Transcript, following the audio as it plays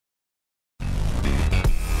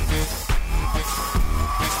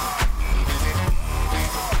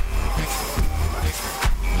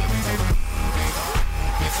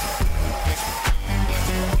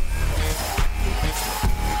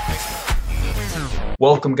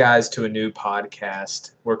Welcome, guys, to a new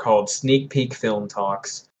podcast. We're called Sneak Peek Film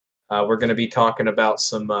Talks. We're going to be talking about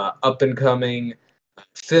some up-and-coming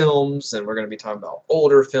films, and we're going to be talking about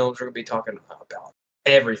older films. We're going to be talking about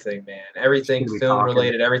everything, man. Everything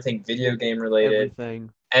film-related, everything video game-related,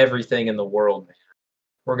 everything in the world, man.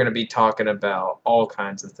 We're going to be talking about all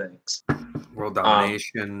kinds of things. World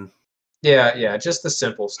domination. Yeah, just the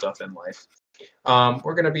simple stuff in life.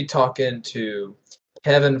 We're going to be talking to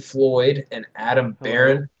Kevin Floyd and Adam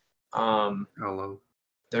Barron. Hello.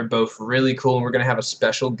 They're both really cool, and we're going to have a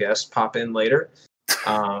special guest pop in later.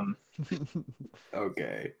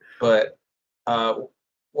 Okay. But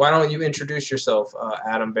why don't you introduce yourself,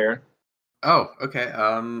 Adam Barron? Oh, okay.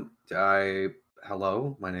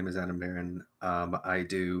 Hello, my name is Adam Barron. I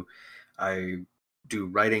do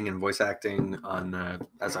writing and voice acting on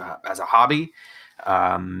as a hobby.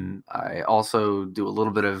 I also do a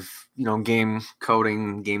little bit of game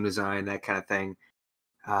coding, game design, that kind of thing.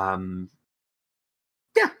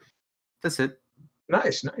 Yeah, that's it.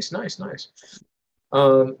 Nice.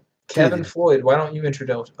 Kevin Floyd, why don't you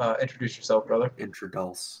introduce yourself, brother?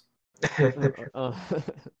 Introduce. Hi,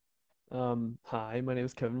 my name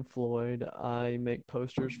is Kevin Floyd. I make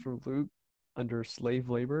posters for Luke under slave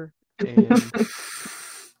labor, and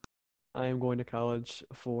I am going to college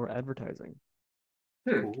for advertising.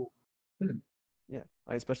 Yeah,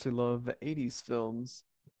 I especially love 80s films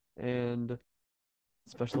and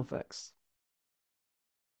special effects.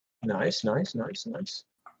 Nice.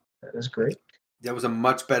 That is great. That was a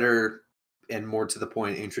much better and more to the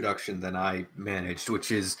point introduction than I managed,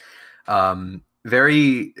 which is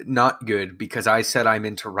very not good because I said I'm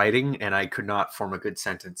into writing and I could not form a good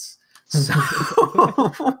sentence. So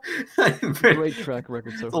great track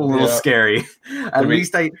record so far. A little scary. At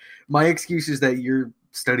least my excuse is that you're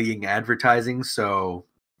studying advertising, so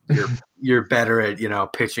you're better at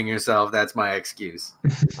pitching yourself. That's my excuse.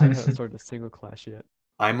 I haven't started a single class yet.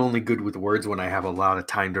 I'm only good with words when I have a lot of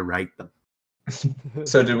time to write them.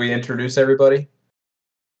 So did we introduce everybody?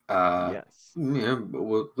 Yes. Yeah,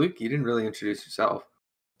 well, Luke, you didn't really introduce yourself.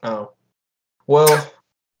 Oh. Well,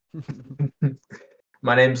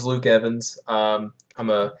 my name's Luke Evans. I'm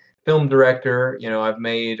a film director. I've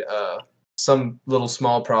made some little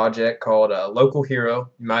small project called Local Hero.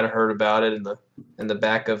 You might have heard about it in the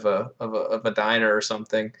back of a diner or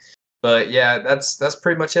something. But yeah, that's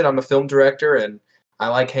pretty much it. I'm a film director, and I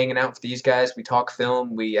like hanging out with these guys. We talk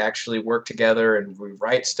film. We actually work together, and we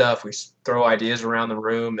write stuff. We throw ideas around the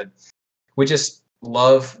room, and we just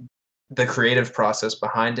love the creative process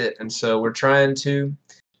behind it. And so we're trying to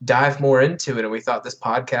dive more into it, and we thought this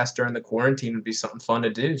podcast during the quarantine would be something fun to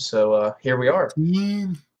do. So here we are.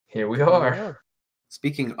 Here we are.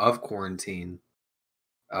 Speaking of quarantine,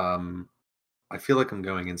 I feel like I'm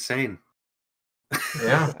going insane.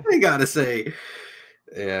 Yeah. I gotta say.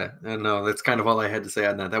 Yeah, no, that's kind of all I had to say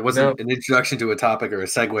on that. That wasn't an introduction to a topic or a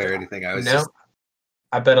segue or anything.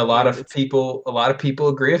 I bet a lot of people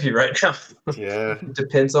agree with you right now. Yeah. It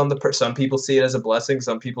depends on some people see it as a blessing,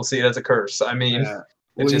 some people see it as a curse. I mean, I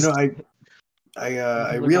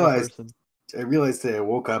realized that I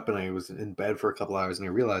woke up and I was in bed for a couple hours, and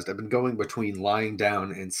I realized I've been going between lying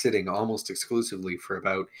down and sitting almost exclusively for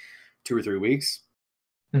about 2 or 3 weeks.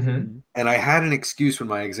 Mm-hmm. And I had an excuse when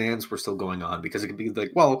my exams were still going on, because it could be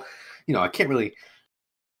like, well, I can't really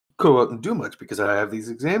go out and do much because I have these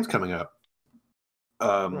exams coming up.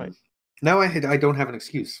 Right. Now I don't have an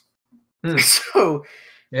excuse. So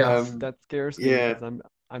yeah, that scares me because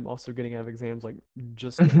I'm also getting out of exams like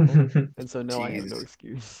just now, and so now I have no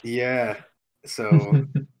excuse. Yeah. So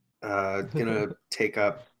gonna take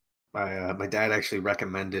up my dad actually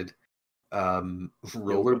recommended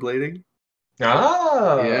rollerblading.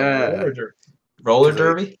 Yeah. Roller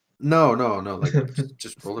derby? No, like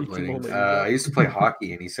just rollerblading. I used to play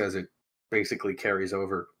hockey, and he says it basically carries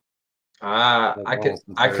over. I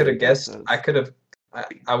could have guessed.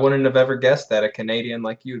 I wouldn't have ever guessed that a Canadian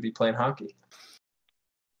like you would be playing hockey.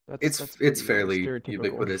 It's fairly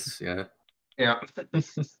ubiquitous, yeah. Yeah.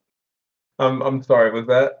 I'm sorry. Was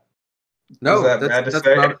that? No, bad to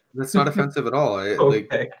say? That's not offensive at all.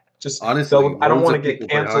 Okay. Just honestly, I don't want to get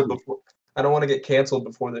canceled before. I don't want to get canceled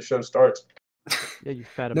before the show starts. Yeah, you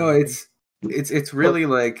fat. No, it's really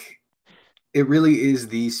like, it really is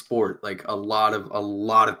the sport. Like a lot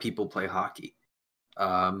of people play hockey.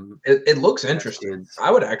 It looks interesting. I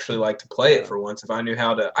would actually like to play it for once if I knew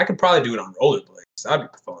how to. I could probably do it on rollerblades. That'd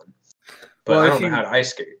be fun. But I don't know how to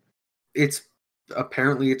ice skate. It's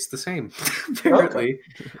the same. Apparently,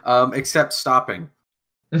 except stopping.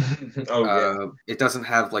 It doesn't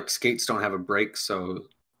have, like, skates don't have a brake, so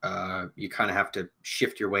you kind of have to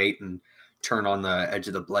shift your weight and turn on the edge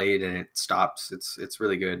of the blade and it stops. It's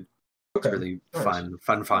really good. It's Okay. really Nice.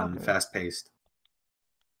 fun, Okay. fast paced.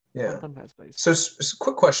 Yeah. Fun fast pace. So,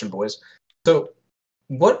 quick question, boys. So,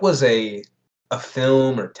 what was a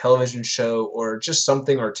film or television show or just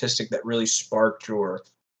something artistic that really sparked your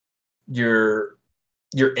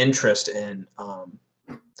interest in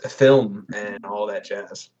film and all that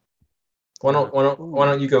jazz? Why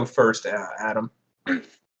don't you go first, Adam?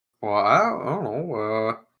 Well, I don't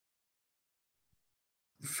know.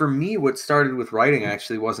 For me, what started with writing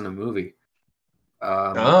actually wasn't a movie. It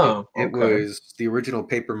Okay. was the original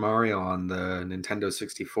Paper Mario on the Nintendo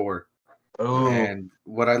 64. Oh, And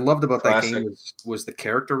what I loved about that classic. game was the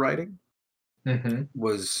character writing. Mm-hmm.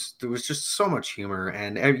 There was just so much humor,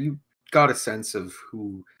 and you got a sense of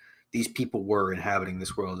who these people were inhabiting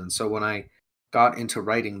this world. And so when I got into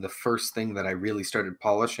writing, the first thing that I really started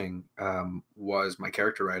polishing was my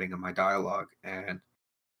character writing and my dialogue. And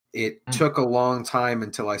it took a long time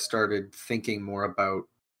until I started thinking more about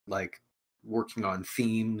like working on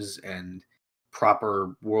themes and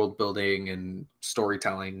proper world building and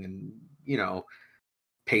storytelling and, you know,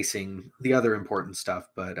 pacing, the other important stuff.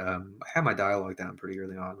 But I had my dialogue down pretty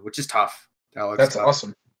early on, which is tough. Dialogue's That's tough.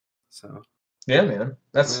 awesome. So Yeah, man.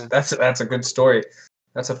 Yeah. That's a good story.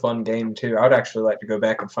 That's a fun game too. I would actually like to go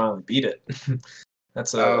back and finally beat it.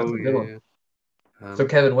 That's a good one. So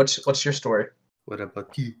Kevin, what's your story? What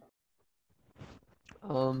about you?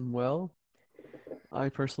 Well, I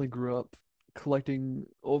personally grew up collecting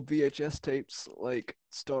old VHS tapes like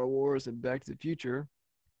Star Wars and Back to the Future,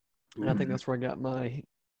 and I think that's where I got my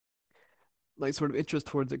like sort of interest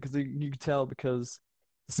towards it because you could tell because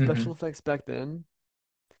the special effects back then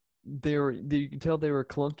you could tell they were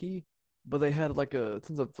clunky, but they had like a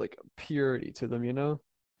sense of like purity to them, you know?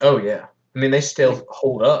 Oh yeah. I mean, they still Like,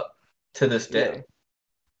 hold up to this day yeah.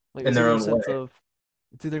 Like in it's their either a own sense way. of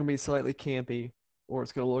it's either gonna be slightly campy or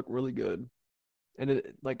it's gonna look really good. And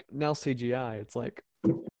it like now CGI, it's like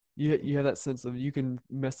you have that sense of you can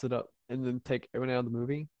mess it up and then take everyone out of the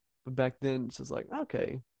movie. But back then it's just like,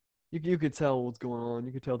 okay. You could tell what's going on.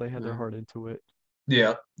 You could tell they had their heart into it.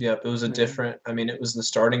 Yeah, yeah. It was a Yeah. different. I mean, it was the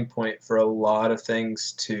starting point for a lot of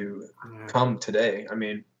things to come today. I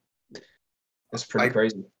mean, it's pretty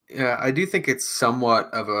crazy. Yeah, I do think it's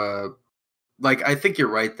somewhat of a like I think you're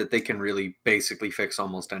right that they can really basically fix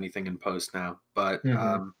almost anything in post now. But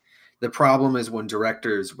the problem is when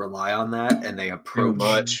directors rely on that and they Too approach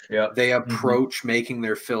much. Yeah. they approach making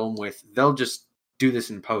their film with they'll just do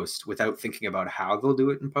this in post without thinking about how they'll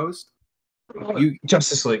do it in post.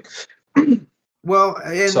 Justice League. Well,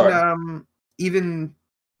 and Sorry. even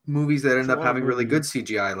movies that end up having really good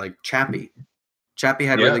CGI, like Chappie. Chappie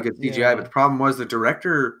had really good CGI, but the problem was the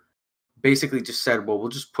director basically just said, "Well, we'll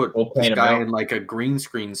just put this guy in like a green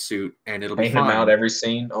screen suit, and it'll be fine." Paint him out every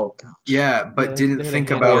scene. Oh gosh. Yeah, but didn't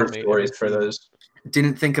think about stories for those.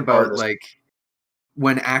 Didn't think about like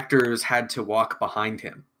when actors had to walk behind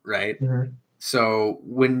him, right? So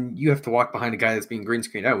when you have to walk behind a guy that's being green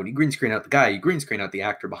screened out, when you green screen out the guy, you green screen out the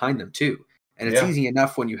actor behind them too. And it's easy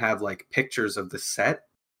enough when you have like pictures of the set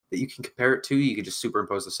that you can compare it to. You can just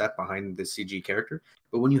superimpose the set behind the CG character.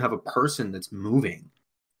 But when you have a person that's moving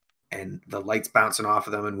and the lights bouncing off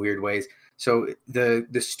of them in weird ways. So the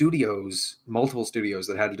studios, multiple studios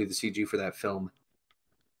that had to do the CG for that film,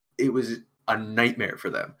 it was a nightmare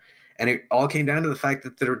for them. And it all came down to the fact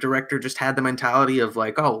that the director just had the mentality of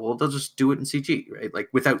like, oh, well, they'll just do it in CG, right? Like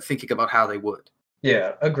without thinking about how they would.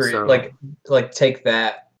 Yeah, agreed. So, like take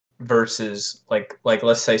that versus like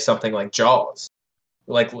let's say something like Jaws.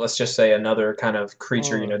 Like let's just say another kind of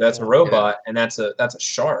creature, that's a robot and that's a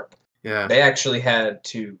shark. Yeah. They actually had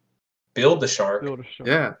to build the shark.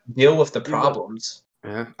 Yeah. Deal with the problems.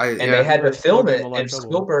 Yeah. They had to film it and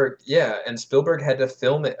Spielberg had to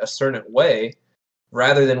film it a certain way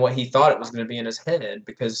rather than what he thought it was going to be in his head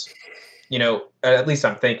because at least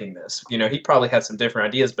I'm thinking this. He probably had some different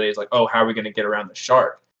ideas, but he's like, oh, how are we going to get around the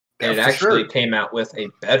shark? And it actually came out with a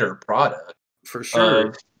better product. For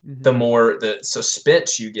sure. The more the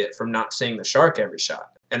suspense you get from not seeing the shark every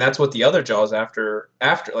shot. And that's what the other Jaws after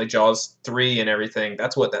like Jaws 3 and everything,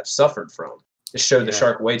 that's what that suffered from. It showed the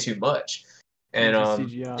shark way too much. And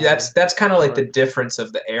that's kind of like the difference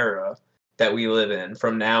of the era that we live in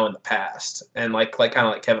from now and the past. And like kind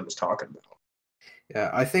of like Kevin was talking about. Yeah,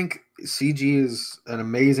 I think CG is an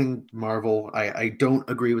amazing marvel. I don't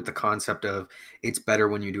agree with the concept of it's better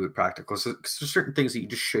when you do it practical. So there's certain things that you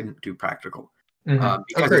just shouldn't do practical.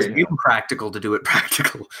 Because it's impractical to do it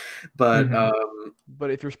practical. But but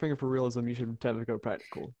if you're springing for realism, you should have to go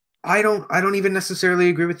practical. I don't even necessarily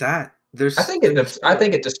agree with that. I think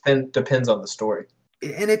it depends on the story.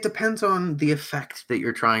 and it depends on the effect that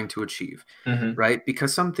you're trying to achieve, right?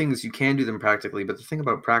 Because some things you can do them practically, but the thing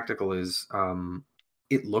about practical is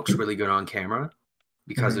it looks really good on camera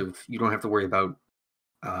because of you don't have to worry about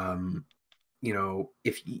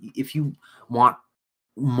if you want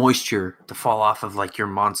moisture to fall off of like your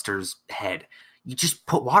monster's head, you just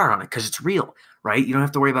put water on it because it's real, right? You don't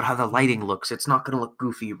have to worry about how the lighting looks. It's not going to look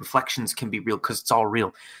goofy. Reflections can be real because it's all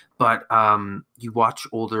real. But you watch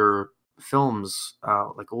older films,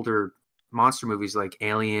 like older monster movies like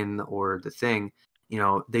Alien or The Thing,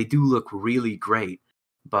 they do look really great.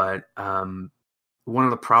 But one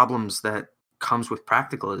of the problems that comes with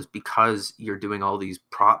practical is because you're doing all these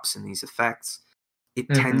props and these effects, it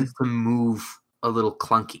tends to move a little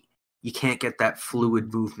clunky. You can't get that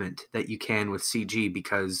fluid movement that you can with CG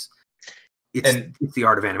because it's the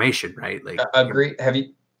art of animation, right? Like, agree.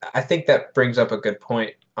 I think that brings up a good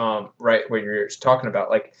point, right, when you're talking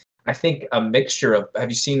about, like, I think a mixture of, have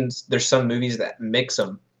you seen, there's some movies that mix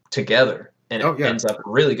them together and it ends up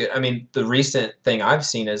really good. I mean, the recent thing I've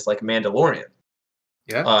seen is like Mandalorian.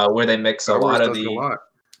 Yeah. Where they mix Star a Wars lot of does it a lot.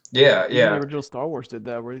 Yeah, Even the original Star Wars did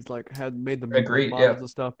that, where he's like made them Agreed, like, models and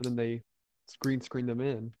stuff, and then they screen them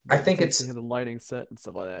in. I think they it's had the lighting set and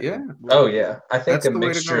stuff like that. Yeah. Oh yeah, I think That's a the way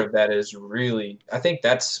to mixture go. of that is really. I think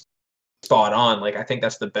that's spot on. Like I think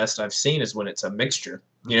that's the best I've seen is when it's a mixture.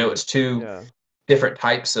 It's two different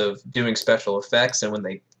types of doing special effects, and when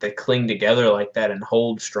they cling together like that and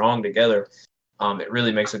hold strong together, it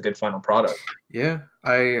really makes a good final product. Yeah,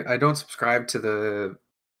 I don't subscribe to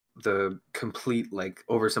the complete like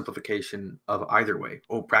oversimplification of either way.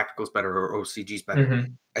 Oh, practical's better or CG's better.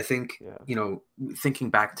 I think thinking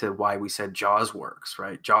back to why we said Jaws works,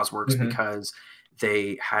 right? Jaws works because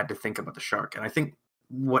they had to think about the shark, and I think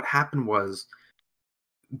what happened was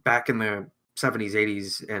back in the 70s,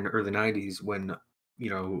 80s, and early 90s when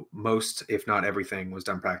most, if not everything, was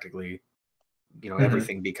done practically.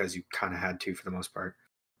 Everything because you kind of had to for the most part.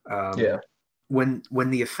 When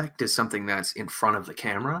the effect is something that's in front of the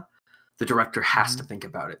camera, the director has to think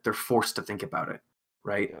about it. They're forced to think about it,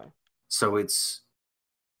 right? Yeah. So it's,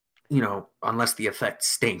 unless the effect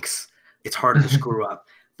stinks, it's harder to screw up.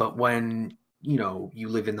 But when, you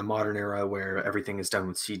live in the modern era where everything is done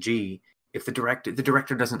with CG, if the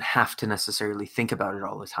director doesn't have to necessarily think about it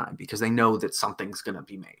all the time because they know that something's going to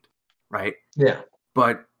be made, right? Yeah.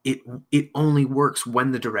 But it only works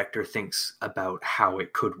when the director thinks about how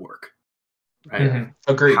it could work. Right.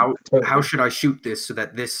 Agreed. How should I shoot this so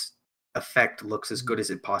that this effect looks as good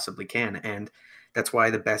as it possibly can? And that's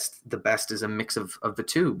why the best is a mix of the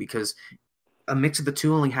two, because a mix of the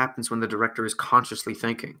two only happens when the director is consciously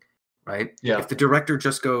thinking, right? Yeah. If the director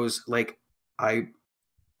just goes like, I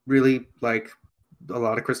really like a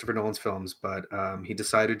lot of Christopher Nolan's films, but he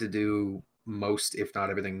decided to do most, if not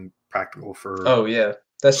everything, practical for. Oh yeah,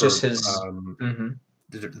 that's just his.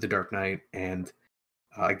 The Dark Knight, and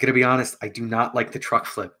I gotta be honest, I do not like the truck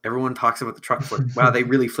flip. Everyone talks about the truck flip. Wow, they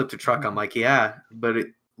really flipped a truck. I'm like, yeah, but it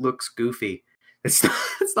looks goofy. It's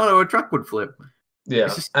not how a truck would flip. Yeah,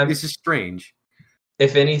 it's just strange.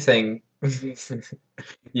 If anything,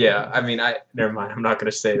 yeah. I mean, never mind. I'm not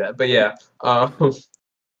gonna say that, but yeah,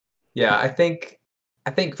 yeah. I think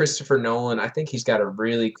Christopher Nolan. I think he's got a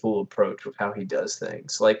really cool approach with how he does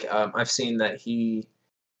things. Like I've seen that he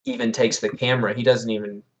even takes the camera. He doesn't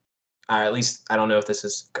even. At least I don't know if this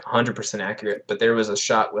is 100% accurate, but there was a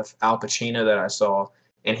shot with Al Pacino that I saw,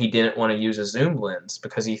 and he didn't want to use a zoom lens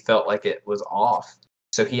because he felt like it was off.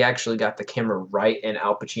 So he actually got the camera right in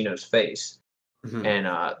Al Pacino's face. And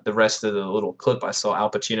the rest of the little clip I saw, Al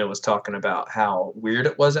Pacino was talking about how weird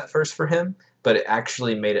it was at first for him, but it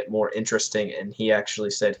actually made it more interesting, and he actually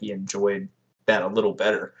said he enjoyed that a little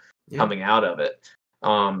better coming out of it.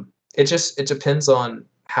 It depends on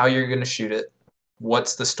how you're going to shoot it.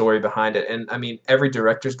 What's the story behind it? And I mean, every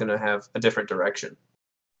director is going to have a different direction.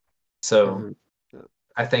 So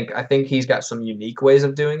I think he's got some unique ways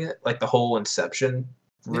of doing it, like the whole Inception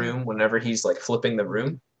room. Whenever he's like flipping the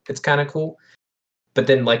room, it's kind of cool. But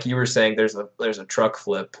then, like you were saying, there's a truck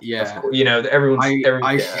flip. Yeah,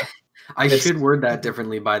 I should word that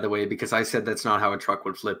differently, by the way, because I said that's not how a truck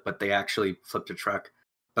would flip, but they actually flipped a truck.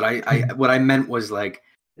 But I what I meant was like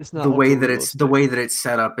it's not the way that it's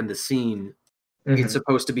set up in the scene. It's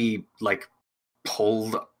supposed to be like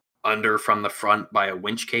pulled under from the front by a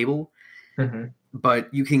winch cable,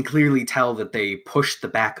 but you can clearly tell that they pushed the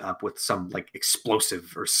back up with some like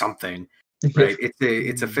explosive or something. Right?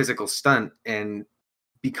 It's a physical stunt, and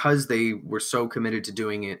because they were so committed to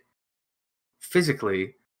doing it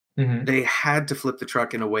physically, they had to flip the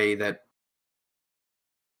truck in a way that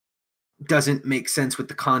doesn't make sense with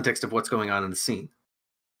the context of what's going on in the scene.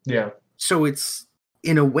 Yeah. So it's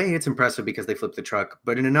in a way, it's impressive because they flip the truck,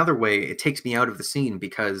 but in another way, it takes me out of the scene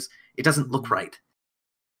because it doesn't look right,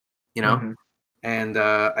 you know. Mhm. And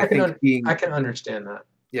I I can think being I can understand that.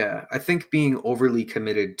 yeah, I think being overly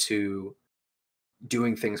committed to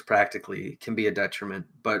doing things practically can be a detriment,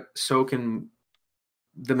 but so can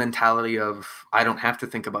the mentality of I don't have to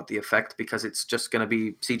think about the effect because it's just going to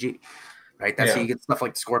be CG, right? That's how Yeah. you get stuff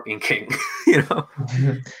like Scorpion King, you know.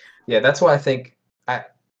 Yeah, that's why I think I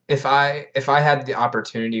if I had the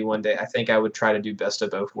opportunity one day, I think I would try to do best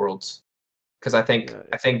of both worlds because Yeah.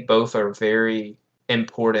 I think both are very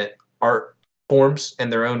important art forms in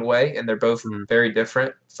their own way, and they're both Mm, very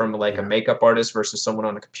different from like a yeah. makeup artist versus someone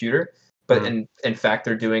on a computer. But Mm. in fact,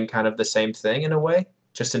 they're doing kind of the same thing in a way,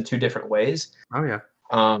 just in two different ways. Oh yeah.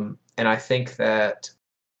 And I think that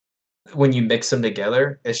when you mix them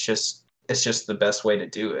together, it's just the best way to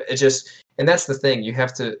do it. It just and that's the thing. You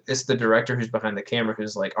have to. It's the director who's behind the camera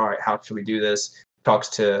who's like, all right, how should we do this? Talks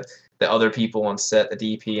to the other people on set, the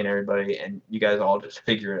DP and everybody, and you guys all just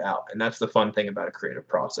figure it out. And that's the fun thing about a creative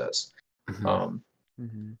process. Mhm.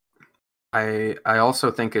 Mm-hmm. I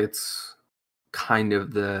also think it's kind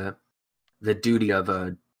of the duty of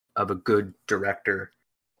a good director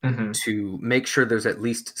Mhm. to make sure there's at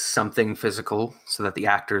least something physical so that the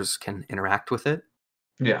actors can interact with it,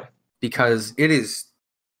 Yeah. because it is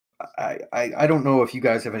I don't know if you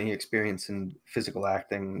guys have any experience in physical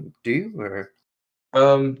acting. Do you? Or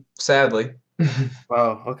Sadly.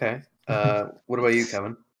 oh, okay. What about you,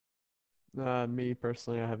 Kevin? Me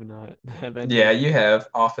personally, I have not have any. Yeah, you have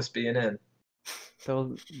Office being in.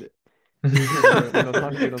 Don't, We we don't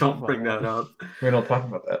talk Don't about bring that. that up. don't talk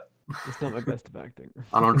about that. It's not my best of acting.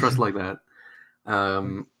 I don't trust like that.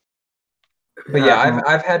 But yeah,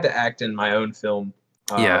 I've had to act in my own film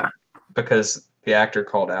yeah. because the actor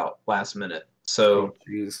called out last minute. Oh, So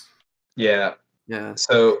jeez. yeah. Yeah.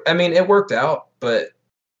 So I mean, it worked out, but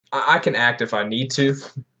I can act if I need to,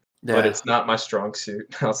 but Yeah. it's not my strong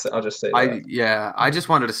suit. I'll just say that. I just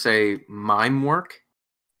wanted to say mime work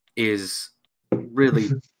is really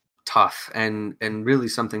tough and really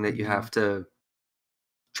something that you have to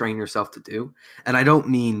train yourself to do. And I don't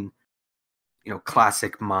mean,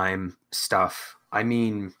 classic mime stuff. I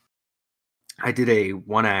mean, I did a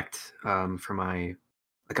one act for my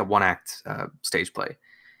a one act stage play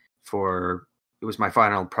for it was my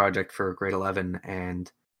final project for grade 11,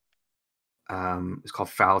 and it's called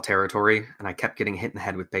Foul Territory, and I kept getting hit in the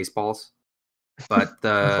head with baseballs. But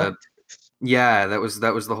yeah, that was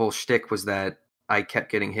the whole shtick, was that I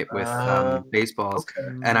kept getting hit with baseballs, Okay.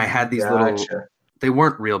 and I had these little. Gotcha. They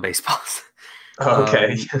weren't real baseballs.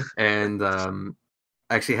 Okay. And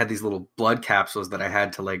I actually had these little blood capsules that I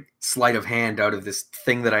had to like sleight of hand out of this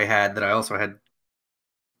thing that I had, that I also had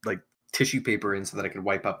like tissue paper in so that I could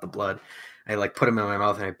wipe up the blood. I like put them in my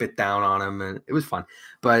mouth and I bit down on them, and it was fun.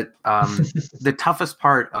 But the toughest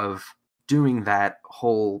part of doing that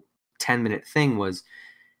whole 10-minute thing was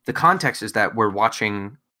the context is that we're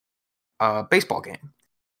watching a baseball game.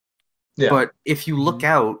 Yeah. But if you look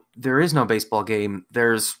out, there is no baseball game.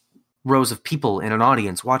 There's rows of people in an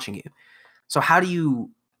audience watching you. So how do you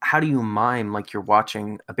mime like you're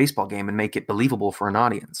watching a baseball game and make it believable for an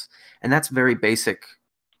audience? And that's very basic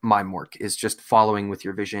mime work, is just following with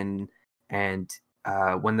your vision. And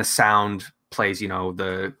when the sound plays,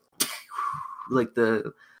 the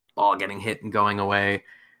ball getting hit and going away,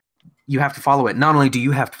 you have to follow it. Not only do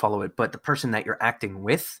you have to follow it, but the person that you're acting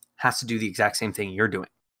with has to do the exact same thing you're doing.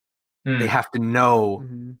 They have to know.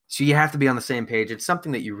 So you have to be on the same page. It's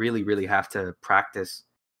something that you really, really have to practice.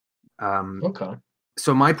 Okay.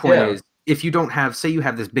 So my point is, if you don't have, say you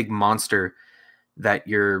have this big monster that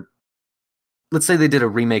let's say they did a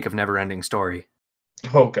remake of Neverending Story.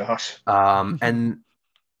 Oh gosh. And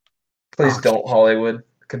please don't, Hollywood.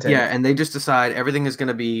 Continue. Yeah, and they just decide everything is going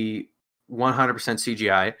to be 100%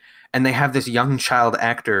 CGI, and they have this young child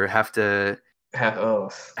actor have to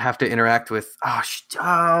interact with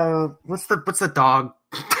what's the dog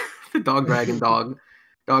the dog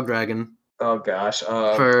dragon. Oh gosh.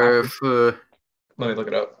 For let me look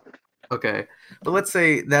it up. Okay, but let's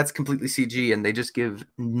say that's completely CG and they just give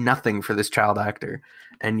nothing for this child actor,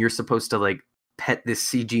 and you're supposed to like pet this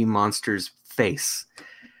CG monster's face.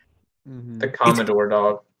 The Commodore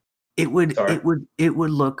dog. It would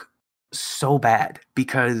look so bad,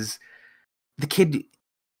 because the kid,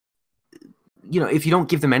 if you don't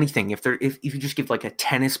give them anything, if you just give like a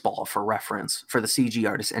tennis ball for reference for the CG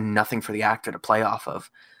artist and nothing for the actor to play off of,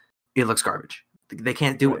 it looks garbage. They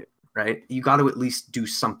can't do it, right? You got to at least do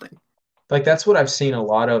something. Like that's what I've seen a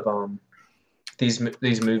lot of these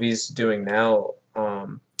movies doing now,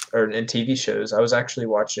 or in TV shows. I was actually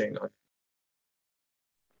watching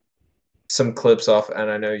some clips off, and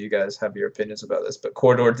I know you guys have your opinions about this, but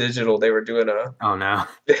Corridor Digital, they were doing a Oh no.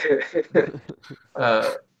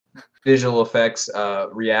 uh, visual effects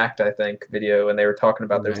React, I think, video, and they were talking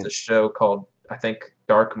about there's Right. this show called, I think,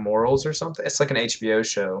 Dark Morals or something. It's like an HBO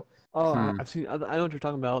show. Oh, Hmm. I've seen. I know what you're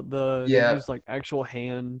talking about. They Yeah, use like actual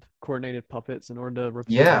hand coordinated puppets in order to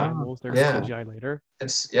represent yeah, animals. They're That's yeah. cool. CGI later.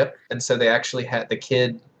 Yep. And so they actually had the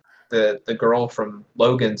kid, the girl from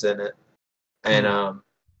Logan's in it, and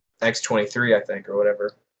X-23, I think, or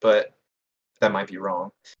whatever. But that might be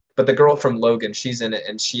wrong. But the girl from Logan, she's in it,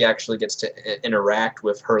 and she actually gets to interact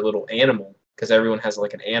with her little animal because everyone has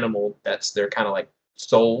like an animal that's their kind of like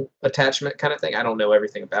soul attachment kind of thing. I don't know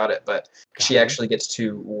everything about it, but she Got it. actually gets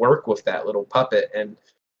to work with that little puppet and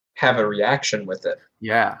have a reaction with it.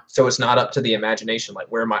 Yeah. So it's not up to the imagination, like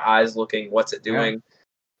where are my eyes looking, what's it doing?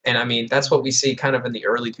 And I mean, that's what we see kind of in the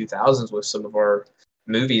early 2000s with some of our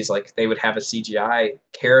movies. Like they would have a CGI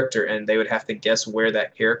character and they would have to guess where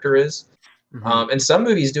that character is. Mhm. And some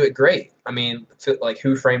movies do it great. I mean, like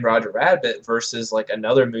Who Framed Roger Rabbit versus like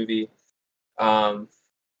another movie.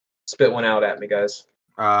 Spit one out at me, guys.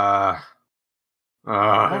 Uh. One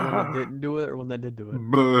that didn't do it, or one that did do it.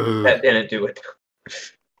 Buh. That didn't do it.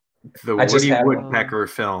 The I just Woody have- Woodpecker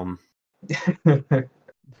film.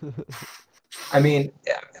 I mean,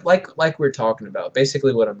 yeah, like we're talking about.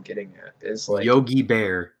 Basically, what I'm getting at is like, Yogi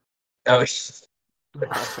Bear. oh, Just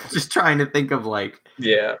trying to think of like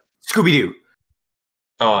yeah. Scooby Doo.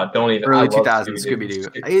 Oh, don't even. I Early love 2000s Scooby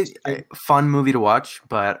Doo. Fun movie to watch,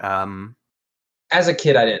 but As a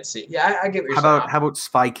kid, I didn't see. Yeah, I get what you're saying. how about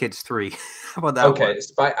Spy Kids 3? How about that Okay, one?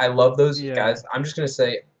 Spy. I love those Yeah. guys. I'm just gonna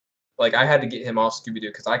say, like, I had to get him off Scooby Doo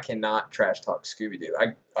because I cannot trash talk Scooby Doo.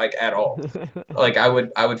 I like at all. Like I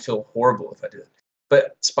would feel horrible if I did.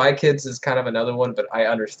 But Spy Kids is kind of another one, but I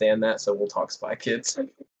understand that, so we'll talk Spy Kids.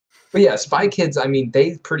 But yeah, Spy Kids. I mean,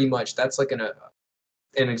 they pretty much that's like an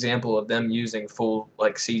example of them using full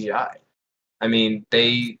like CGI. I mean,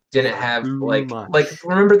 they didn't have Too like much.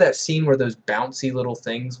 remember that scene where those bouncy little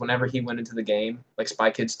things whenever he went into the game, like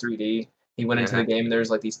Spy Kids 3D, he went into Yeah. the game and there's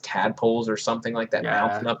like these tadpoles or something like that Yeah.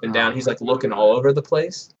 bouncing up and Oh down. He's my like looking all over the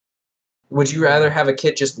place. Would you rather have a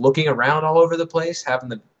kid just looking around all over the place, having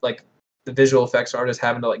the visual effects artist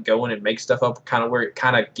having to like go in and make stuff up kind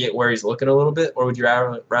of get where he's looking a little bit, or would you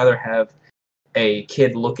rather have a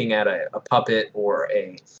kid looking at a puppet or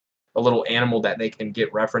a little animal that they can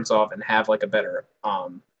get reference of and have like a better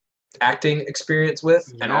acting experience with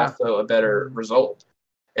and Yeah. also a better result?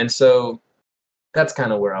 And so that's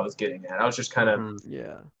kind of where I was getting at. I was just kind of Mhm.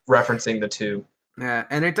 Yeah. referencing the two. Yeah,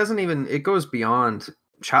 and it goes beyond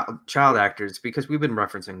child actors because we've been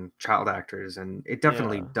referencing child actors, and it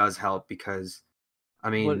definitely Yeah. does help because I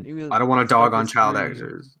But mean even I don't want to Spy dog on Kids child 3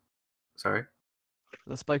 actors. Sorry.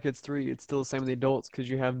 The Spy Kids 3, it's still the same with the adults because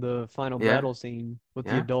you have the final Yeah. battle scene with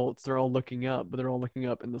the Yeah. adults. They're all looking up, but they're all looking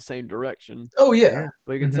up in the same direction. Oh yeah, Yeah.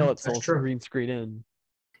 But you can tell it's that's all true. green screen in.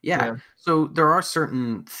 Yeah. Yeah. So there are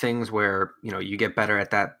certain things where you get better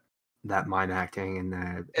at that mime acting and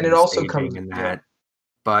that And it also staging comes- and yeah. that,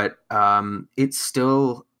 but it's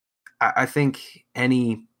still. I think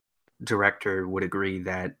any director would agree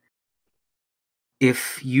that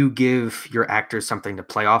if you give your actors something to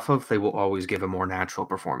play off of, they will always give a more natural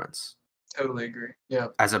performance Totally agree. Yeah,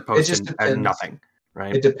 as opposed just to depends. nothing,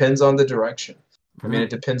 right? it depends on the direction. I mean, Mhm. it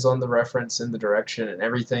depends on the reference and the direction and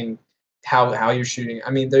everything, how you're shooting.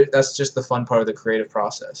 I mean, that's just the fun part of the creative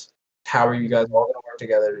process. How are you guys all going to work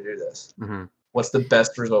together to do this? Mhm. What's the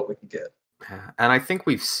best result we can get? Yeah. And I think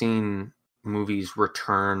we've seen movies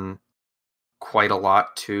return quite a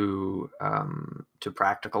lot to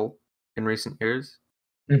practical in recent years,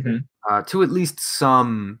 Mm-hmm. to at least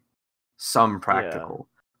some practical,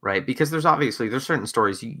 right? Because there's certain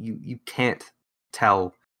stories you can't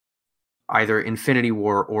tell either Infinity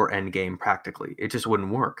War or Endgame practically. It just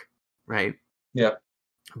wouldn't work, right? Yeah.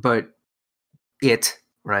 But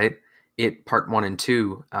right? It part 1 and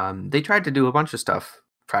 2, they tried to do a bunch of stuff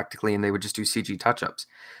practically, and they would just do CG touch-ups,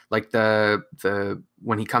 like the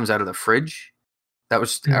when he comes out of the fridge, that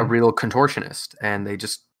was a real contortionist, and they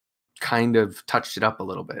just kind of touched it up a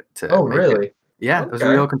little bit to Oh, make really? it. Yeah, it was a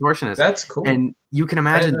Okay. real contortionist. That's cool. And you can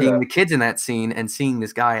imagine know being that. the kids in that scene and seeing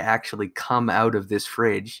this guy actually come out of this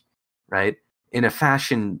fridge, right, in a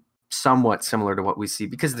fashion somewhat similar to what we see,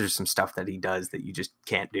 because there's some stuff that he does that you just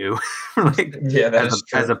can't do, like Yeah, that's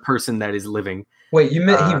true. as a person that is living. Wait, you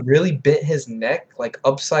meant he really bent his neck like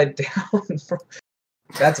upside down?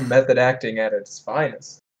 That's method acting at its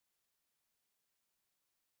finest.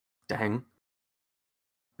 Dang.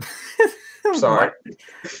 Sorry. What?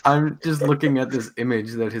 I'm just looking at this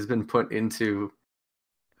image that has been put into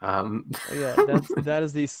Yeah, that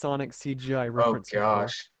is the Sonic CGI Oh reference.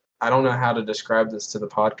 gosh, I don't know how to describe this to the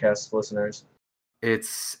podcast listeners.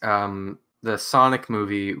 It's the Sonic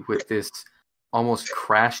movie with this almost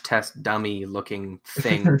crash test dummy looking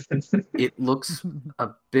thing. It looks a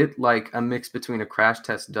bit like a mix between a crash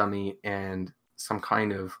test dummy and some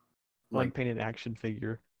kind of like Unpainted action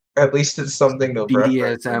figure. At least it's something to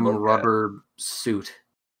reference and BDSM look at. rubber suit.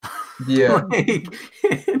 Yeah.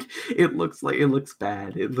 It looks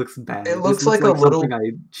bad. It looks bad. It This looks like a something little.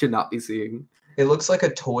 I should not be seeing. It looks like a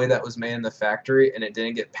toy that was made in the factory and it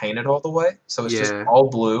didn't get painted all the way, so it's just Yeah. all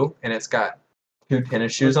blue and it's got 2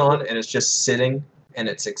 tennis shoes on and it's just sitting and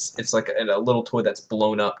it's like a little toy that's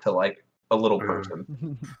blown up to like a little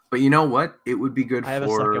person. But you know what? It would be good I have a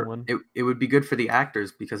second for one. it would be good for the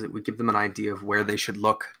actors because it would give them an idea of where they should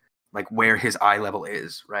look, like where his eye level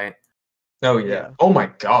is, right? Oh yeah. Yeah. Oh my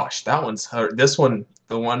gosh, that one's hurt. This one,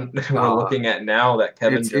 the one we're looking at now that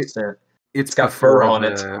Kevin just sent. It's got fur before on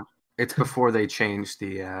it. It's before they changed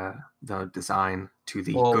the design to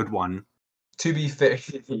the Well, good one. To be fair,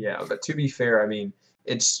 yeah, but to be fair, I mean,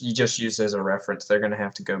 it's you just used as a reference. They're gonna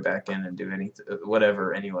have to go back in and do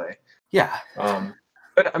whatever anyway. Yeah.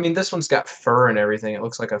 But I mean, this one's got fur and everything. It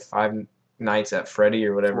looks like a Five Nights at Freddy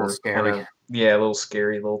or whatever. A little scary. Yeah, a little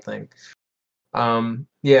scary little thing.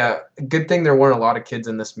 Yeah, good thing there weren't a lot of kids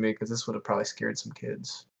in this movie because this would have probably scared some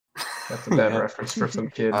kids. That's a bad Yeah. reference for some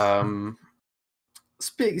kids.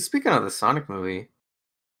 Speaking of the Sonic movie,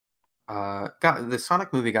 the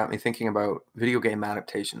Sonic movie got me thinking about video game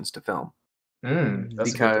adaptations to film.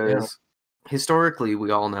 That's a good, yeah. Because historically,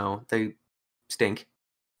 we all know they stink.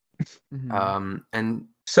 Mhm. And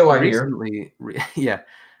So I hear.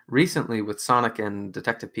 recently with Sonic and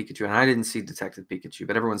Detective Pikachu, and I didn't see Detective Pikachu,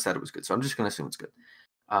 but everyone said it was good, so I'm just gonna assume it's good.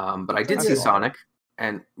 But I did see Sonic,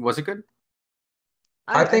 and was it good?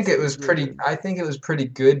 I think I'd it say was it's pretty. really good. I think it was pretty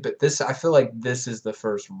good, but I feel like this is the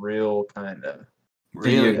first real kind of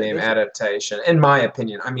video Really? game There's- adaptation, in my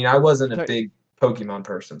opinion. I mean, I wasn't a Tech- big Pokemon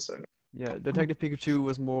person, so Yeah, Detective Pikachu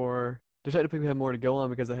was more. Detective Pikachu had more to go on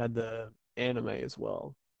because it had the anime as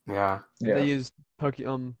well. Yeah. yeah. They used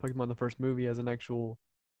Pokemon the first movie as it's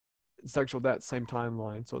actual that same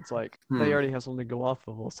timeline, so it's like they already have something to go off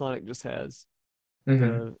of. Well, Sonic just has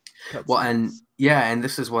Mhm. the Well, and cutscenes. and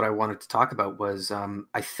this is what I wanted to talk about was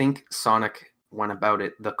I think Sonic went about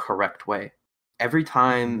it the correct way. Every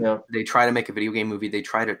time Yeah. they try to make a video game movie, they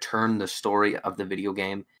try to turn the story of the video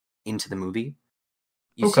game into the movie.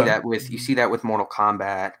 You see that with Mortal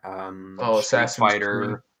Kombat, Street Assassin's Fighter.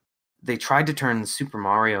 Creed. They tried to turn Super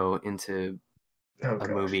Mario into Oh, a gosh.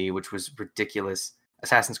 movie, which was ridiculous.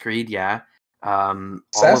 Assassin's Creed, yeah. All of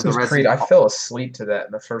Assassin's the Creed, I fell asleep to that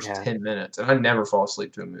in the first Yeah. 10 minutes, and I never fall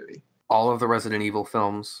asleep to a movie. all of the Resident Evil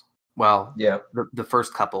films. Well, Yeah. the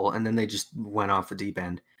first couple, and then they just went off the deep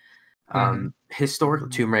end. Mhm. Historical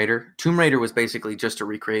Mhm. Tomb Raider. Tomb Raider was basically just a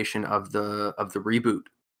recreation of the reboot.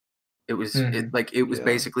 It was Mhm. it was Yeah.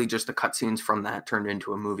 basically just the cutscenes from that turned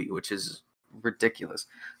into a movie, which is ridiculous.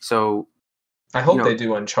 So I hope know- they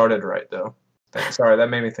do Uncharted right, though. Sorry, that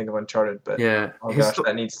made me think of Uncharted, but yeah, oh gosh,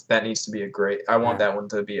 that needs to be a great. I want Yeah. that one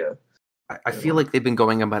to be a. I feel like they've been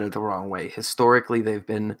going about it the wrong way. Historically, they've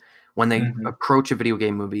been when they Mhm. approach a video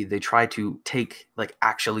game movie, they try to take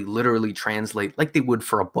actually literally translate like they would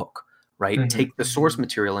for a book, right? Mhm. Take the source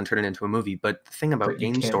material and turn it into a movie. But the thing about But you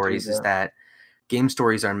game can't do stories is that game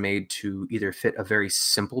stories are made to either fit a very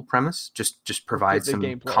simple premise, just provide the some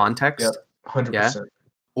gameplay. context, 100%.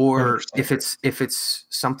 or 100%. if it's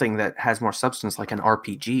something that has more substance like an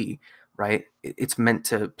RPG, right? It's meant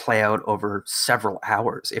to play out over several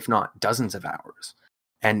hours, if not dozens of hours,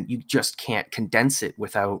 and you just can't condense it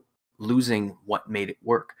without losing what made it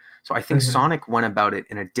work. So I think Mhm. Sonic went about it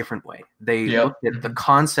in a different way. They Yep. looked at the Mhm.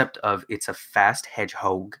 concept of it's a fast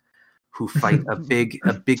hedgehog who fight a big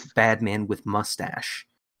bad man with mustache,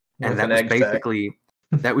 and With that an was egg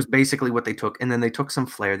sack. basically what they took. And then they took some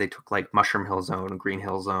flair. They took like Mushroom Hill Zone and Green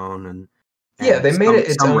Hill Zone, and Yeah, they made it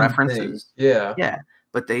its some own references. thing. Yeah. Yeah,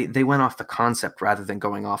 but they went off the concept rather than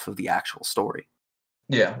going off of the actual story.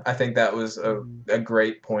 Yeah, I think that was a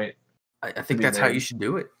great point. I think be that's how made. you should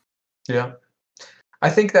do it. Yeah. I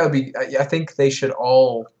think that would be. I think they should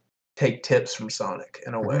all take tips from Sonic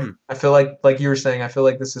in a way. Mhm. I feel like you were saying, I feel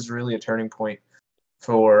like this is really a turning point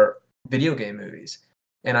for video game movies,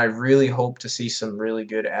 and I really hope to see some really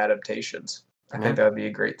good adaptations. I think that would be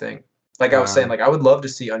a great thing. Like I was saying, like I would love to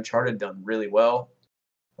see Uncharted done really well,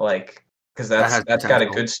 like because That has that's got a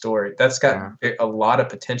potential. good story. That's got a lot of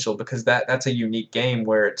potential because that's a unique game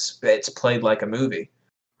where it's played like a movie.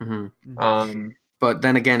 Mhm. Um, But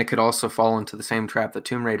then again, it could also fall into the same trap that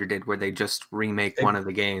Tomb Raider did, where they just remake one of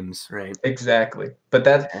the games, right? Exactly. But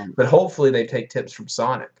And hopefully they take tips from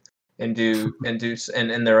Sonic and do and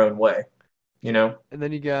in their own way, you know? And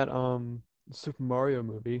then you got Super Mario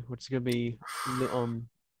movie, which is gonna be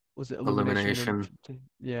was it Illumination?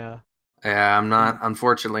 Yeah. Yeah, I'm not.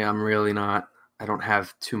 Unfortunately, I'm really not. I don't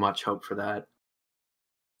have too much hope for that.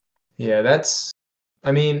 Yeah,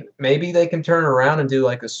 I mean, maybe they can turn around and do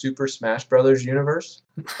like a Super Smash Brothers universe.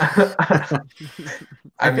 I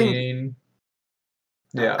mean,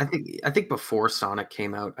 yeah. I think before Sonic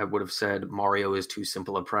came out, I would have said Mario is too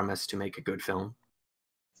simple a premise to make a good film.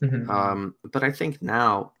 Mhm. But I think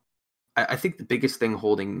now, I think the biggest thing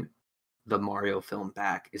holding the Mario film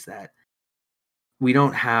back is that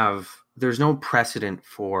there's no precedent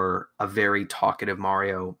for a very talkative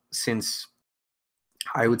Mario since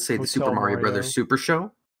I would say the Hotel Super Mario Mario. Brothers Super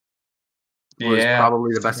Show was Yeah,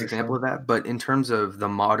 probably the best Super example Show. of that. But in terms of the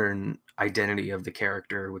modern identity of the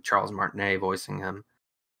character with Charles Martinet voicing him,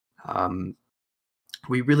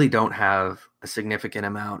 we really don't have a significant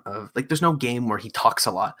amount of there's no game where he talks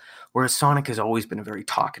a lot, whereas Sonic has always been a very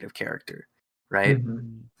talkative character, right?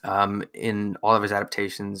 Mhm. In all of his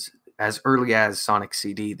adaptations, as early as Sonic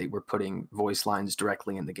CD, they were putting voice lines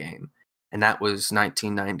directly in the game, and that was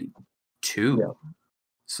 1992. Yeah.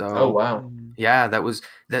 So Oh wow. yeah,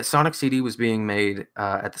 that Sonic CD was being made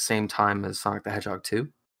at the same time as Sonic the Hedgehog 2.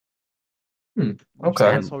 Okay.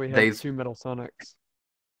 That's why we had two Metal Sonics.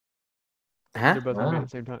 Huh? They're both made at the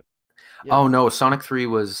same time. Yeah. Oh no, Sonic 3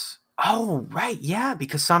 was. Oh right, yeah,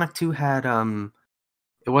 because Sonic 2 had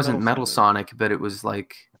it wasn't Metal Sonic, but it was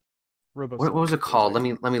like Robo what was it called?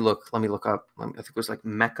 Like... Let me look up. I think it was like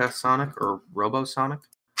Mecha Sonic or Robo Sonic.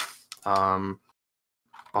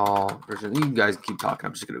 All version. You guys keep talking.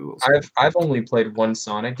 I'm just gonna Google. I've only played one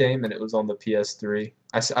Sonic game, and it was on the PS3.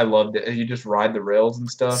 I loved it. You just ride the rails and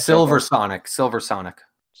stuff. Silver Sonic.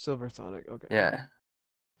 Okay. Yeah.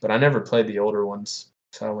 But I never played the older ones,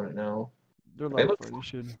 so I wouldn't know. They're a lot of fun. You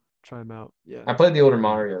should try them out. Yeah. I played the older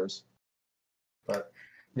Marios, but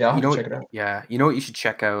yeah, I'll have to check it out. Yeah, you know what you should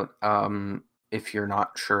check out if you're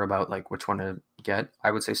not sure about like which one to get.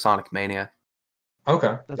 I would say Sonic Mania.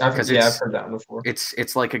 Okay, I've heard that one before.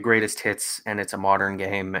 It's like a greatest hits, and it's a modern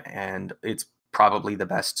game, and it's probably the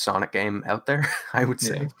best Sonic game out there. I would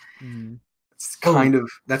say. Yeah. It's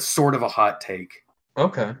that's sort of a hot take.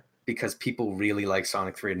 Okay. Because people really like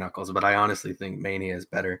Sonic 3 and Knuckles, but I honestly think Mania is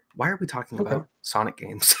better. Why are we talking about Sonic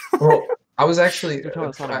games? Well, I was actually I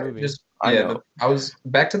was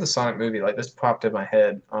back to the Sonic movie. Like this popped in my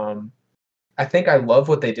head. I think I love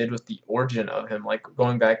what they did with the origin of him. Like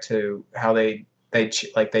going back to how they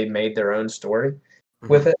made their own story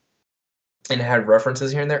with it and had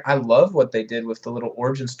references here and there. I love what they did with the little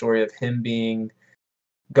origin story of him being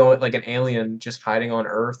going like an alien just hiding on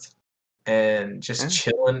Earth and just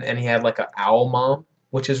chilling, and he had like an owl mom,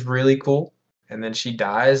 which is really cool. And then she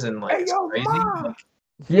dies, and like it's crazy.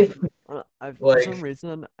 For some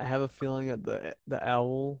reason, I have a feeling that the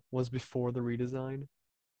owl was before the redesign.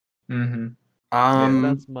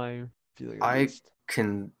 That's my feeling. I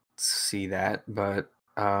can see that, but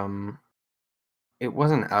it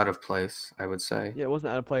wasn't out of place, I would say. Yeah, it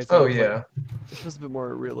wasn't out of place. Oh yeah, it was a bit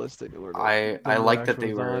more realistic. I like that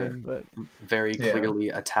they were but very clearly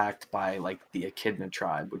attacked by like the Echidna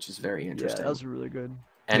tribe, which is very interesting. Yeah, that was really good.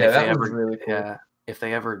 And if they ever, really cool. If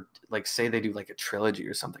they ever like say they do like a trilogy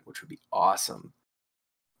or something, which would be awesome.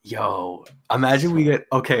 Yo, imagine we get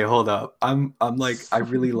hold up. I'm like I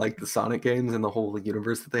really like the Sonic games and the whole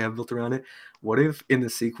universe that they have built around it. What if in the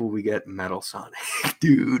sequel we get Metal Sonic,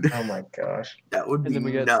 dude? Oh my gosh, that would be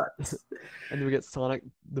nuts. And then we get Sonic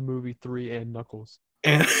the movie 3 and Knuckles,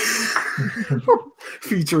 and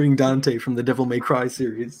featuring Dante from the Devil May Cry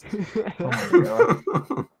series. Oh my god.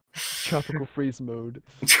 Tropical freeze mode.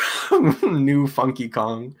 New Funky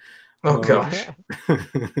Kong. Oh gosh.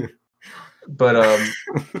 But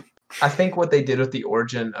I think what they did with the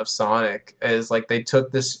origin of Sonic is like they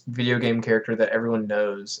took this video game character that everyone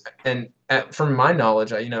knows, and from my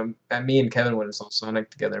knowledge, me and Kevin went and saw Sonic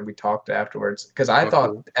together, and we talked afterwards because I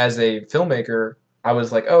thought as a filmmaker, I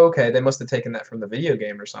was like, oh okay, they must have taken that from the video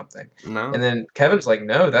game or something. No. And then Kevin's like,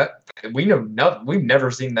 no, that we know nothing. We've never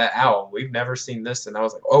seen that owl. We've never seen this, and I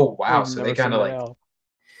was like, oh wow. So they kind of like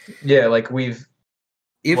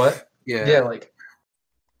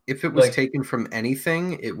if it was taken from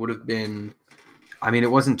anything, it would have been. I mean,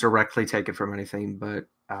 it wasn't directly taken from anything, but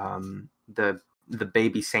the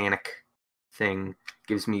Baby Sonic thing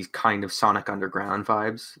gives me kind of Sonic Underground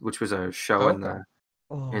vibes, which was a show in the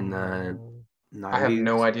 90s. I have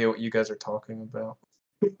no idea what you guys are talking about.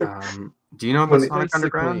 Do you know about Sonic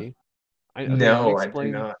Underground? Okay, do I need to No, I do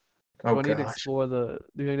explain? not. Do Oh I need to gosh. explore the?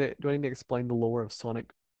 Do I need to explain the lore of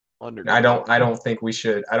Sonic I Underground? don't I don't think we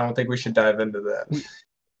should. I don't think we should dive into that. We,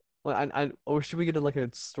 well, or should we get like a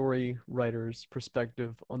story writer's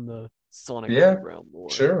perspective on the Sonic Yeah, Underground lore?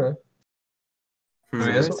 sure, man. I mean,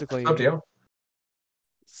 So Hmm. it's up to basically, you.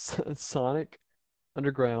 Sonic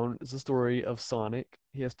Underground is the story of Sonic.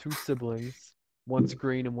 He has two siblings. One's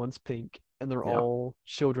green and one's pink, and they're Yep. all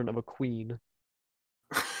children of a queen.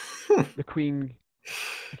 The queen, I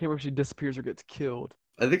can't remember if she disappears or gets killed,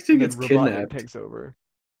 I think she and then gets Robotnik kidnapped. takes over.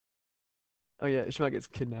 Oh yeah, she might gets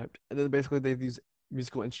kidnapped, and then basically they use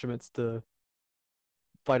musical instruments to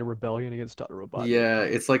fight a rebellion against Dr. Robotnik. Yeah,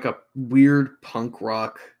 it's like a weird punk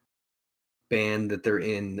rock band that they're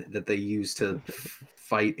in that they use to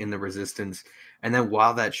fight in the resistance. And then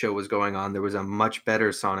while that show was going on, there was a much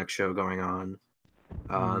better Sonic show going on.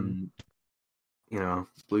 You know,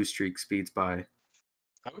 Blue Streak speeds by.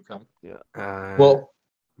 Okay. Yeah. Well,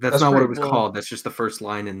 that's that's not what it pretty was well. called. That's just the first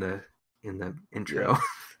line in the intro.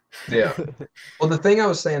 Yeah. Well, the thing I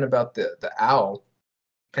was saying about the owl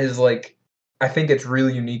is like I think it's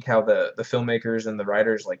really unique how the filmmakers and the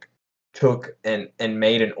writers like took and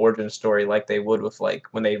made an origin story like they would with like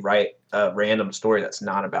when they write a random story that's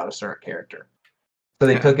not about a certain character. So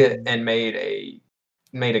they Yeah. took it and made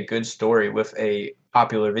a good story with a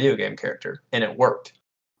popular video game character, and it worked.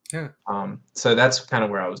 Yeah. So that's kind of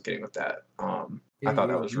where I was getting with that. I thought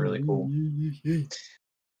that was really cool.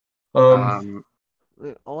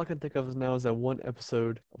 All I can think of now is that one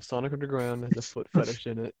episode of Sonic Underground has a foot fetish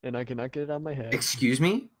in it, and I cannot get it out of my head. Excuse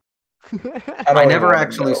me? I I don't never wanna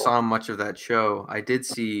actually know. saw much of that show. I did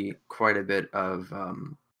see quite a bit of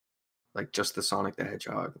like just the Sonic the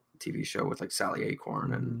Hedgehog TV show with like Sally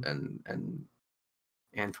Acorn and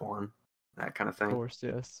Antoine, that kind of Of thing. course,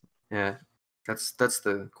 yes. Yeah. That's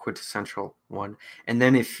the quintessential one. And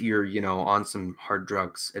then if you're, you know, on some hard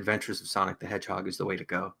drugs, Adventures of Sonic the Hedgehog is the way to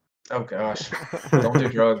go. Oh gosh, don't do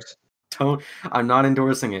drugs. I'm not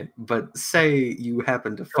endorsing it, but say you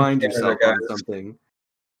happen to find Canada, yourself on guys. something.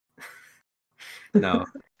 No,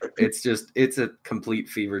 it's a complete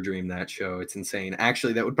fever dream, that show. It's insane.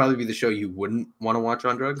 Actually, that would probably be the show you wouldn't want to watch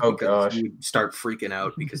on drugs Oh, because gosh. you would start freaking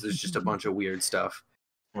out because there's just a bunch of weird stuff.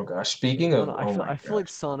 Oh gosh, speaking I of, don't know, oh I my feel like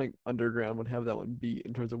gosh, Sonic Underground would have that one beat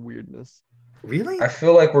in terms of weirdness. Really? I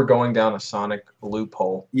feel like we're going down a Sonic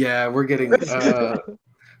loophole. Yeah, we're getting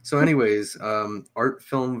so anyways, art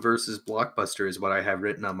film versus blockbuster is what I have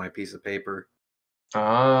written on my piece of paper.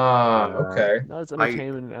 Okay. Not as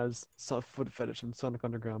entertainment as Foot Fetish and Sonic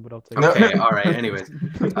Underground, but I'll take Okay, it. all right. Anyways,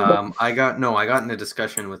 I got in a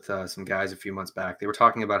discussion with some guys a few months back. They were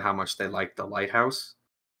talking about how much they liked The Lighthouse,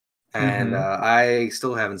 and I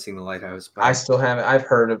still haven't seen The Lighthouse. But I still haven't. I've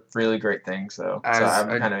heard of really great things, though. So I'm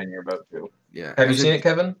I- kind of in your boat too. yeah, Have you seen it,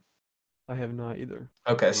 Kevin? I have not either.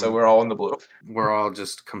 Okay, so we're all in the blue. We're all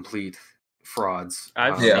just complete frauds.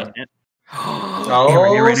 I've Yeah. seen it.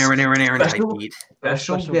 Aaron, special- tight beat.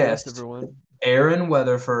 Special Guest, guest, everyone. Aaron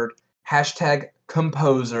Weatherford. Hashtag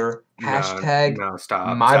composer. Hashtag No,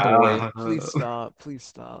 stop. my stop. boy. Please stop. Please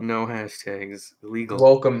stop. No hashtags. Illegal.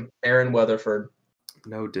 Welcome, Aaron Weatherford,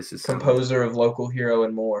 No disses. composer of Local Hero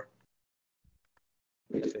and more.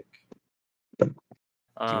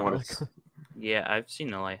 Yeah, I've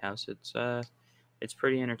seen The Lighthouse. It's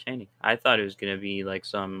pretty entertaining. I thought it was gonna be like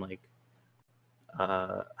some like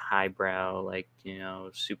highbrow, like, you know,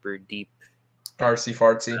 super deep Artsy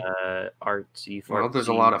fartsy. artsy Well, there's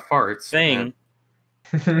a fartsy lot of farts. thing.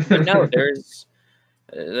 But no, there's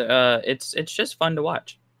it's just fun to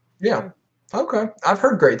watch. Yeah. Okay. I've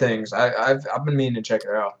heard great things. I've been meaning to check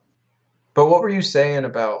it out. But what were you saying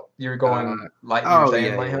about you're going light? You were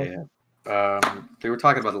saying Lighthouse? They were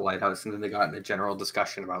talking about The Lighthouse, and then they got in a general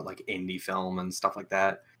discussion about like indie film and stuff like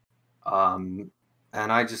that. And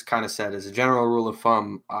I just kind of said, as a general rule of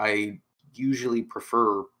thumb, I usually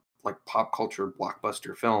prefer like pop culture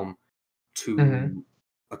blockbuster film to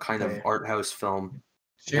a kind of art house film.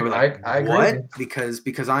 Shoot, Like, I agree. what?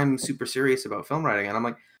 Because I'm super serious about film writing, and I'm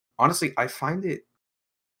like, honestly, I find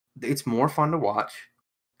it's more fun to watch,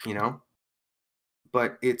 you know.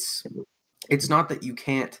 But it's not that you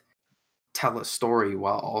can't tell a story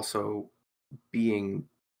while also being,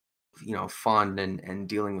 you know, fun and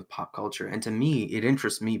dealing with pop culture. And to me, it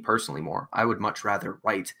interests me personally more. I would much rather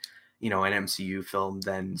write, you know, an MCU film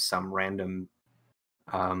than some random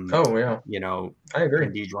you know, I agree.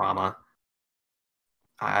 indie drama.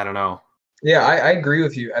 I don't know. Yeah, I agree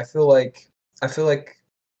with you. I feel like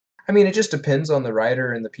I mean, it just depends on the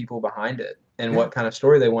writer and the people behind it and what kind of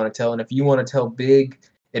story they want to tell. And if you want to tell big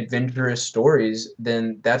adventurous stories,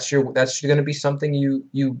 then that's going to be something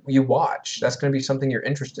you watch. That's going to be something you're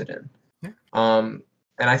interested in. Yeah.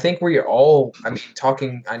 And I think we are all, I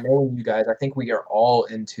mean, I know you guys, I think we are all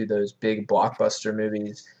into those big blockbuster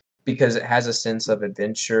movies because it has a sense of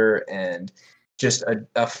adventure and just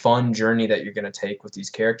a fun journey that you're going to take with these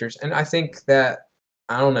characters. And I think that,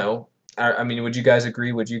 I don't know, I mean, would you guys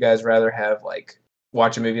agree? Would you guys rather have like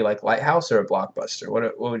watch a movie like Lighthouse or a blockbuster?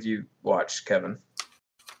 What would you watch, Kevin?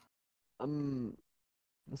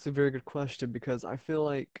 That's a very good question because I feel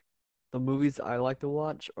like the movies I like to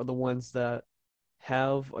watch are the ones that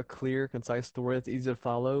have a clear, concise story that's easy to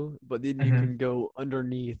follow, but then you Mhm. can go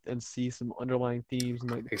underneath and see some underlying themes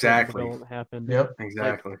and like the character Exactly. development happen. Yep.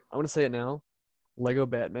 Exactly. I want to say it now. Lego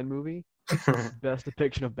Batman movie, best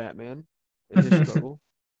depiction of Batman and his struggle.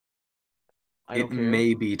 I don't It care.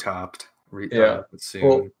 may be topped Yeah. soon.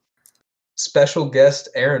 Well, special guest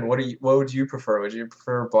Aaron, what would you prefer? Would you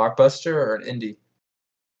prefer blockbuster or an indie?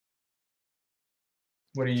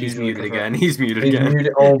 What do you He's usually muted prefer? again. He's muted He's again.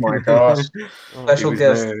 muted. Oh my gosh. Oh, Special was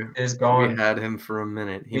guest there. is We gone. had him for a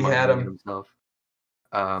minute. He We might had have him. muted himself.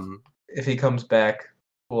 If he comes back,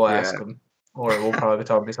 we'll ask Yeah. him, or we'll probably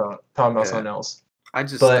talking about Yeah. something else. I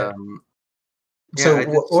just But yeah, so, I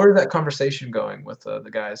just where is that conversation going with the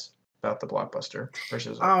guys about the blockbuster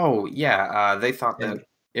versus? oh yeah, they thought that indie?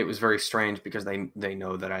 it was very strange because they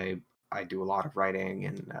know that I do a lot of writing,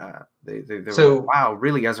 and they were So- like, wow,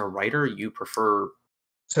 really, as a writer you prefer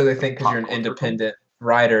So they think because pop you're an culture independent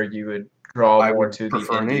writer, you would draw I more would to the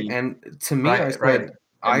prefer it. indie. And to me, I said, writing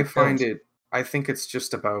I and find films. I think it's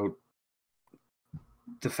just about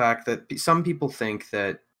the fact that some people think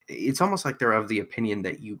that it's almost like they're of the opinion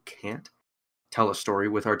that you can't tell a story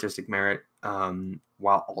with artistic merit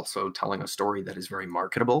while also telling a story that is very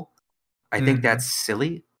marketable. I think Mhm. that's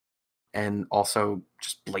silly and also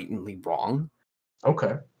just blatantly wrong.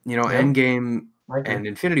 Okay. You know, Yeah. Endgame I agree. and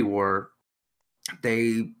Infinity War,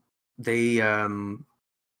 they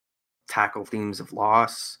tackle themes of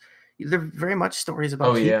loss. They're very much stories about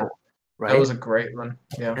Oh, yeah. people, right? That was a great one.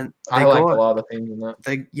 Yeah. and I they liked go a lot of the themes in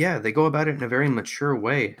that. they go about it in a very mature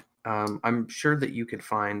way. I'm sure that you could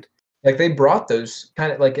find Like they brought those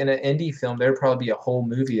kind of like in an indie film, there'd probably be a whole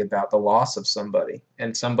movie about the loss of somebody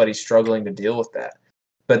and somebody struggling to deal with that.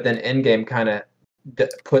 But then Endgame kind of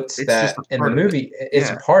puts It's that just a in the part of it. movie. It's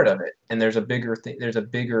Yeah. a part of it, and there's a bigger there's a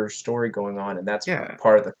bigger story going on, and that's Yeah.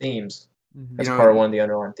 part of the themes. Mhm. That's You know, part of one of the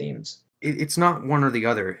underlying themes. it's not one or the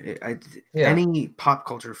other. Yeah. Any pop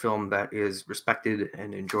culture film that is respected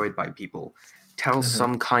and enjoyed by people tells Mhm.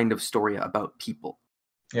 some kind of story about people.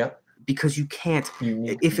 Yeah. Because you can't,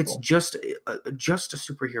 Unique if it's people. just a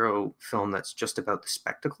superhero film that's just about the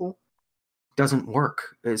spectacle, doesn't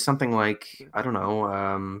work. It's something like, I don't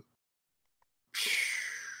know,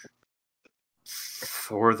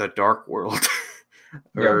 Thor: The Dark World,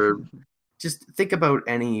 or just think about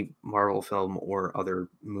any Marvel film or other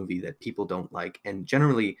movie that people don't like, and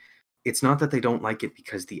generally, it's not that they don't like it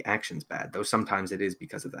because the action's bad, though sometimes it is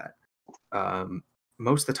because of that.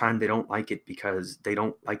 Most of the time, they don't like it because they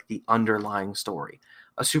don't like the underlying story.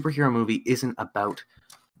 A superhero movie isn't about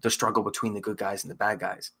the struggle between the good guys and the bad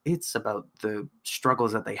guys. It's about the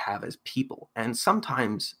struggles that they have as people, and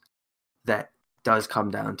sometimes that does come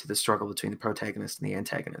down to the struggle between the protagonist and the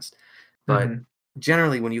antagonist. But Mhm.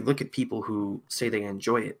 generally, when you look at people who say they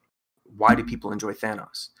enjoy it, why do people enjoy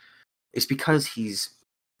Thanos? It's because he's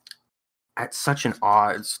at such an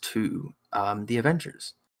odds to the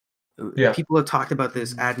Avengers. Yeah. People have talked about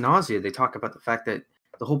this ad nausea. They talk about the fact that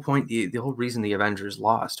the whole point, the whole reason the Avengers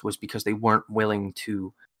lost was because they weren't willing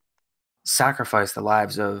to sacrifice the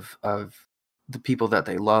lives of the people that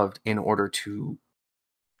they loved in order to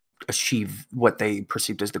achieve what they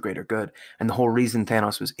perceived as the greater good. And the whole reason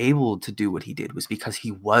Thanos was able to do what he did was because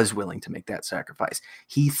he was willing to make that sacrifice.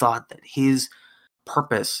 He thought that his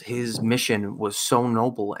purpose, his mission was so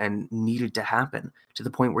noble and needed to happen to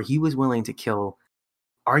the point where he was willing to kill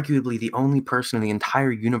arguably the only person in the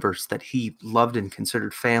entire universe that he loved and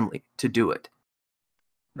considered family to do it.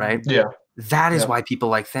 Right? Yeah. That is Yeah. why people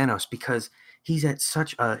like Thanos, because he's at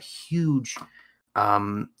such a huge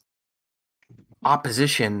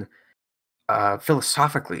opposition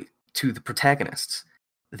philosophically to the protagonists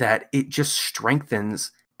that it just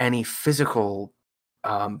strengthens any physical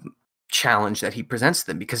challenge that he presents to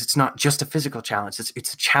them, because it's not just a physical challenge,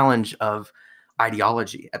 it's a challenge of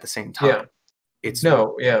ideology at the same time. Yeah. It's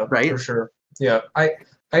No, yeah, right? for sure. Yeah, I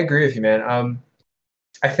agree with you, man.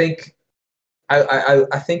 I think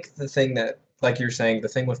I think the thing that, like you're saying, the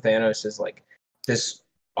thing with Thanos is like this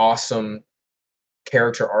awesome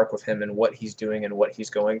character arc with him and what he's doing and what he's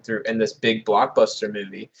going through in this big blockbuster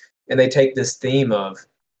movie, and they take this theme of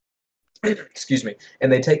excuse me,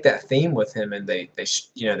 and they take that theme with him and they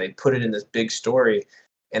put it in this big story,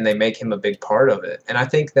 and they make him a big part of it. And I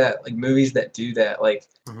think that like movies that do that, like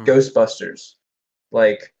Mhm. Ghostbusters,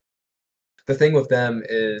 like the thing with them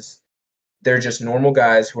is they're just normal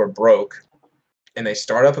guys who are broke and they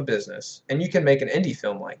start up a business, and you can make an indie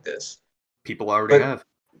film like this. People already But- have.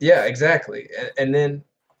 Yeah, exactly. And then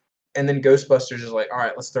Ghostbusters is like, all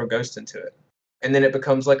right, let's throw Ghost into it. And then it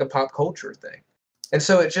becomes like a pop culture thing. And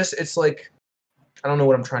so it's like, I don't know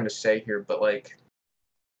what I'm trying to say here, but like,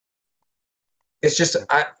 it's just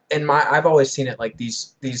I've always seen it like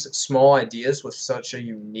these small ideas with such a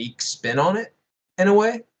unique spin on it in a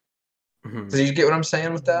way. Mhm. Do you get what I'm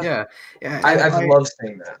saying with that? Yeah, yeah. I've loved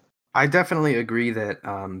seeing that. I definitely agree that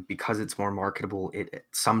because it's more marketable, it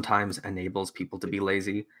sometimes enables people to be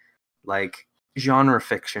lazy. Like genre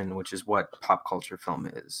fiction, which is what pop culture film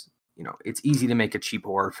is. You know, it's easy to make a cheap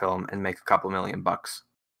horror film and make a couple $1,000,000,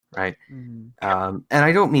 right? Mhm. And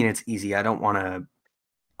I don't mean it's easy. I don't want to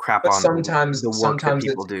crap But on sometimes the work that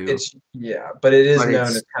people it's do. but it is But known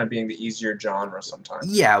it's- as kind of being the easier genre sometimes.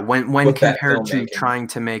 Yeah, when With that compared to filmmaking. trying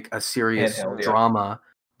to make a serious Handheld, yeah. drama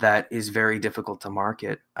that is very difficult to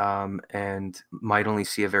market and might only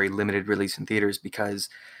see a very limited release in theaters because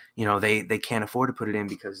they can't afford to put it in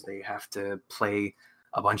because they have to play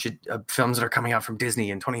a bunch of films that are coming out from Disney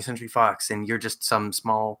and 20th Century Fox, and you're just some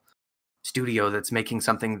small studio that's making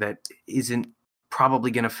something that isn't probably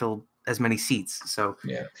going to fill as many seats. So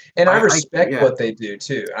Yeah, and I respect yeah. what they do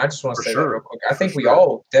too. I just want to For say that sure. real quick. I For think we sure.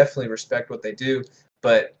 all definitely respect what they do,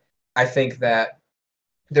 but I think that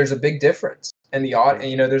there's a big difference in the art,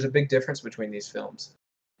 and there's a big difference between these films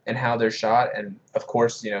and how they're shot, and of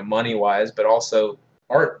course, money wise, but also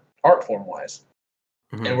art form wise.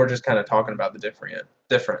 Mhm. And we're just kind of talking about the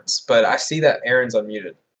difference. But I see that Aaron's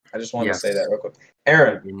unmuted. I just wanted to say that real quick.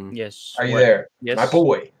 Aaron, Mhm. Yes. are you what? there? Yes. My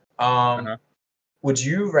boy. Uh-huh. Would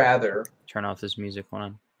you rather? Turn off this music. Hold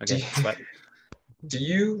on. Do Okay. you- What?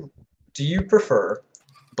 Do you prefer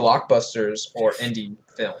blockbusters or indie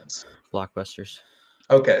films? Blockbusters.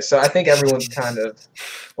 Okay, so I think everyone's kind of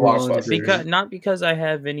We're all in blockbusters. agreement. Not because I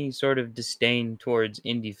have any sort of disdain towards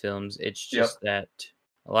indie films. It's Yep. just that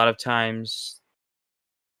a lot of times,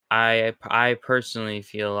 I personally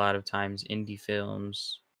feel a lot of times indie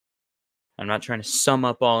films. I'm not trying to sum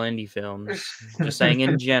up all indie films. Just saying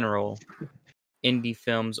in general, indie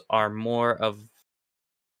films are more of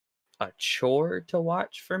a chore to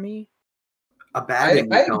watch for me. A bad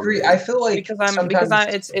indie I film agree. is- I feel like Because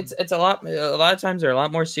sometimes, it's a lot of times they're a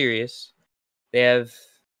lot more serious. They have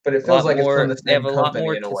but it a feels lot like it's from more- the they have same a lot company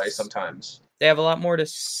more in a to way s- sometimes. they have a lot more to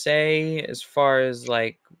say as far as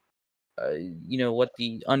like what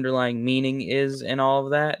the underlying meaning is and all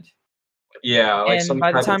of that. Yeah, like And some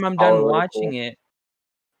by the type of time I'm done political- watching it,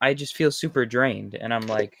 I just feel super drained, and I'm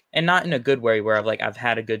like, and not in a good way where I've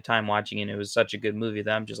had a good time watching it. And it was such a good movie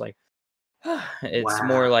that I'm just like, it's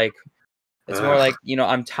more Wow. like Ugh.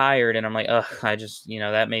 I'm tired, and I'm like, ugh, I just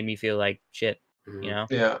that made me feel like shit, Mhm.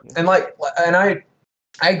 Yeah, and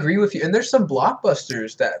I agree with you. And there's some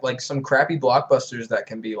blockbusters that like some crappy blockbusters that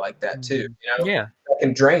can be like that too. Yeah. That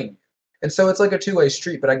can drain you. And so it's like a two-way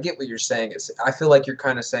street. But I get what you're saying. I feel like you're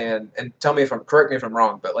kind of saying, and correct me if I'm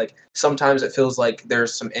wrong, but like sometimes it feels like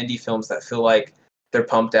there's some indie films that feel like they're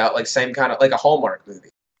pumped out, like same kind of like a Hallmark movie.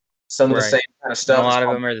 Some of the Right. same kind of And stuff. a lot is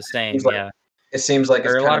of them are the same, seems like- yeah. It seems like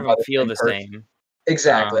it's Or a kind lot of by them feel the person. same.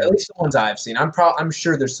 Exactly. At Um, least the ones I've seen. I'm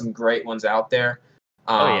sure there's some great ones out there.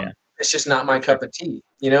 Oh, yeah. It's just not my For sure. cup of tea.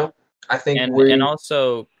 I think and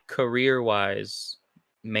also career-wise,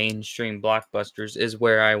 mainstream blockbusters is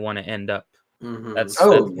where I want to end up. Mhm.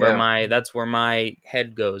 That's where my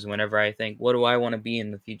head goes whenever I think, what do I want to be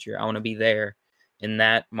in the future? I want to be there in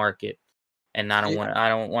that market, and I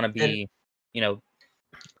don't want to be,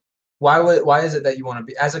 Why is it that you want to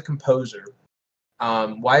be as a composer?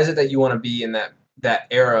 Why is it that you want to be in that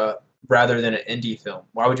era rather than an indie film?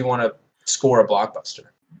 Why would you want to score a blockbuster?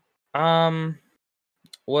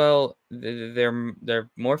 Well, they're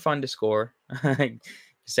more fun to score. I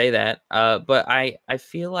say that. But I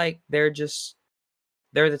feel like they're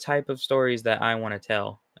the type of stories that I want to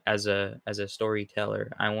tell as a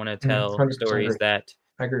storyteller. I want to tell 100% stories agree. that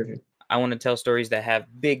I agree with you. I want to tell stories that have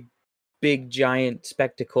big giant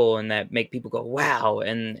spectacle and that make people go wow,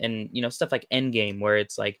 and stuff like Endgame, where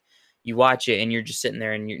it's like you watch it and you're just sitting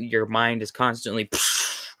there and your mind is constantly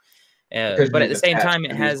Because but at you've the same attached time it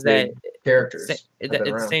to has these that big characters. at that the have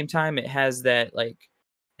been around. same time it has that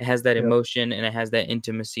Yep. emotion, and it has that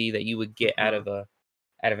intimacy that you would get out of an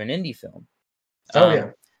indie film.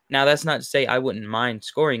 Yeah. Now that's not to say I wouldn't mind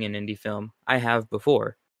scoring an indie film. I have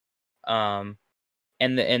before. And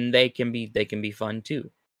they can be fun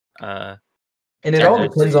too. And it all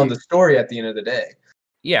depends on the story at the end of the day.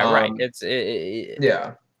 Yeah, right. Um, It's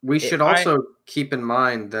Yeah. We If should I- also keep in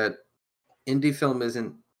mind that indie film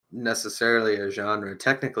isn't necessarily a genre.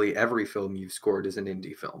 Technically, every film you've scored is an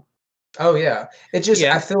indie film. Oh yeah. It just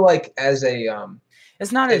Yeah. I feel like as a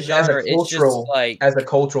it's not a as a genre. It's just cultural like as a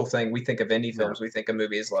cultural thing, we think of indie Yeah. films. We think of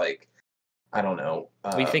movies like I don't know.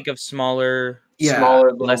 we think of smaller, Yeah,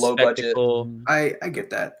 smaller, little less low budget, spectacle. Mhm. I get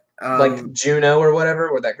that. like Juno or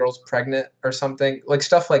whatever, where that girl's pregnant or something, like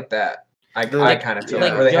stuff like that. I Like- kind of feel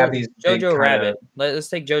yeah. where they have these big Jojo kinda, Rabbit. Let's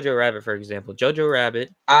take Jojo Rabbit for example. Jojo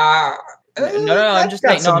Rabbit. No, I'm just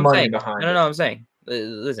saying. No, I'm saying. behind No, I'm saying.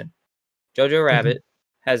 Listen, Jojo Rabbit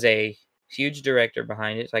has a huge director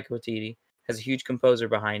behind it, Taika Waititi, has a huge composer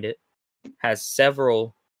behind it, has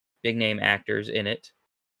several big name actors in it.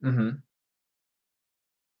 Mm-hmm.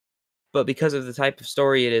 But because of the type of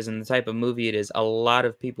story it is and the type of movie it is, a lot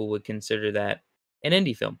of people would consider that an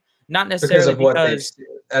indie film. Not Because necessarily of what because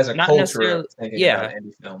as a not culture necessarily- thinking yeah, about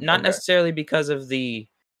indie film. not Okay. necessarily because of the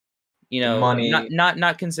money.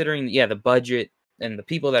 not considering the budget and the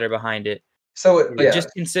people that are behind it, So but yeah, just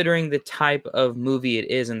considering the type of movie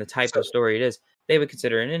it is and the type of story it is, they would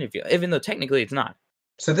consider it an indie film, even though technically it's not.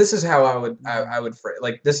 so this is how I would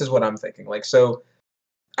like this is what I'm thinking. Like so,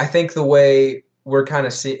 I think the way we're kind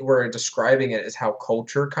of we're describing it is how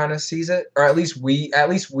culture kind of sees it, or at least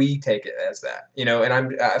we take it as that, you know. And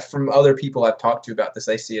I'm from other people I've talked to about this,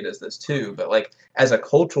 they see it as this too. But like as a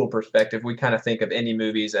cultural perspective, we kind of think of indie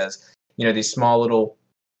movies as, you know, these small little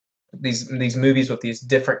these movies with these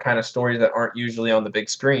different kind of stories that aren't usually on the big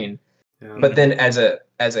screen. Yeah. But then as a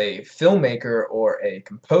filmmaker or a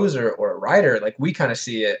composer or a writer, like we kind of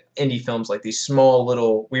see it indie films like these small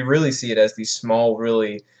little, we really see it as these small,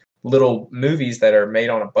 really little movies that are made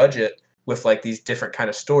on a budget with like these different kind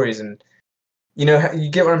of stories. And you know, you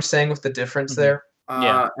get what I'm saying with the difference there?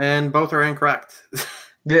 Yeah. And both are incorrect.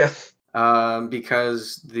 Yeah.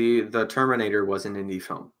 Because the Terminator was an indie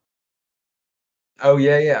film. Oh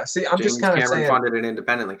yeah. See, I'm James just kind of Cameron saying funded it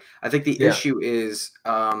independently. I think the Yeah. issue is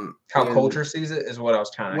how culture sees it is what I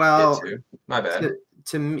was trying to Well, get to. My bad.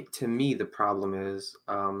 to me the problem is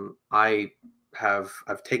I've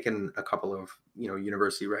taken a couple of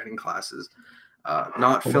university writing classes,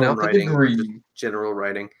 not Pulling film out the writing, but just degree. general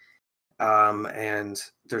writing, and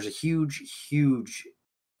there's a huge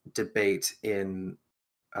debate in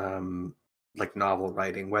like novel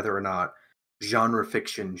writing whether or not genre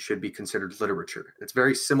fiction should be considered literature. It's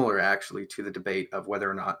very similar actually to the debate of whether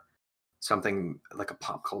or not something like a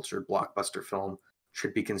pop culture blockbuster film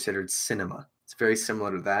should be considered cinema. It's very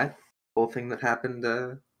similar to that whole thing that happened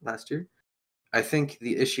last year. I think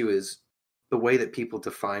the issue is the way that people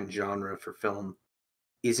define genre for film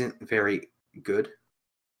isn't very good,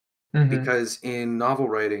 Mhm. because in novel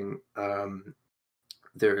writing,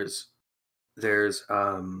 there's there's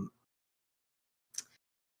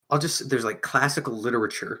like classical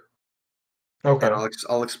literature, Okay. and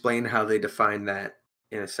I'll explain how they define that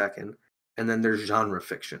in a second. And then there's genre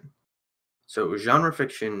fiction. So genre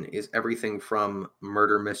fiction is everything from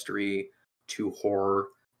murder mystery to horror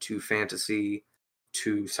to fantasy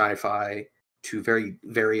to sci-fi to very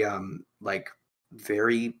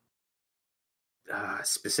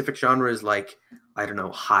specific genres like, I don't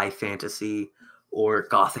know, high fantasy or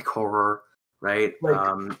gothic horror, right? Like,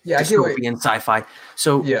 yeah, I get what- dystopian sci-fi.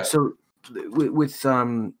 So Yeah. so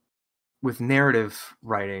with narrative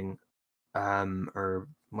writing, or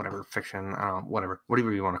whatever, fiction, I don't know,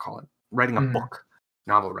 whatever you want to call it, writing a Mhm. book,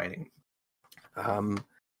 novel writing,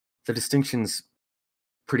 the distinction's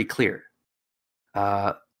pretty clear.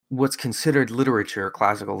 What's considered literature,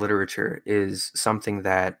 classical literature, is something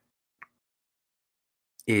that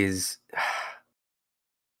is,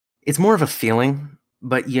 it's more of a feeling,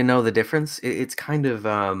 but you know the difference. It's kind of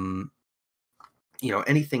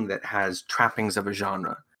anything that has trappings of a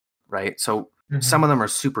genre, right? So Mhm. some of them are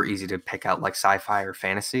super easy to pick out, like sci-fi or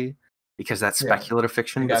fantasy, because that's Yeah. speculative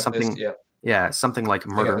fiction. You But got something, this, yeah. something like I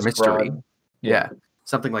think murder it was mystery, broad. yeah,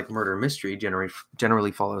 something like murder mystery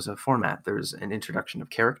generally follows a format. There's an introduction of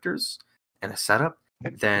characters and a setup.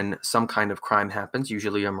 Then some kind of crime happens,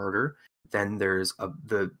 usually a murder. Then there's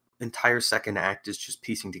the entire second act is just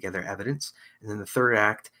piecing together evidence, and then the third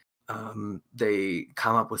act, they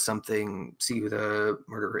come up with something, see who the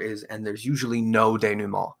murderer is, and there's usually no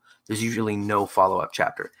denouement. There's usually no follow-up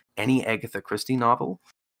chapter. Any Agatha Christie novel,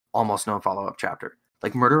 almost no follow-up chapter.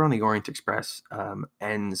 Like Murder on the Orient Express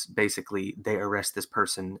ends basically, they arrest this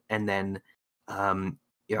person, and then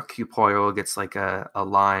Hercule Poirot gets like a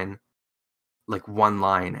line, like one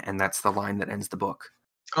line, and that's the line that ends the book.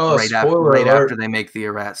 Oh, right spoiler alert. after they make the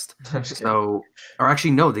arrest. I'm just kidding. So, or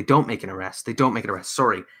actually, no, they don't make an arrest.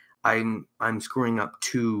 Sorry, I'm screwing up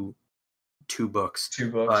two 2 books.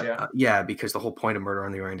 2 books, But yeah. yeah, because the whole point of Murder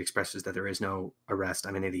on the Orient Express is that there is no arrest.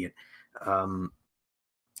 I'm an idiot.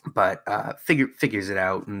 But figures it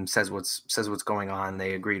out and says what's going on.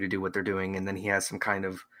 They agree to do what they're doing, and then he has some kind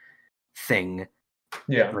of thing,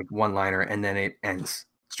 Yeah. like one-liner, and then it ends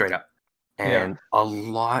straight up. Yeah. And a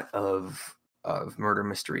lot of murder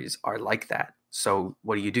mysteries are like that. So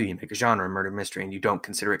what do? You make a genre murder mystery, and you don't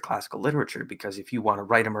consider it classical literature, because if you want to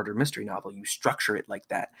write a murder mystery novel, you structure it like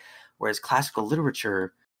that. Whereas classical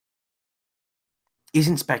literature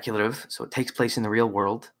isn't speculative, so it takes place in the real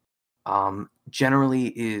world.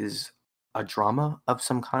 Generally is a drama of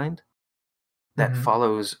some kind that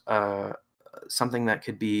follows something that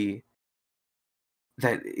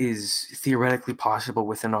is theoretically possible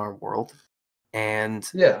within our world, and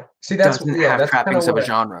Yeah. See, that's doesn't yeah, have that's kind trappings of of a what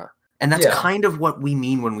genre. And that's yeah. kind of what we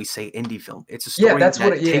mean when we say indie film. It's a story that's that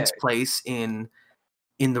what it- yeah. takes place in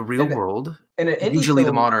the real And- world, And an indie usually the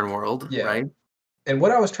film, modern world, yeah. right? And what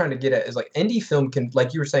I was trying to get at is like indie film can,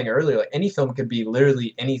 like you were saying earlier, like indie film could be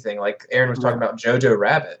literally anything. Like Aaron was talking about Jojo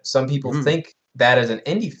Rabbit. Some people think that as an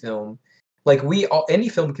indie film, like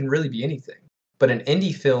indie film can really be anything. But an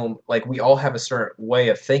indie film, like we all have a certain way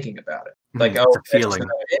of thinking about it. Like, It's oh, a that's just feeling.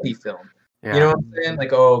 another indie film. Yeah. You know what I'm saying?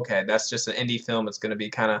 Like, oh, okay, that's just an indie film. It's going to be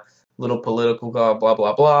kind of little political, blah, blah,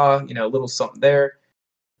 blah, blah, you know, a little something there.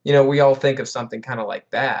 You know, we all think of something kind of like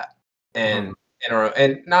that. And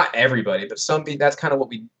and not everybody, but some people, that's kind of what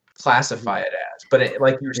we classify it as. But it,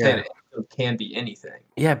 like you were saying, it can be anything.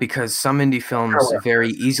 Yeah, because some indie films very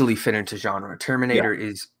easily fit into genre. Terminator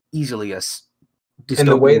is easily a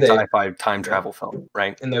dystopian sci-fi time travel film,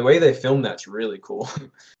 right? And the way they filmed that's really cool.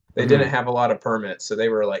 They didn't have a lot of permits, so they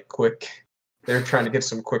were like quick. They were trying to get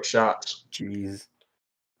some quick shots. Jeez.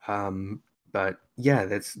 But yeah,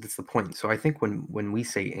 that's the point. So I think when we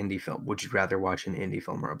say indie film, would you rather watch an indie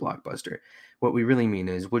film or a blockbuster? What we really mean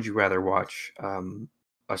is, would you rather watch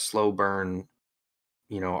a slow burn,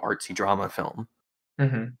 artsy drama film,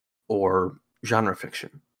 or genre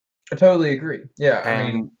fiction? I totally agree. Yeah, And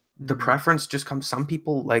I mean, the preference just comes. Some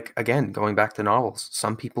people, like, again, going back to novels,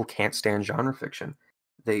 some people can't stand genre fiction.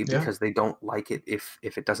 Because they don't like it if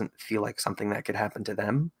it doesn't feel like something that could happen to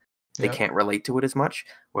them. They can't relate to it as much.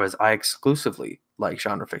 Whereas I exclusively like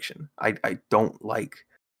genre fiction. I don't like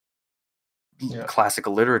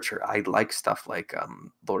classical literature. I like stuff like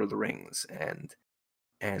Lord of the Rings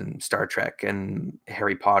and Star Trek and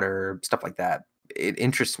Harry Potter, stuff like that. It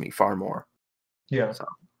interests me far more. Yeah. So.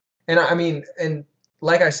 And I mean, and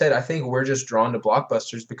like I said, I think we're just drawn to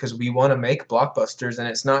blockbusters because we want to make blockbusters, and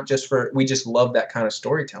it's not just we just love that kind of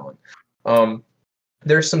storytelling.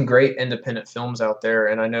 There's some great independent films out there,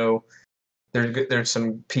 and I know there's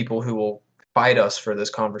some people who will fight us for this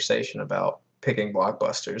conversation about picking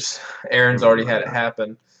blockbusters. Aaron's already had it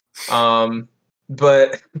happen.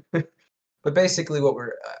 But basically what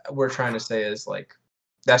we're trying to say is, like,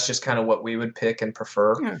 that's just kind of what we would pick and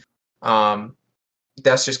prefer.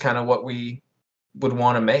 That's just kind of what we would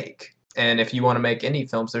want to make. And if you want to make indie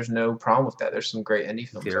films, there's no problem with that. There's some great indie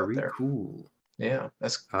films out there. Very cool. Yeah,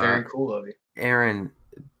 that's very cool of you. Aaron,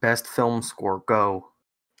 best film score, go.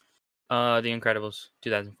 The Incredibles,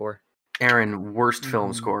 2004. Aaron, worst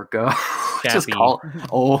film score, go. Chappie.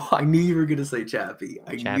 I knew you were gonna say Chappie.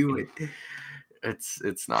 I knew it.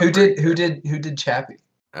 It's not. Who did Chappie?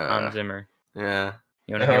 Hans Zimmer. Yeah.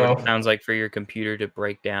 You want to hear what it sounds like for your computer to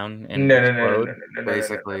break down and explode? No.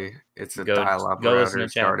 Basically, it's a dial-up go listen router to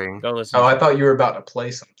starting. Go listen. I thought you were about to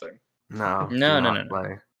play something. No.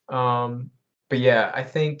 Play. But yeah, I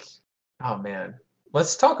think. Oh man,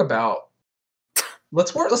 let's talk about.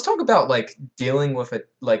 Let's talk about like dealing with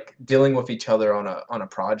each other on a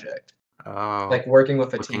project. Oh. Like working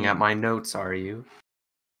with a team. Looking at my notes, are you?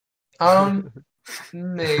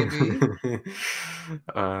 Maybe.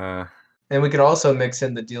 And we could also mix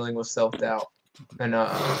in the dealing with self-doubt, and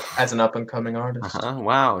as an up-and-coming artist.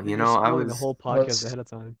 Wow, I was the whole podcast ahead of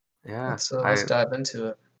time. Yeah, let's dive into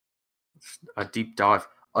it. A deep dive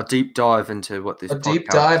into what this. A deep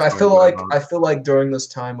dive. I feel like during this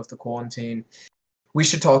time with the quarantine, we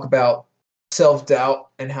should talk about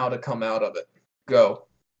self-doubt and how to come out of it. Go.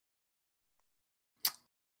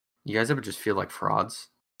 You guys ever just feel like frauds?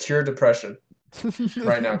 Cure depression.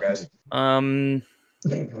 Right now, guys.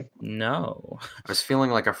 No. I was feeling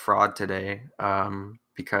like a fraud today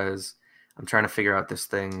because I'm trying to figure out this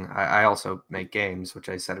thing. I also make games, which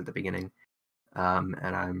I said at the beginning,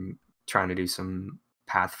 and I'm trying to do some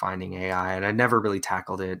pathfinding AI, and I never really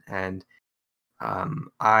tackled it. And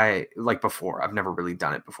I've never really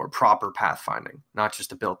done it before. Proper pathfinding, not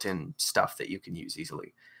just a built-in stuff that you can use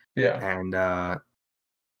easily. Yeah. And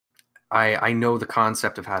I know the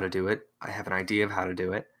concept of how to do it. I have an idea of how to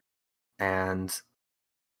do it. and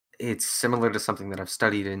it's similar to something that I've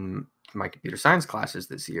studied in my computer science classes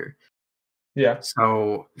this year. Yeah.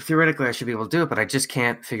 So theoretically, I should be able to do it, but I just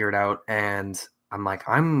can't figure it out. And I'm like,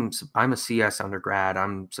 I'm a CS undergrad.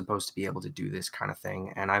 I'm supposed to be able to do this kind of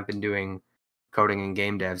thing. And I've been doing coding and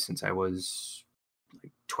game dev since I was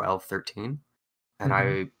like 12, 13. And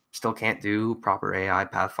I still can't do proper AI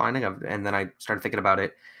pathfinding. And then I started thinking about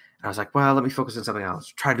it. And I was like, well, let me focus on something else.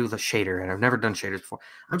 Try to do the shader. And I've never done shaders before.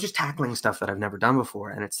 I'm just tackling stuff that I've never done before.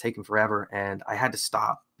 And it's taken forever. And I had to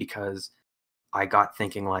stop because I got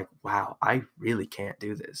thinking like, wow, I really can't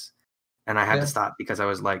do this. And I had to stop because I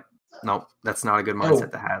was like, nope, that's not a good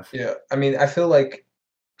mindset to have. Yeah. I mean, I feel like,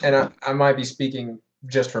 and I might be speaking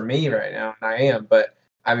just for me right now, and I am, but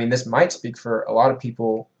I mean, this might speak for a lot of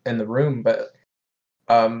people in the room, but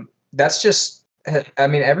that's just, I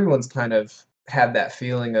mean, everyone's kind of had that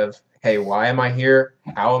feeling of, hey, why am I here?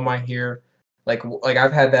 How am I here? Like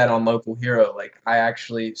I've had that on Local Hero. Like, I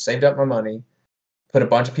actually saved up my money, put a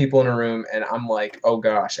bunch of people in a room, and I'm like, oh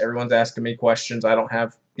gosh, everyone's asking me questions I don't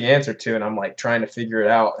have the answer to, and I'm like trying to figure it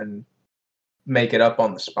out and make it up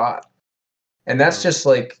on the spot. And that's just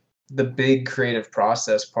like the big creative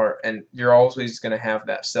process part, and you're always going to have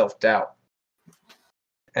that self-doubt.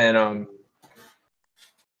 And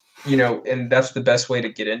you know, and that's the best way to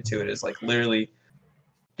get into it, is like literally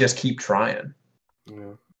just keep trying.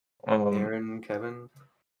 Yeah. Aaron, Kevin,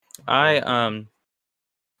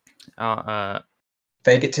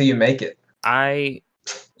 fake it till you make it.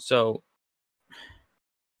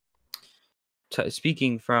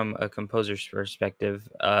 Speaking from a composer's perspective,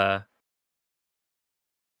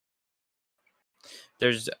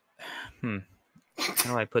 there's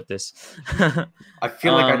how do I put this? I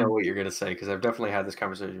feel like I know what you're gonna say because I've definitely had this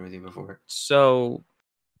conversation with you before. So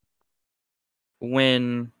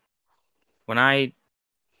when I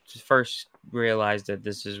first realized that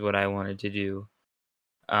this is what I wanted to do,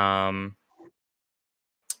 I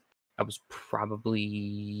was probably,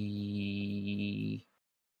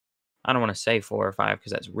 I don't want to say 4 or 5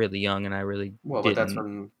 because that's really young, and I really didn't. But that's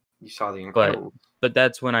when you saw The Incredibles. But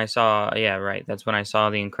that's when I saw, that's when I saw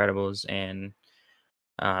The Incredibles, and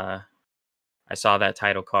I saw that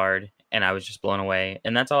title card, and I was just blown away.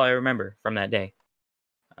 And that's all I remember from that day,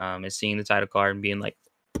 is seeing the title card and being like,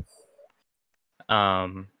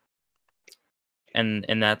 and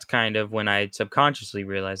that's kind of when I subconsciously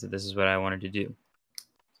realized that this is what I wanted to do.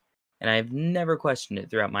 And I've never questioned it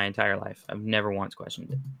throughout my entire life. I've never once questioned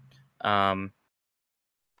it. But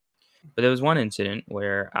there was one incident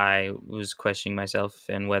where I was questioning myself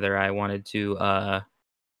and whether I wanted to,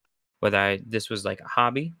 this was like a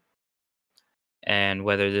hobby, and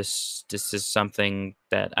whether this is something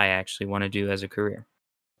that I actually want to do as a career.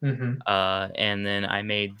 And then I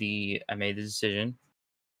made the decision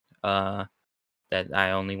that I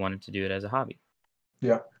only wanted to do it as a hobby.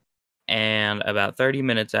 Yeah. And about 30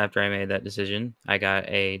 minutes after I made that decision, I got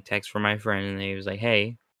a text from my friend, and he was like,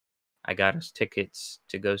 "Hey, I got us tickets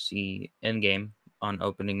to go see Endgame on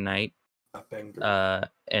opening night. And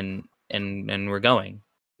we're going."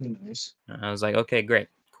 Nice. And I was like, "Okay, great,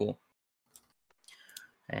 cool."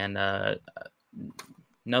 And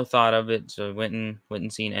no thought of it, so went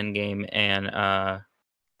and seen Endgame, and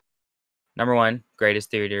number 1,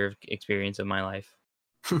 greatest theater experience of my life.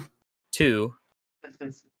 2,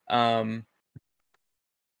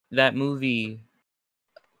 that movie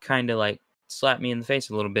kind of like slapped me in the face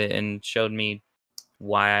a little bit and showed me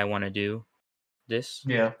why I want to do this.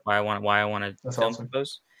 Yeah. Why I want to film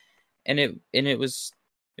compose. And it was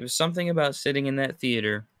something about sitting in that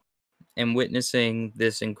theater and witnessing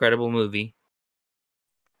this incredible movie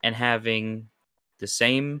and having the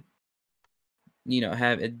same,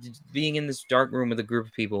 being in this dark room with a group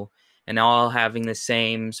of people and all having the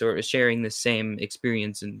same sort of sharing the same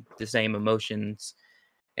experience and the same emotions,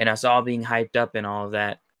 and us all being hyped up and all of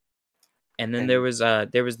that. And then there was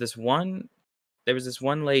this one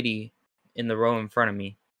lady in the row in front of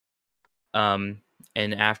me. And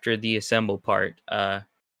after the assemble part,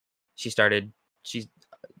 she's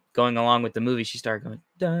going along with the movie. She started going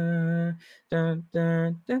dun, dun,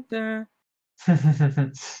 dun, dun, dun.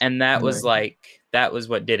 And that was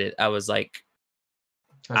what did it. I was like,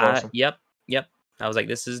 awesome. Yep. I was like,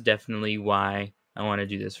 this is definitely why I want to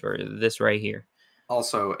do this, for this right here.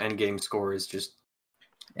 Also, Endgame score is just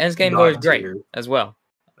Endgame score is great as well.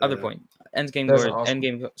 Other point,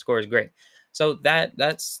 Endgame score is great. So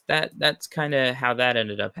that's kind of how that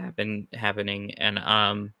ended up happening,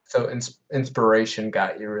 and so inspiration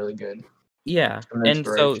got you really good. Yeah, and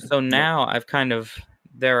so now I've kind of,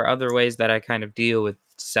 there are other ways that I kind of deal with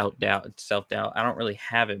self-doubt. I don't really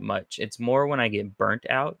have it much. It's more when I get burnt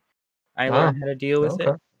out, I learn how to deal with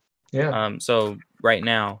it. Yeah. So right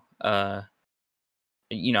now, I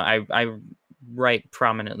write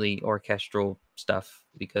prominently orchestral stuff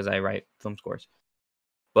because I write film scores.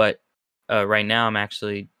 But right now, I'm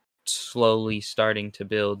actually slowly starting to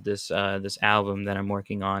build this album that I'm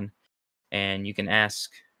working on, and you can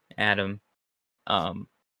ask Adam. For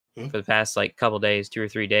the past like couple days, 2 or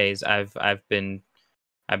 3 days, I've been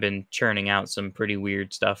churning out some pretty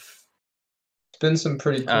weird stuff. It's been some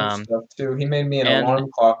pretty cool stuff too. He made me an and- alarm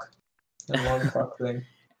clock thing.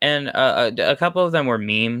 And a couple of them were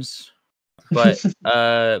memes, but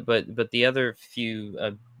but the other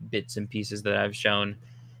few bits and pieces that I've shown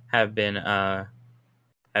have been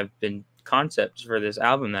concepts for this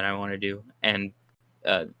album that I want to do, and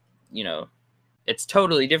it's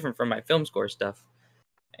totally different from my film score stuff,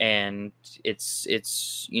 and it's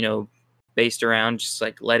based around just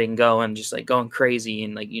like letting go and just like going crazy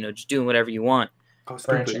and like just doing whatever you want. Go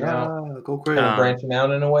Branching out. Go crazy. Branching out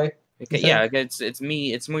in a way. Yeah, it's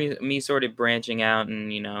me sort of branching out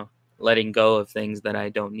and letting go of things that I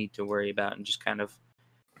don't need to worry about and just kind of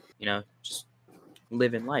just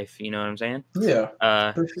living life. You know what I'm saying? Yeah.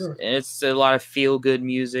 For sure. It's a lot of feel good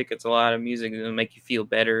music. It's a lot of music that'll make you feel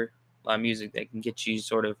better. A lot of music that can get you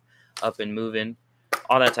sort of up and moving,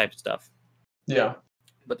 all that type of stuff. Yeah.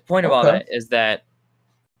 But the point of all that is that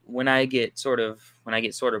when I get sort of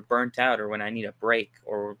burnt out, or when I need a break,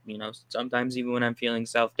 or sometimes even when I'm feeling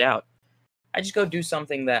self-doubt, I just go do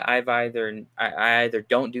something that I either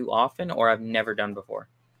don't do often or I've never done before.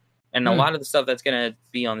 And a lot of the stuff that's going to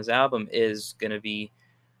be on this album is going to be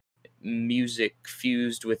music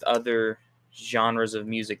fused with other genres of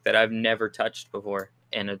music that I've never touched before.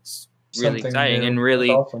 And it's really exciting and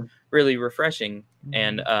really, really refreshing.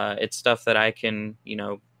 And it's stuff that I can,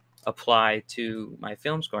 apply to my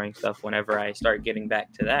film scoring stuff whenever I start getting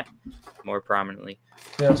back to that more prominently.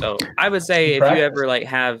 Yeah. So I would say if you ever like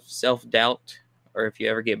have self-doubt, or if you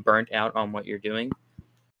ever get burnt out on what you're doing,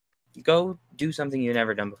 go do something you've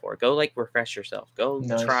never done before. Go like refresh yourself. Go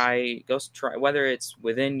try, whether it's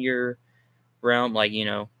within your realm, like,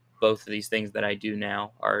 both of these things that I do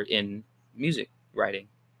now are in music writing.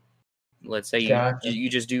 Let's say you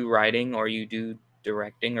just do writing, or you do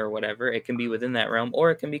directing, or whatever. It can be within that realm,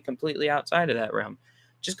 or it can be completely outside of that realm.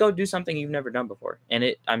 Just go do something you've never done before.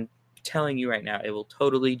 And I'm telling you right now, it will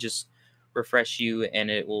totally just refresh you,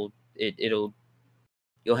 and you'll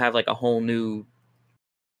have like a whole new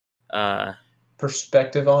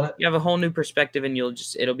perspective on it. You have a whole new perspective, and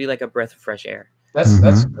it'll be like a breath of fresh air.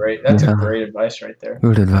 That's great. That's a great advice right there.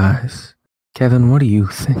 Good advice. Kevin, what do you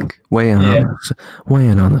think? Weigh in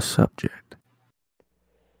on the subject.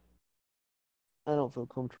 I don't feel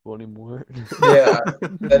comfortable anymore. Yeah,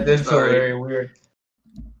 that did feel very weird.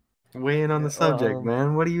 Weigh in on the subject,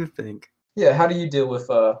 man. What do you think? Yeah, how do you deal with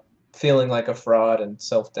feeling like a fraud and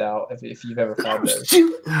self-doubt, if you've ever had those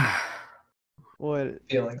feelings?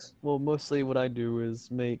 Well, mostly what I do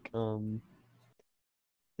is make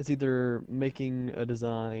it's either making a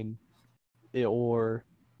design or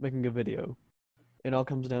making a video. It all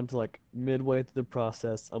comes down to like midway through the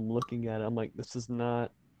process, I'm looking at it, I'm like, this is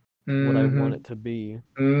not what I want it to be.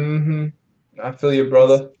 I feel you,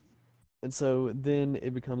 brother. And so then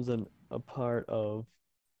it becomes a part of,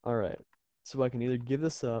 all right, so I can either give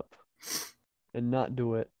this up and not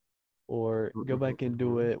do it, or go back and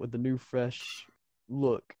do it with a new fresh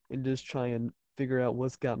look and just try and figure out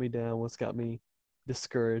what's got me down, what's got me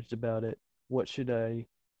discouraged about it, what should I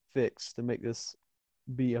fix to make this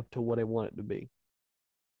be up to what I want it to be.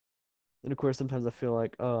 And of course, sometimes I feel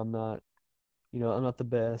like, oh, I'm not the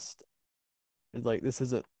best. It's like, this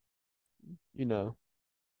isn't,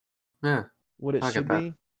 what it should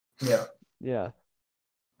be. Yeah. Yeah.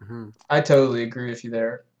 Mm-hmm. I totally agree with you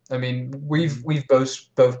there. I mean, we've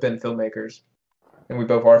both been filmmakers, and we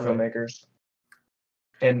both are filmmakers.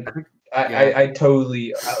 And I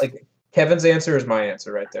totally like Kevin's answer is my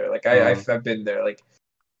answer right there. Like I've been there. Like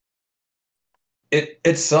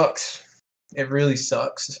it sucks. It really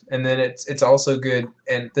sucks. And then it's also good.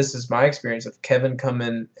 And this is my experience of Kevin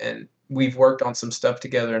coming, and we've worked on some stuff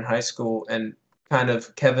together in high school, and kind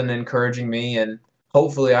of Kevin encouraging me, and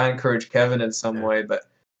hopefully I encourage Kevin in some way. But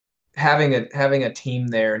having a team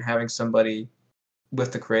there and having somebody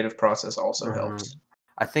with the creative process also helps.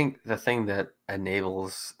 I think the thing that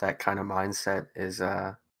enables that kind of mindset is,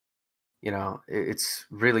 it's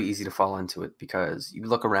really easy to fall into it because you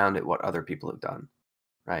look around at what other people have done,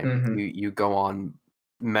 right? You go on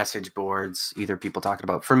message boards, either people talking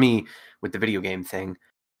about, for me, with the video game thing,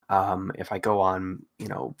 if I go on,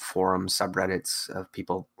 forums, subreddits of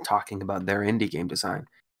people talking about their indie game design,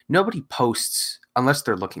 nobody posts unless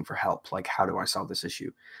they're looking for help. Like, how do I solve this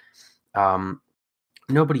issue?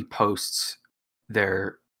 nobody posts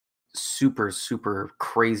their super, super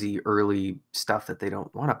crazy early stuff that they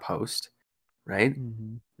don't want to post, right?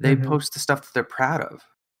 Mm-hmm. They Mhm. post the stuff that they're proud of.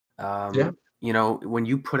 Yeah. You know, when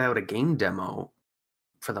you put out a game demo,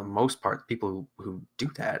 for the most part, people who do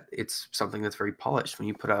that, it's something that's very polished. When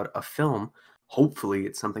you put out a film, hopefully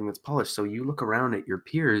it's something that's polished. So you look around at your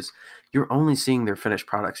peers, you're only seeing their finished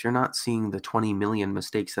products. You're not seeing the 20 million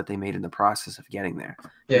mistakes that they made in the process of getting there.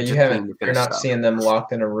 Yeah, You're you just seeing haven't. the You're finished not stuff. seeing them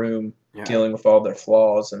locked in a room Yeah. dealing with all their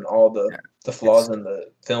flaws and all Yeah. the flaws in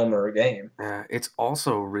the film or a game. It's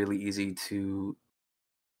also really easy to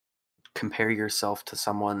compare yourself to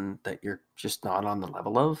someone that you're just not on the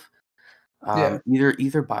level of. Yeah.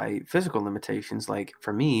 Either by physical limitations, like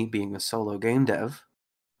for me being a solo game dev,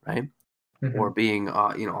 right, or Mhm. being a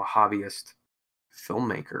hobbyist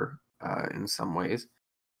filmmaker in some ways.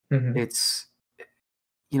 Mhm. It's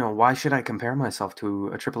why should I compare myself to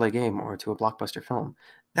a AAA game or to a blockbuster film?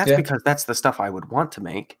 That's Yeah. because that's the stuff I would want to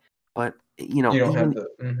make. But You don't have the.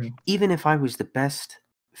 Mhm. even if I was the best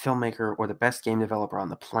filmmaker or the best game developer on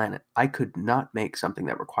the planet, I could not make something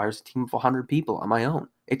that requires a team of 100 people on my own.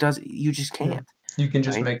 You just Yeah. can't. You can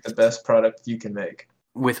just Right? make the best product you can make.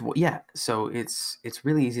 So it's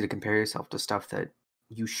really easy to compare yourself to stuff that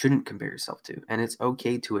you shouldn't compare yourself to, and it's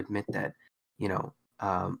okay to admit that,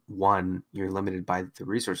 one, you're limited by the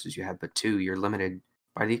resources you have, but two, you're limited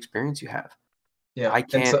by the experience you have. Yeah. I And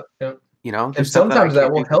can't, so, yeah. there's And stuff that I sometimes that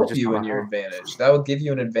can't do will 'cause I help just you don't in know your how. advantage. That will give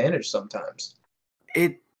you an advantage sometimes,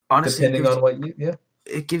 It honestly depending on what you. Yeah.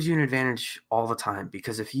 it gives you an advantage all the time,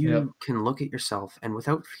 because if Yeah. you can look at yourself and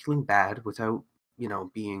without feeling bad, without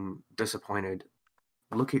being disappointed,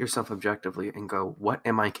 look at yourself objectively and go, what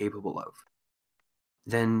am I capable of?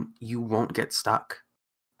 Then you won't get stuck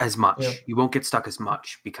as much. Yeah. You won't get stuck as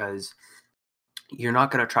much because you're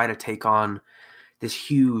not going to try to take on this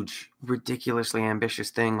huge, ridiculously ambitious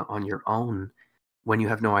thing on your own when you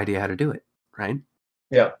have no idea how to do it, right?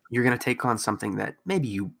 Yeah. You're going to take on something that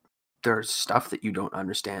maybe there's stuff that you don't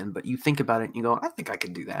understand, but you think about it and you go, I think I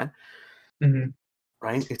can do that, Mhm.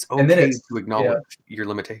 right? It's And then okay it's to acknowledge your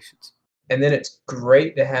limitations. and then it's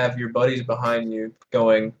great to have your buddies behind you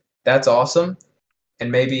going, "That's awesome,"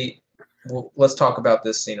 and maybe let's talk about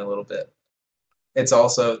this scene a little bit. It's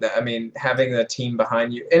also that, I mean, having a team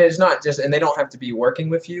behind you, and it's not just, and they don't have to be working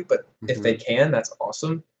with you, but if they can, that's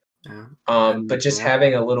awesome. Yeah. But just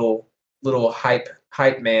having a little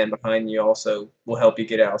hype man behind you also will help you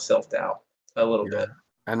get out of self-doubt a little bit.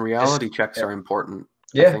 And reality checks are important.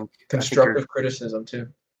 Yeah, I think constructive criticism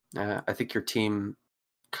too. I think your team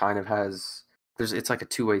kind of has it's like a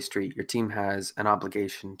two-way street. Your team has an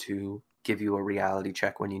obligation to give you a reality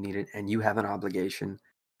check when you need it, and you have an obligation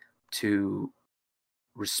to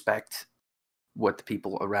respect what the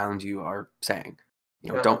people around you are saying.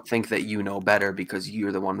 Don't think that you know better because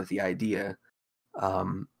you're the one with the idea.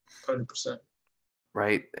 100%.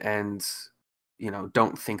 Right? And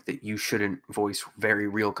don't think that you shouldn't voice very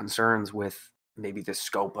real concerns with maybe the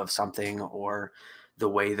scope of something or the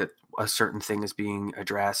way that a certain thing is being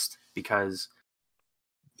addressed, because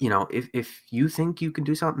if you think you can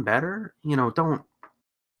do something better,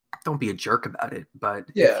 don't be a jerk about it. But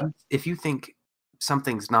Yeah. if you think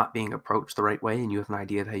something's not being approached the right way and you have an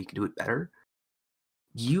idea of how you can do it better,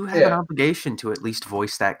 you have an obligation to at least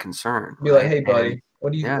voice that concern. Be like, hey buddy,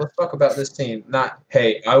 let's talk about this team. Not,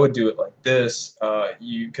 hey, I would do it like this,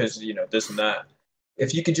 because this and that.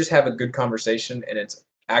 If you could just have a good conversation and it's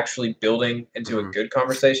actually building into a good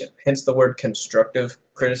conversation, hence the word constructive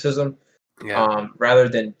criticism, rather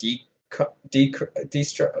than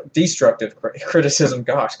destructive criticism.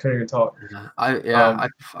 Gosh, couldn't even talk.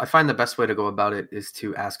 I find the best way to go about it is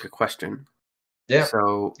to ask a question. Yeah.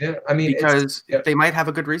 So I mean, because they might have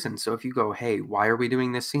a good reason. So if you go, hey, why are we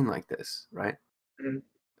doing this scene like this? Right. Mm-hmm.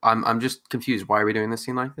 I'm just confused. Why are we doing this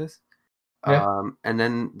scene like this? Yeah. And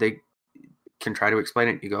then they can try to explain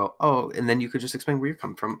it. You go, oh, and then you could just explain where you're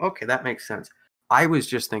coming from. Okay, that makes sense. I was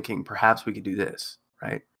just thinking perhaps we could do this,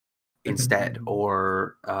 right? Instead,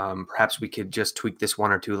 or perhaps we could just tweak this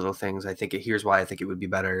one or two little things. Here's why I think it would be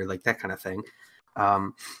better, like that kind of thing.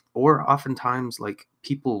 Or oftentimes, like,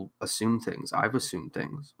 people assume things. I've assumed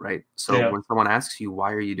things, right? So when someone asks you,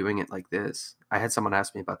 why are you doing it like this? I had someone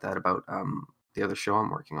ask me about that about the other show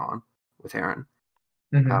I'm working on with Aaron.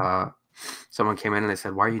 Someone came in and they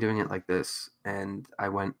said, why are you doing it like this? And I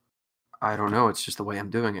went, I don't know. It's just the way I'm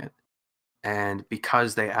doing it. And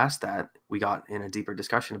because they asked that, we got in a deeper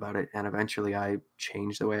discussion about it. And eventually I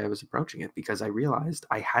changed the way I was approaching it because I realized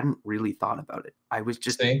I hadn't really thought about it. I was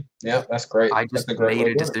just, yeah, that's great. I just made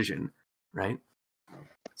a decision, right?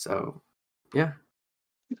 So, yeah.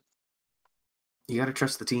 You got to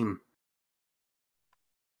trust the team.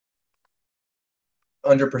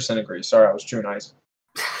 100% agree. Sorry, I was chewing ice.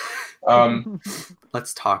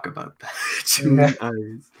 Let's talk about that.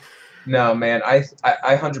 No, man, I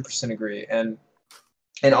 100% agree, and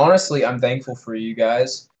honestly, I'm thankful for you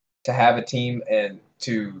guys to have a team and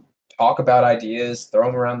to talk about ideas, throw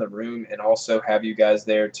them around the room, and also have you guys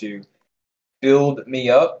there to build me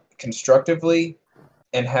up constructively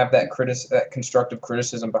and have that constructive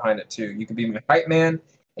criticism behind it too. You could be my hype man,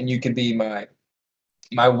 and you could be my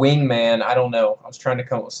wing man. I don't know. I was trying to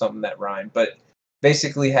come up with something that rhymed, but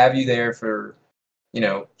basically have you there for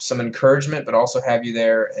some encouragement, but also have you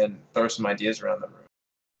there and throw some ideas around the room.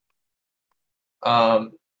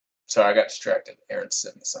 Sorry, I got distracted. Aaron's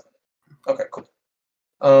sitting beside me. Okay, cool.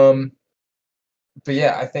 But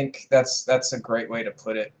yeah, I think that's a great way to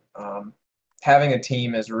put it. Having a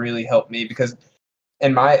team has really helped me because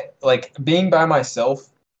being by myself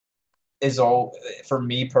is all for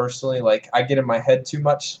me personally. Like I get in my head too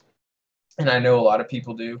much, and I know a lot of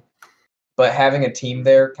people do. But having a team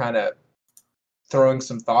there, kind of throwing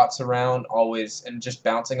some thoughts around always and just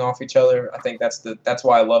bouncing off each other, I think that's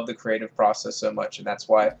why I love the creative process so much, and that's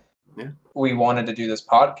why we wanted to do this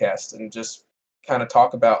podcast and just kind of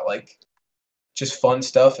talk about like just fun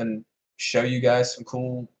stuff and show you guys some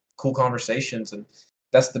cool conversations. And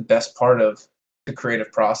that's the best part of the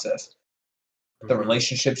creative process. The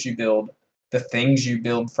relationships you build, the things you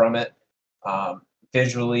build from it,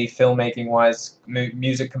 visually, filmmaking wise,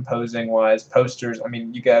 music composing wise, posters. I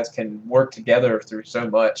mean, you guys can work together through so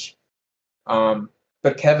much.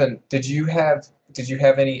 But Kevin, did you have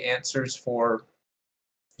any answers for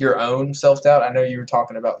your own self-doubt? I know you were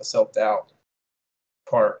talking about the self-doubt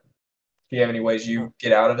part. Do you have any ways you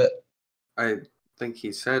get out of it? I think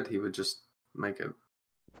he said he would just make a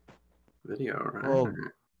video, right?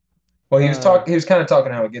 Well, he was he was kind of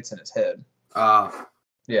talking how it gets in his head.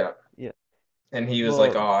 Yeah. Yeah. And he was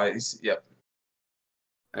like, "Oh, yep."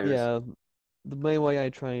 Yeah, the main way I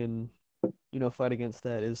try and fight against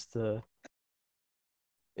that is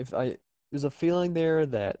there's a feeling there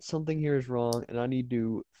that something here is wrong and I need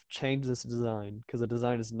to change this design because the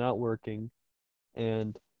design is not working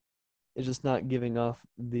and it's just not giving off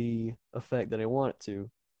the effect that I want it to.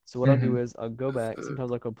 So what I'll do is I'll go back.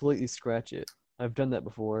 Sometimes I'll completely scratch it. I've done that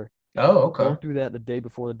before. Oh, okay. Don't do that the day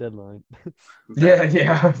before the deadline.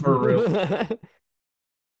 Yeah, for real.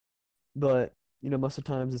 But most of the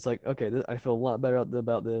times it's like, okay, I feel a lot better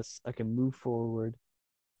about this. I can move forward.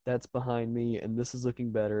 That's behind me, and this is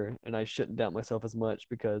looking better. And I shouldn't doubt myself as much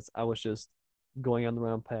because I was just going on the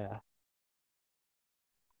wrong path.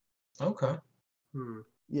 Okay.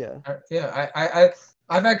 Yeah.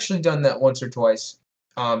 I've actually done that once or twice.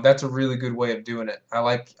 That's a really good way of doing it. I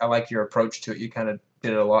like your approach to it. You kind of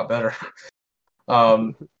did it a lot better.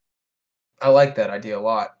 I like that idea a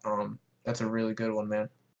lot. That's a really good one, man.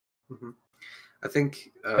 I think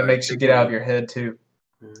it makes you get out of your head too,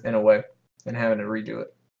 in a way, and having to redo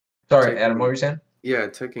it. Sorry, Adam, what were you saying? Yeah,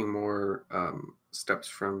 taking more steps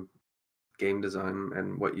from game design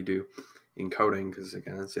and what you do in coding, because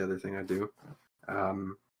again, that's the other thing I do.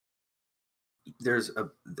 There's a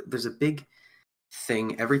big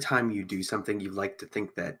thing every time you do something, you like to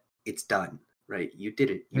think that it's done, right? You did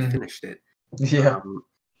it, you finished it. Yeah.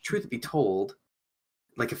 Truth be told,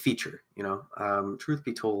 like a feature, truth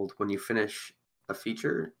be told, when you finish a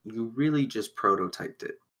feature, you really just prototyped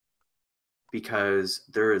it because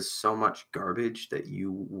there is so much garbage that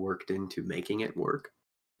you worked into making it work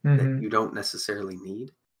that you don't necessarily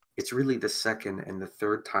need. It's really the second and the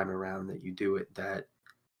third time around that you do it that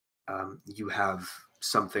you have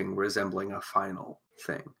something resembling a final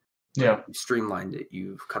thing. Yeah. You've streamlined it.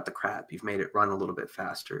 You've cut the crap. You've made it run a little bit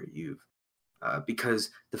faster. Because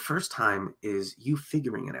the first time is you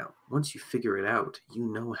figuring it out. Once you figure it out, you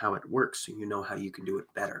know how it works, so you know how you can do it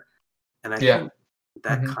better. And I think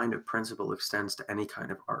that kind of principle extends to any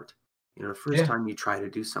kind of art. The first time you try to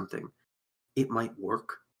do something, it might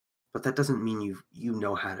work, but that doesn't mean you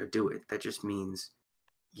know how to do it. That just means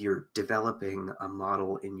you're developing a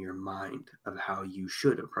model in your mind of how you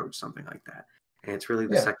should approach something like that. And it's really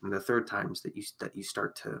the second and the third times that you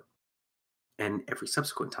start to, and every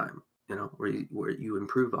subsequent time, where you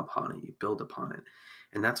improve upon it, you build upon it.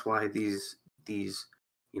 And that's why these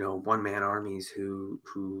one-man armies who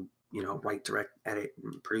write, direct, edit,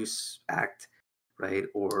 and produce, act, right,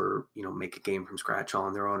 or make a game from scratch all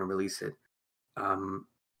on their own and release it.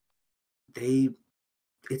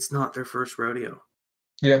 It's not their first rodeo.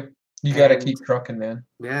 Yeah, you got to keep trucking, man.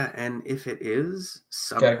 Yeah, and if it is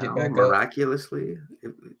somehow miraculously,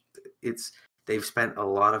 they've spent a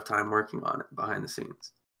lot of time working on it behind the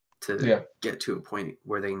scenes to get to a point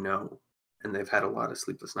where they know, and they've had a lot of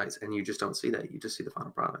sleepless nights, and you just don't see that. You just see the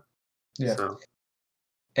final product. Yeah. So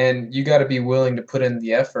and you got to be willing to put in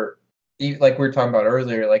the effort. Like we were talking about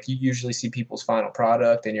earlier, like you usually see people's final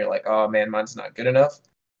product and you're like, oh man, mine's not good enough.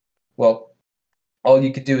 Well, all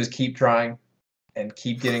you could do is keep trying and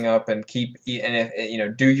keep getting up and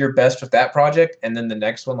do your best with that project, and then the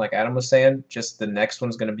next one, like Adam was saying, just the next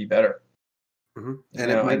one's going to be better. And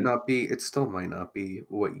it still might not be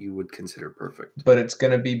what you would consider perfect, but it's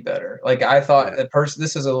going to be better. Like I thought,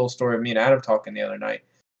 this is a little story of me and Adam talking the other night.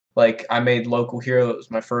 Like I made Local Hero. It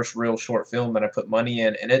was my first real short film that I put money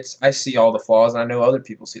in, and I see all the flaws, and I know other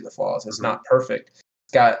people see the flaws. It's not perfect.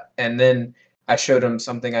 And then I showed him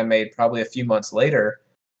something I made probably a few months later,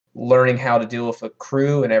 learning how to deal with a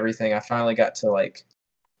crew and everything. I finally got to I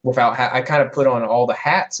kind of put on all the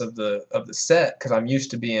hats of the set because I'm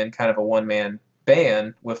used to being kind of a one-man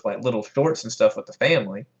band with like little shorts and stuff with the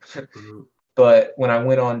family. But when I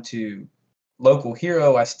went on to Local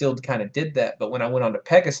Hero, I still kind of did that. But when I went on to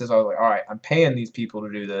Pegasus, I was like, all right, I'm paying these people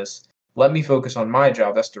to do this. Let me focus on my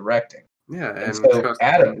job. That's directing. Yeah, and so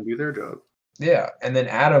Adam can do their job. Yeah, and then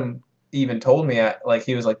Adam even told me,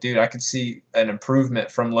 he was like, dude, I could see an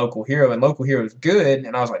improvement from Local Hero, and Local Hero is good.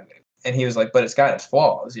 And I was like, and he was like, but it's got its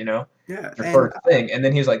flaws, Yeah. The first thing. And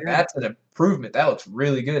then he was like, that's an improvement. That looks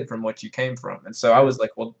really good from what you came from. And so I was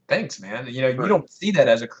like, well, thanks, man. You don't see that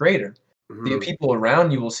as a creator. The people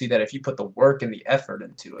around you will see that if you put the work and the effort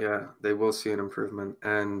into it. Yeah, they will see an improvement.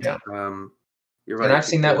 And you're right. And I've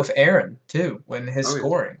seen that with Aaron too, when his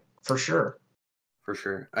scoring, for sure. For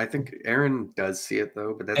sure. I think Aaron does see it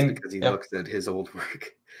though, but that's because he looks at his old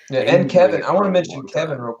work. Yeah, and Kevin, I want to mention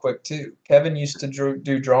Kevin real quick too. Kevin used to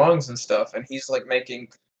do drawings and stuff, and he's like making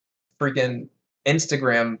freaking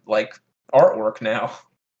Instagram like artwork now.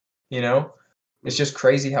 It's just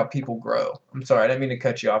crazy how people grow. I'm sorry, I didn't mean to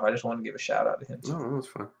cut you off. I just wanted to give a shout out to him. No, that's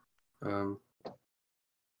fine.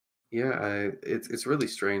 It's really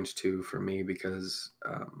strange too for me because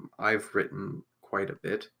I've written quite a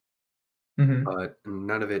bit, but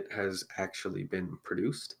none of it has actually been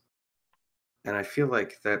produced. And I feel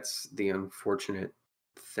like that's the unfortunate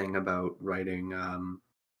thing about writing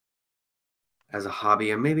as a hobby.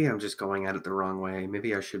 And maybe I'm just going at it the wrong way.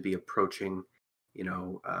 Maybe I should be approaching,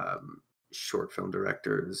 short film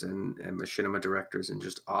directors and machinima directors and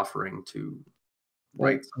just offering to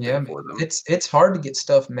write for them. It's hard to get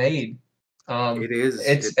stuff made. It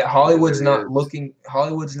is. Hollywood's not looking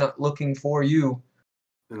for you.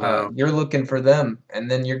 No. You're looking for them, and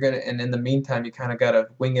then and in the meantime, you kind of got to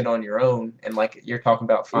wing it on your own. And like you're talking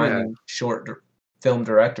about finding short film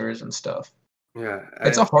directors and stuff. Yeah,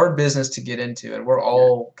 it's a hard business to get into, and we're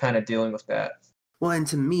all kind of dealing with that. Well, and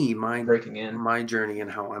to me, breaking in my journey and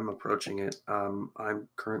how I'm approaching it, I'm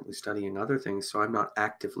currently studying other things, so I'm not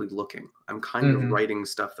actively looking. I'm kind of writing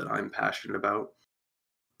stuff that I'm passionate about,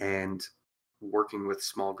 and working with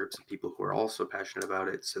small groups of people who are also passionate about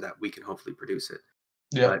it, so that we can hopefully produce it.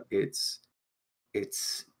 Yeah, but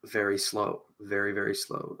it's very slow, very, very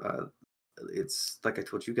slow. It's like I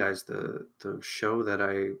told you guys, the show that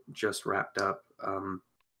I just wrapped up,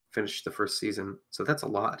 finished the first season, so that's a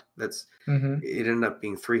lot. It ended up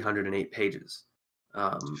being 308 pages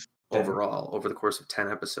overall over the course of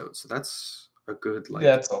 10 episodes. So that's a good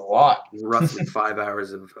that's a lot. Roughly 5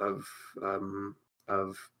 hours of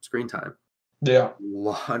screen time. Yeah, a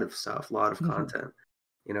lot of stuff, a lot of content.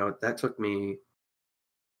 That took me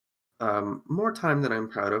more time than I'm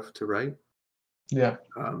proud of to write. Yeah.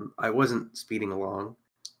 I wasn't speeding along,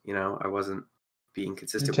 I wasn't being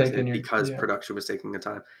consistent with it because production was taking the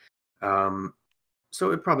time.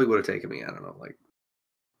 So it probably would have taken me, I don't know, like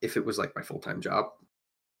if it was like my full-time job,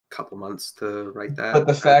 a couple months to write that. But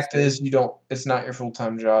the fact is it's not your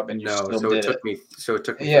full-time job, and it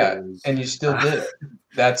took me and you still did it.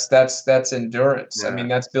 That's endurance. I mean,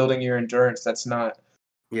 that's building your endurance. That's not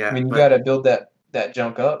I mean, you got to build that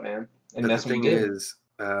junk up, man. And that's the thing is,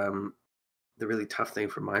 the really tough thing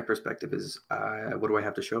from my perspective is, what do I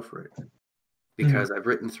have to show for it? Because I've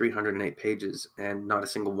written 308 pages, and not a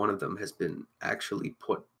single one of them has been actually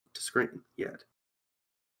put to screen yet.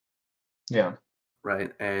 Yeah.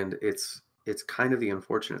 Right, and it's kind of the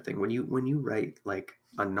unfortunate thing when you write like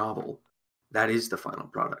a novel, that is the final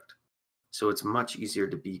product. So it's much easier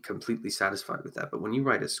to be completely satisfied with that. But when you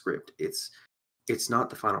write a script, it's not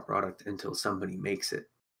the final product until somebody makes it.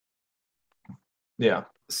 Yeah.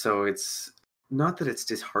 So it's not that it's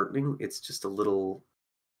disheartening. It's just a little.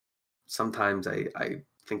 Sometimes I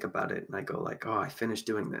think about it and I go like, oh, I finished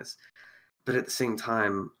doing this, but at the same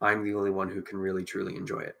time, I'm the only one who can really truly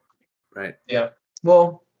enjoy it, right? Yeah.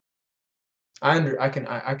 Well, I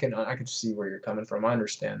can see where you're coming from. I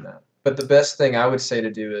understand that, but the best thing I would say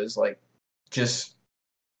to do is like just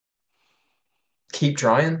keep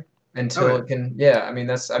trying. until yeah. it can. Yeah, I mean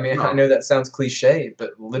I No. know that sounds cliche,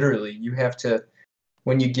 but literally you have to.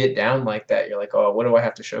 When you get down like that, you're like, oh, what do I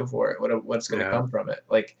have to show for it? What's going to Yeah. come from it?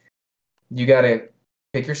 Like, you got to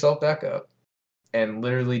pick yourself back up and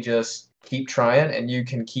literally just keep trying, and you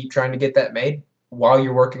can keep trying to get that made while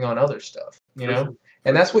you're working on other stuff, you For know? sure. And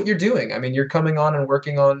For that's sure. what you're doing. I mean, you're coming on and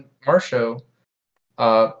working on our show,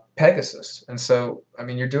 Pegasus. And so, I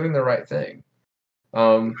mean, you're doing the right thing.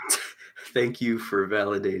 Thank you for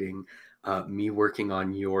validating me working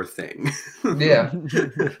on your thing. Yeah.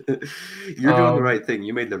 You're doing the right thing.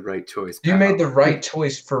 You made the right choice, You pal. made the right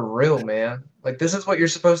choice for real, man. Like, this is what you're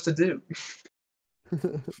supposed to do.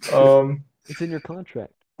 It's in your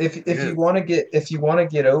contract. If you want to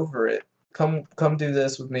get over it, come do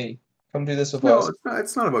this with me. Come do this with No, us.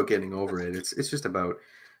 it's not about getting over it. It's just about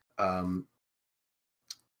the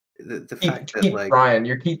fact that, Keep like, trying.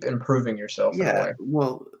 You keep improving yourself in a yeah, way.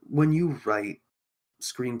 well, when you write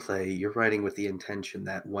screenplay, you're writing with the intention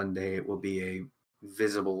that one day it will be a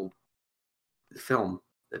visible film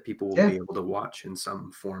that people will be able to watch in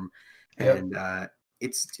some form. Yep. And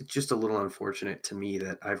it's just a little unfortunate to me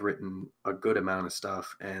that I've written a good amount of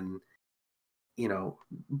stuff, and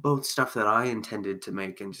both stuff that I intended to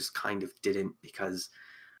make and just kind of didn't, because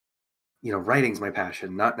writing's my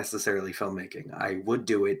passion, not necessarily filmmaking. I would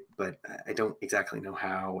do it, but I don't exactly know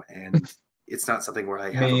how, and it's not something where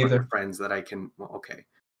I have Me a bunch either. of friends that I can. Well, okay,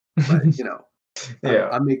 but Yeah.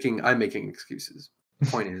 I'm making excuses.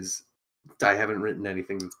 Point is, I haven't written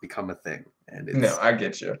anything that's become a thing, and No, I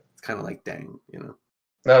get you. it's kind of like, dang,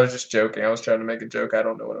 I was just joking. I was trying to make a joke. I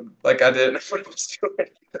don't know what I'm like. I didn't know what I was doing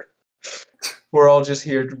either. We're all just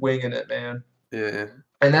here winging it, man. Yeah.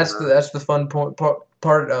 And that's the fun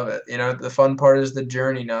part of it. The fun part is the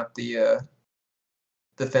journey, not the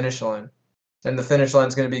finish line. And the finish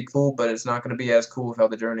line's going to be cool, but it's not going to be as cool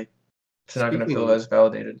without the journey. It's not going to feel as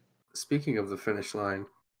validated. Speaking of the finish line,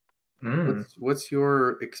 Mm. what's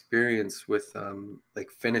your experience with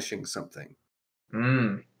like finishing something?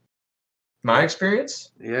 My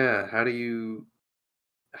experience? Yeah. How do you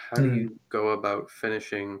go about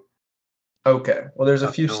finishing? Okay. Well, there's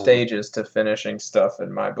a few film? stages to finishing stuff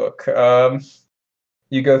in my book.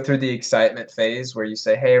 You go through the excitement phase where you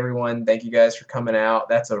say, hey, everyone, thank you guys for coming out.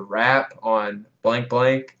 That's a wrap on blank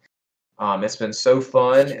blank. It's been so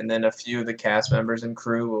fun. And then a few of the cast members and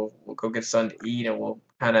crew will go get something to eat, and we'll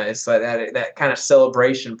it's like that kind of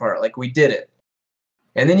celebration part. Like, we did it.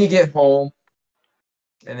 And then you get home,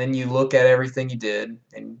 and then you look at everything you did,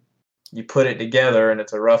 and you put it together, and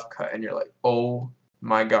it's a rough cut, and you're like, oh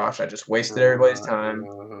my gosh, I just wasted everybody's time.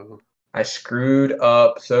 I screwed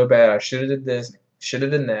up so bad. I should have did this, should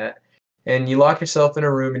have done that. And you lock yourself in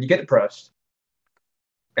a room and you get depressed.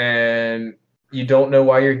 And you don't know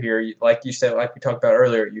why you're here. Like you said, like we talked about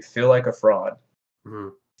earlier, you feel like a fraud. Mm-hmm.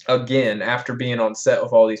 Again, after being on set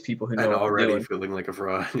with all these people who know and what already they're doing. Feeling like a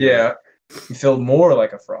fraud. Yeah. You feel more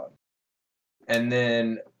like a fraud. And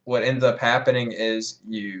then what ends up happening is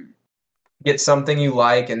you get something you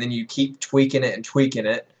like, and then you keep tweaking it and tweaking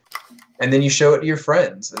it. And then you show it to your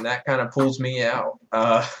friends, and that kind of pulls me out.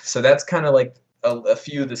 So that's kind of like a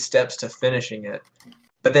few of the steps to finishing it.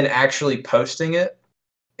 But then actually posting it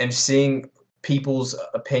and seeing people's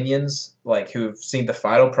opinions, like who've seen the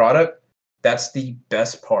final product, that's the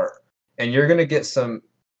best part. And you're gonna get some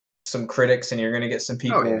critics, and you're gonna get some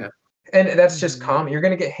people, and that's just common. You're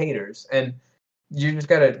gonna get haters, and you just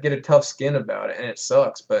gotta get a tough skin about it, and it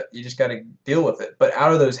sucks, but you just gotta deal with it. But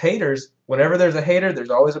out of those haters, whenever there's a hater, there's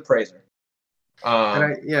always a praiser. Quote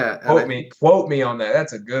me on that.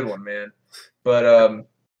 That's a good one, man. But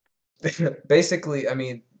basically, I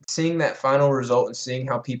mean, seeing that final result and seeing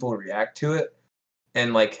how people react to it,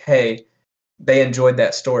 and like, hey, they enjoyed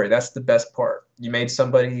that story. That's the best part. You made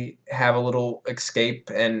somebody have a little escape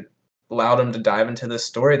and allowed them to dive into this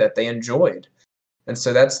story that they enjoyed. And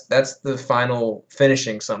so that's the final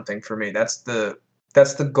finishing something for me. That's the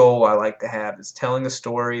goal I like to have, is telling a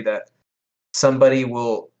story that somebody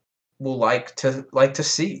will like to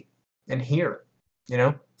see and hear.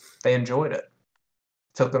 They enjoyed it.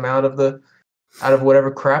 Took them out of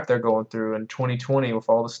whatever crap they're going through in 2020 with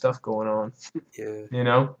all the stuff going on.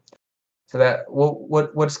 Yeah. So that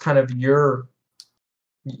what's kind of you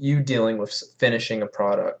dealing with finishing a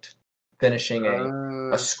product, finishing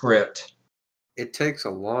a script? It takes a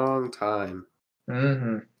long time.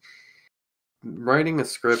 Mm-hmm. Writing a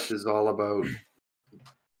script is all about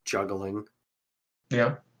juggling.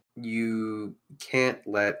 Yeah. You can't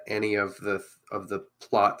let any of the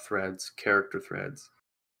plot threads, character threads,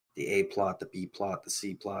 the A plot, the B plot, the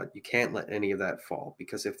C plot, you can't let any of that fall,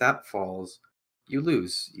 because if that falls, you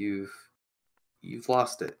lose. You've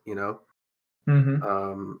lost it,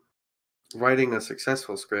 Mm-hmm. writing a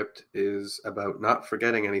successful script is about not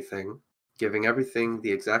forgetting anything, giving everything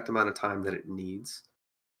the exact amount of time that it needs,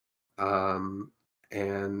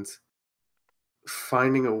 and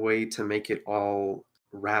finding a way to make it all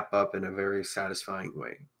wrap up in a very satisfying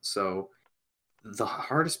way. So the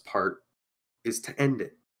hardest part is to end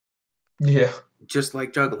it, Yeah. just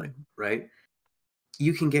like juggling, right?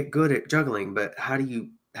 You can get good at juggling, but how do you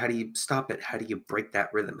stop it? How do you break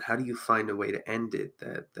that rhythm? How do you find a way to end it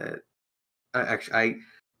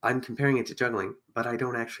I'm comparing it to juggling, but I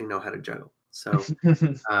don't actually know how to juggle. So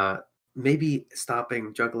maybe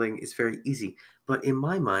stopping juggling is very easy, but in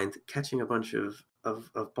my mind, catching a bunch of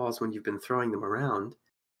balls when you've been throwing them around,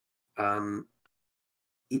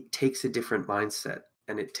 it takes a different mindset,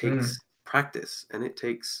 and it takes practice, and it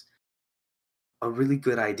takes a really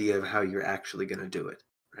good idea of how you're actually going to do it,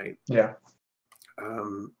 right? Yeah.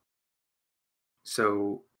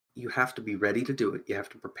 So you have to be ready to do it. You have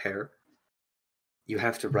to prepare. You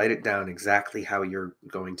have to write it down exactly how you're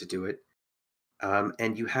going to do it.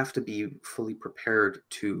 And you have to be fully prepared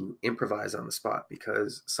to improvise on the spot,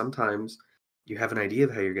 because sometimes you have an idea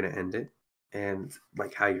of how you're going to end it and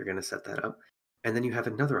like how you're going to set that up. And then you have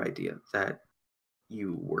another idea that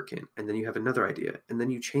you work in, and then you have another idea, and then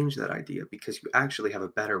you change that idea because you actually have a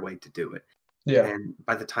better way to do it. Yeah. And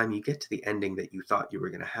by the time you get to the ending that you thought you were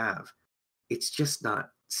going to have, it's just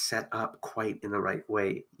not set up quite in the right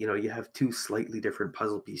way. You know, you have two slightly different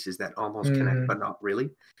puzzle pieces that almost connect, but not really.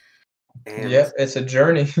 And yeah, it's a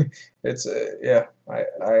journey. It's I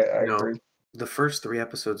agree. The first 3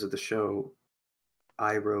 episodes of the show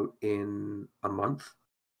I wrote in a month.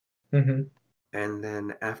 Mm-hmm. And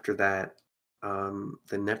then after that,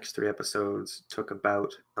 the next 3 episodes took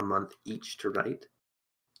about a month each to write.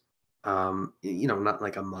 Not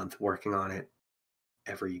like a month working on it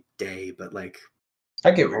every day, but like I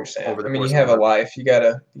get what you're saying. over the I mean, you course of have a a month. life. You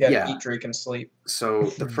gotta Yeah. eat, drink, and sleep. So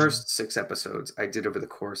the first 6 episodes I did over the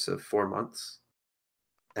course of 4 months.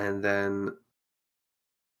 And then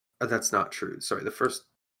that's not true. Sorry, the first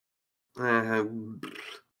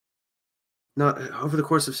not over the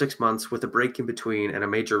course of 6 months with a break in between and a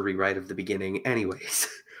major rewrite of the beginning anyways.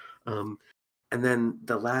 And then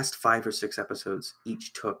the last 5 or 6 episodes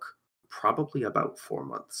each took probably about 4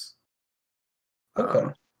 months.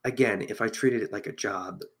 Okay. Again, if I treated it like a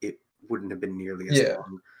job, it wouldn't have been nearly as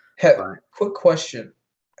long. Quick question.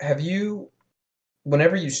 Have you,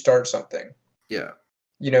 whenever you start something, Yeah.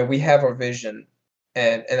 we have our vision,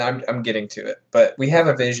 and I'm getting to it, but we have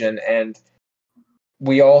a vision, and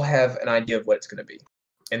we all have an idea of what it's going to be,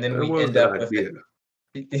 and then we end up with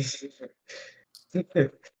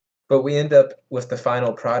it. But we end up with the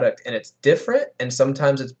final product, and it's different, and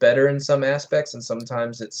sometimes it's better in some aspects, and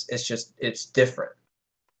sometimes it's different.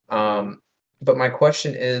 But my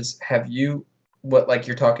question is, like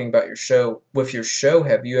you're talking about your show, with your show,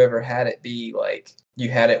 have you ever had it be like you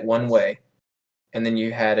had it one way and then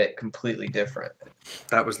you had it completely different?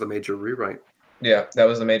 That was the major rewrite. Yeah, that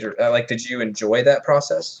was the major. Did you enjoy that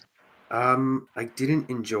process? I didn't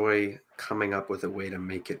enjoy coming up with a way to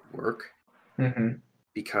make it work,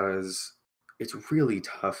 because it's really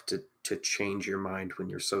tough to change your mind when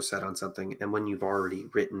you're so set on something, and when you've already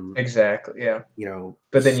written exactly, yeah,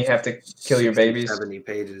 but then you have to kill your 60, babies. 70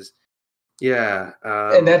 pages. Yeah,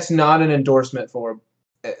 and that's not an endorsement for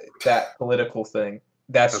that political thing.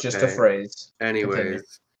 That's just a phrase.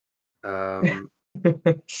 Anyways, I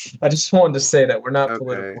just wanted to say that we're not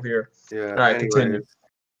political here. Yeah. All right, continue.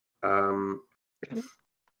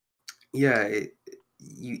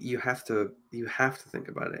 You have to think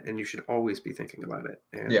about it, and you should always be thinking about it.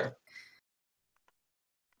 And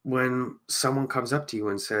when someone comes up to you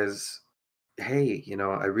and says, "Hey,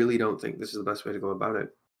 I really don't think this is the best way to go about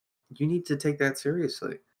it," you need to take that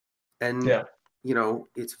seriously. And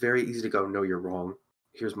it's very easy to go, "No, you're wrong.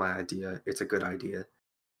 Here's my idea. It's a good idea."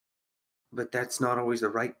 But that's not always the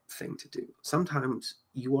right thing to do. Sometimes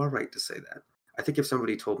you are right to say that. I think if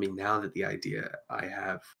somebody told me now that the idea I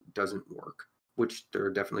have doesn't work, which there are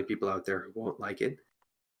definitely people out there who won't like it,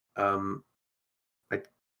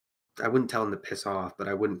 I wouldn't tell them to piss off, but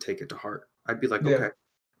I wouldn't take it to heart. I'd be like, okay.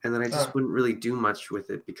 And then I just wouldn't really do much with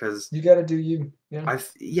it, because you got to do you.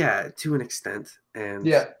 Yeah. To an extent. And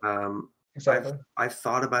exactly. I've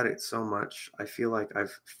thought about it so much. I feel like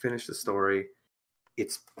I've finished the story.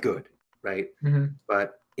 It's good, right?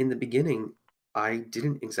 But in the beginning, I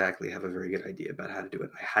didn't exactly have a very good idea about how to do it.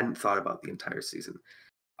 I hadn't thought about the entire season.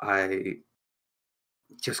 I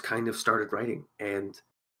just kind of started writing, and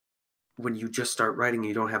when you just start writing,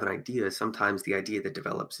 you don't have an idea. Sometimes the idea that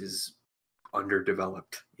develops is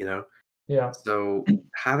underdeveloped, Yeah. So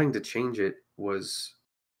having to change it was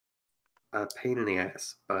a pain in the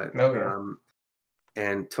ass, but Oh, yeah.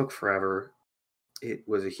 and took forever. It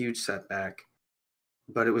was a huge setback,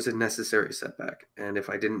 but it was a necessary setback. And if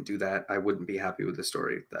I didn't do that, I wouldn't be happy with the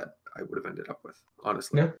story that I would have ended up with,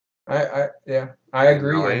 honestly. No, I And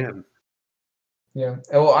agree. now I and- am. Yeah.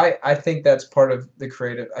 Well, I think that's part of the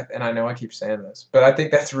creative, and I know I keep saying this, but I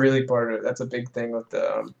think that's really part of it. That's a big thing with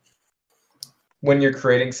the when you're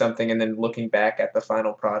creating something and then looking back at the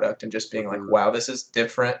final product and just being like, Mhm. wow, this is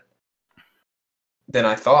different than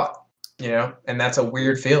I thought, and that's a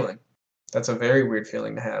weird feeling. That's a very weird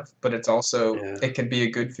feeling to have, but it's also Yeah. it can be a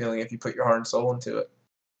good feeling if you put your heart and soul into it.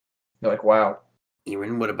 You're like, wow.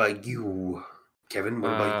 Ewan, what about you? Kevin,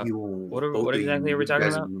 what about you? What Both of exactly are we you talking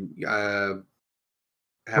guys, about?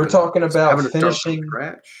 We're talking about having to start from finishing.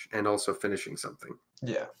 scratch and also finishing something.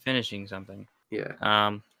 Yeah. Finishing something.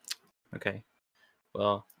 Yeah. Okay.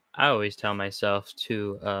 Well, I always tell myself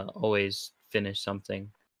to always finish something.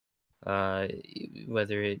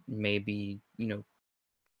 Whether it may be,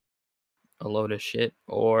 a load of shit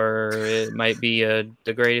or it might be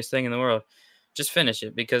the greatest thing in the world. Just finish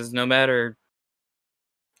it, because no matter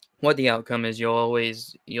what the outcome is, you'll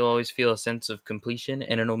always feel a sense of completion,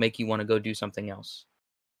 and it'll make you want to go do something else.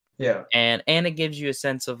 Yeah. And it gives you a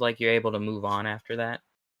sense of like you're able to move on after that.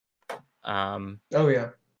 Oh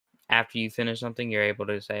yeah. After you finish something, you're able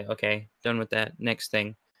to say, okay, done with that, next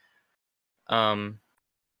thing.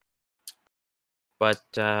 But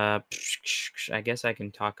I guess I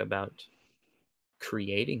can talk about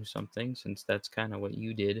creating something, since that's kind of what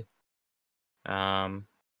you did.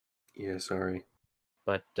 Yeah, sorry.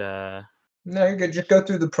 But No, you're good. Just go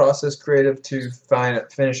through the process creative to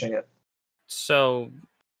finishing it. so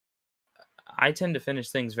I tend to finish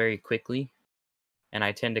things very quickly, and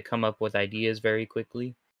I tend to come up with ideas very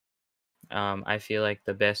quickly. I feel like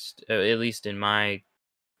the best, at least in my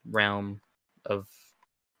realm of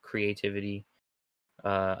creativity,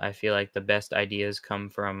 I feel like the best ideas come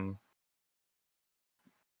from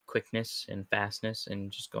quickness and fastness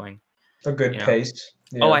and just going, A good pace.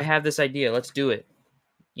 Yeah. oh, I have this idea, let's do it.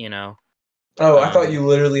 Oh, I thought you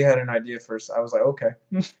literally had an idea first. I was like, okay.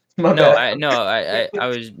 My No, bad. I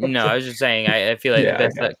was just saying, I feel like Yeah, I the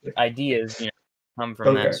best got you. ideas, come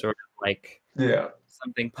from that Okay. sort of like Yeah.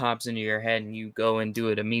 something pops into your head and you go and do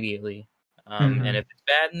it immediately. Mhm. And if it's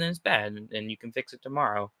bad, then it's bad, and you can fix it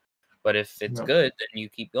tomorrow. But if it's Yeah. good, then you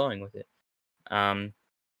keep going with it.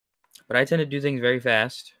 But I tend to do things very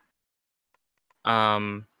fast.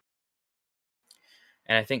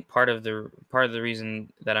 And I think part of the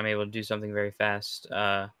reason that I'm able to do something very fast,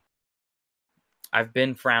 I've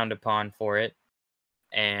been frowned upon for it,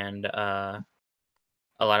 and a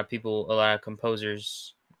lot of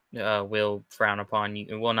composers will frown upon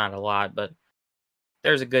you. Well, not a lot, but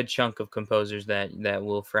there's a good chunk of composers that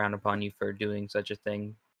will frown upon you for doing such a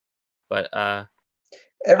thing. But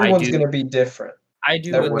Everyone's gonna be different. I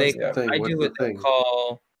do what Everyone's- they yeah. Thing, I what's do the what they thing?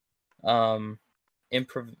 call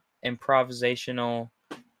improvisational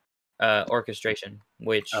orchestration,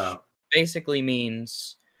 which Oh. basically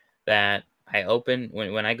means that I open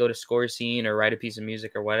when I go to score a scene or write a piece of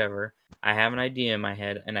music or whatever, I have an idea in my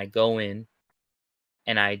head and I go in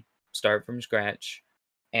and I start from scratch,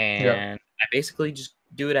 and I basically just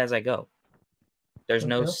do it as I go. There's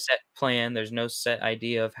no Okay. set plan, there's no set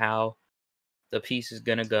idea of how the piece is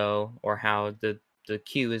gonna go or how the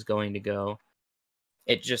cue is going to go.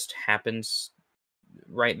 It just happens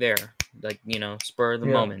right there, like, spur of the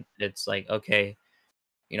Yeah. moment. It's like, okay,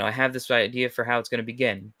 I have this idea for how it's going to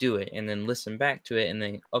begin, do it, and then listen back to it, and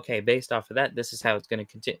then, okay, based off of that, this is how it's going to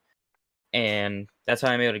continue. And that's how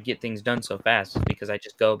I'm able to get things done so fast, is because I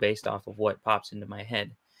just go based off of what pops into my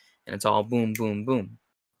head, and it's all boom, boom, boom.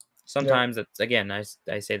 Sometimes that's, again, I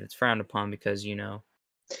say that's frowned upon because,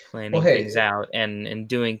 planning Well, hey, things out and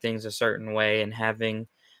doing things a certain way and having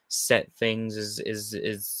set things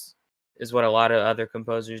is what a lot of other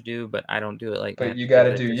composers do, but I don't do it like that. but you got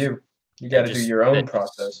to because do it just- you. You got to do your own that just-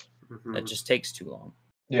 process. Mhm. That just takes too long.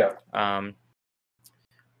 Yeah.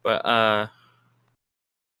 But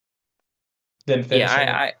Then finishing it.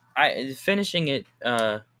 yeah, I finishing it.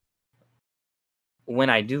 When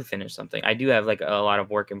I do finish something, I do have like a lot of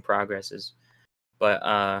work in progresses,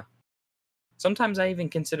 but sometimes I even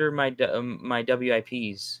consider my my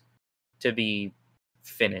WIPs to be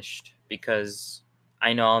finished because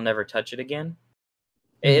I know I'll never touch it again.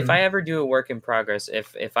 If Mhm. I ever do a work in progress,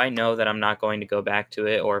 if I know that I'm not going to go back to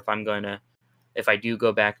it, or if I do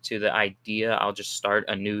go back to the idea, I'll just start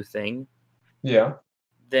a new thing. Yeah.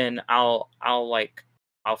 Then I'll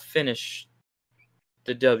finish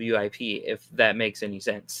the WIP, if that makes any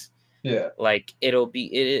sense. Yeah. Like it'll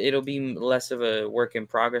be less of a work in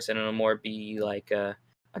progress, and it'll more be like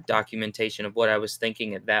a documentation of what I was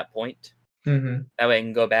thinking at that point. Mm-hmm. That way I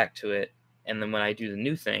can go back to it, and then when I do the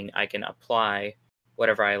new thing, I can apply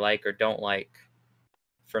whatever I like or don't like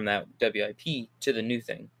from that WIP to the new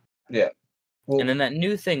thing. Yeah. Well, And then that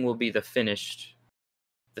new thing will be the finished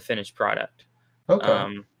product.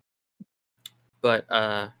 okay. But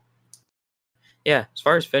yeah, as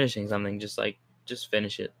far as finishing something, just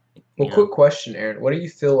finish it. Well, you know? quick question, Aaron. What do you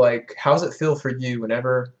feel like? How does it feel for you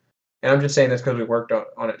whenever? And I'm just saying this because we worked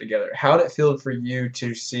on it together. How did it feel for you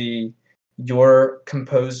to see your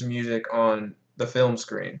composed music on the film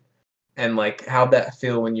screen, and like how'd that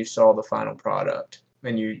feel when you saw the final product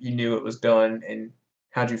and you knew it was done? And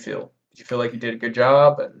how'd you feel? Did you feel like you did a good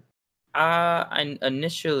job? And I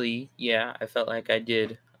initially, yeah, I felt like I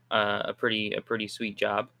did a pretty sweet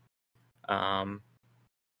job. I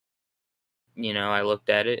looked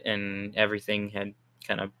at it and everything had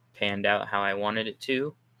kind of panned out how I wanted it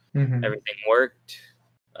to. Mhm. Everything worked.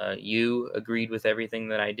 You agreed with everything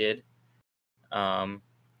that I did. And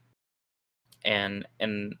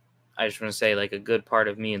I just want to say, like, a good part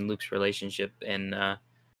of me and Luke's relationship and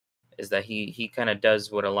is that he kind of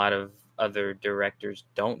does what a lot of other directors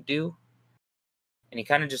don't do, and he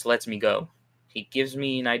kind of just lets me go. He gives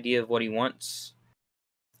me an idea of what he wants,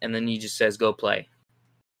 and then he just says, "Go play,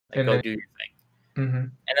 like, And go then- do your thing."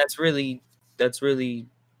 Mhm. And that's really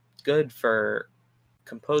good for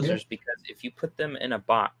composers, because if you put them in a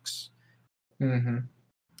box, Mhm.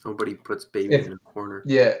 Nobody puts baby If- in a corner.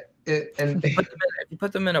 Yeah. And if you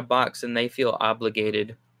put them in a box and they feel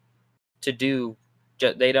obligated to do,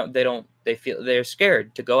 they feel they're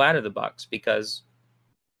scared to go out of the box because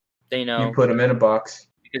they know you put them in a box.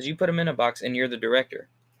 because you put them in a box and you're the director.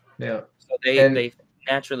 Yeah. So And- they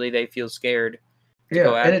naturally they feel scared to Yeah.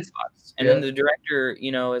 go out And of it's the box. And then yeah. the director,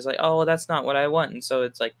 is like, "Oh, well, that's not what I want." And so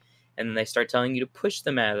it's like, and then they start telling you to push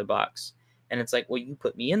them out of the box. And it's like, well, you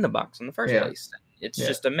put me in the box in the first Yeah. place. It's Yeah.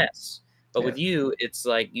 just a mess. But Yeah. with you, it's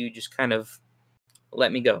like you just kind of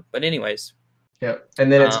let me go. But anyways, Yeah,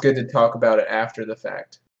 and then it's Um, good to talk about it after the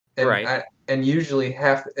fact. And Right. usually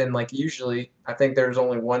I think there's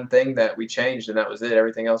only one thing that we changed, and that was it.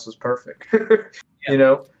 Everything else was perfect.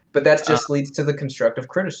 But that just leads to the constructive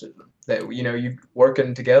criticism that you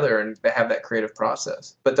working together and they have that creative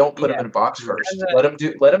process. But don't put them in a box first. As a- Let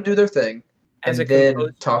them do their thing, as and a then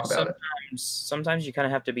composer, talk about it. sometimes you kind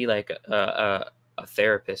of have to be like a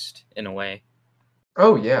therapist in a way.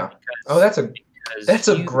 Oh yeah. Oh, that's a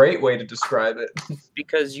Because great way to describe it.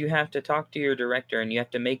 because you have to talk to your director and you have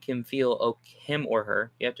to make him feel him or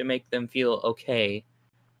her. You have to make them feel okay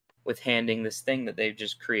with handing this thing that they've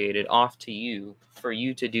just created off to you for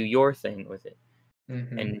you to do your thing with it.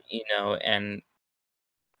 Mhm.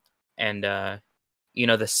 And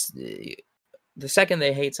the second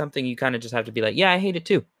they hate something, you kind of just have to be like, "Yeah, I hate it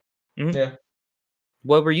too." Mhm. Yeah.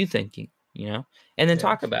 What were you thinking? And then Yeah.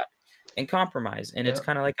 talk about it and compromise. And it's Yeah.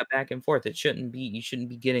 kind of like a back and forth. You shouldn't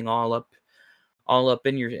be getting all up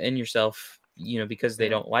in yourself, because they Yeah.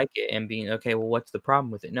 don't like it and being okay. Well, what's the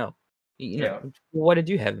problem with it? No, Yeah. what did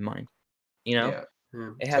you have in mind? Yeah.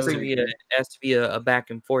 Yeah. It has Totally. to be a back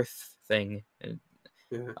and forth thing. Yeah.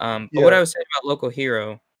 But Yeah. what I was saying about Local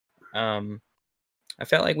Hero, I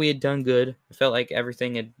felt like we had done good. I felt like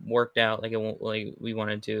everything had worked out like we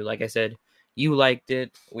wanted to. Like I said, you liked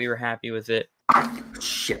it. We were happy with it.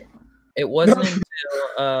 Shit. It wasn't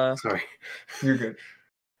until Sorry. You're good.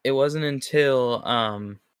 it wasn't until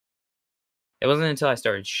I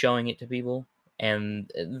started showing it to people,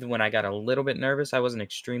 and when I got a little bit nervous. I wasn't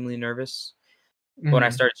extremely nervous. But when I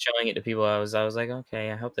Mhm. started showing it to people, I was like,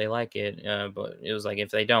 okay, I hope they like it. But it was like, if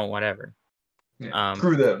they don't, whatever. Yeah.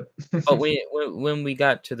 Screw them. But when we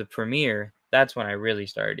got to the premiere, that's when I really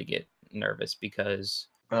started to get nervous because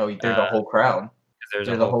Oh, there's a whole crowd. there's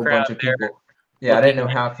There's a whole crowd bunch of there people. Yeah, I didn't know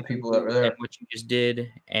looking half the people that were there. and what you just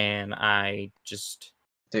did, and I just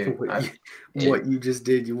Dude, What you just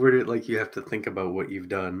did, you worded it like you have to think about what you've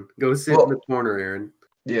done. Go sit in Well- the corner, Aaron.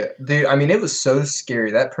 yeah, dude. I mean, it was so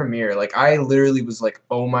scary that premiere. Like, I literally was like,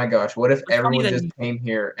 "Oh my gosh, what if It's funny everyone that just you- came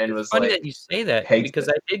here and it's was funny like, that you say that hates because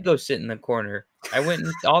it. I did go sit in the corner. I went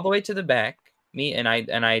all the way to the back. Me and I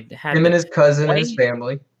had him and his cousin and his Wayne-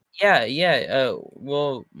 family?" yeah.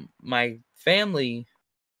 Well, my family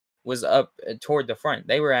was up toward the front.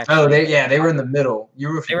 They were actually Oh, they were in the middle. You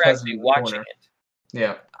were with they your were cousin actually in the watching corner. it.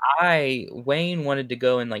 Yeah. Wayne wanted to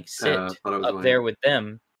go and like sit I thought it was up Wayne. there with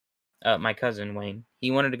them. My cousin Wayne,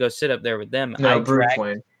 he wanted to go sit up there with them. No, Bruce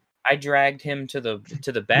Wayne. I dragged him to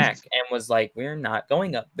the back and was like, "We're not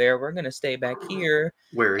going up there. We're gonna stay back here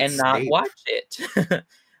Where it's and not safe. watch it."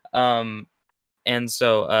 And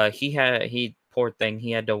so he poor thing,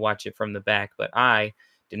 he had to watch it from the back, but I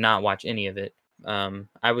did not watch any of it.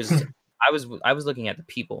 I was looking at the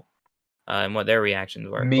people and what their reactions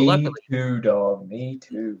were. But Me too, dog. Me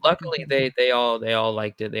too. luckily they all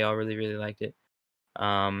liked it. They all really liked it.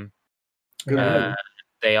 Good for them.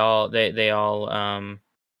 They all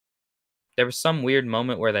there was some weird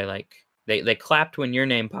moment where they clapped when your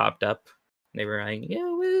name popped up. They were like, yeah,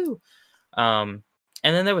 woo. And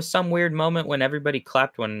then there was some weird moment when everybody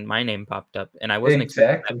clapped when my name popped up, and I wasn't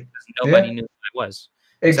expecting that because nobody knew who I was.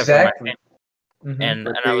 Exactly. And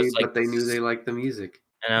But I was like, but they knew they liked the music.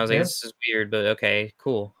 and I was like, this is weird, but okay,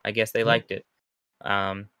 cool. I guess they liked it.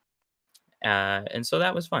 And so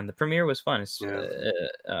that was fun. The premiere was fun.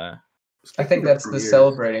 I think that's the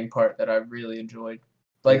celebrating part that I really enjoyed.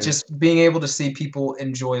 Like just being able to see people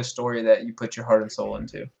enjoy a story that you put your heart and soul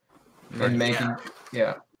into, and making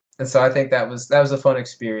And so I think that was a fun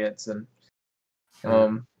experience. And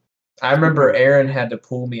I remember Aaron had to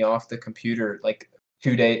pull me off the computer like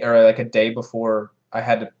 2 days or like a day before I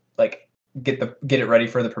had to like get it ready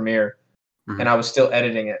for the premiere, and I was still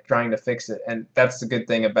editing it, trying to fix it. And that's the good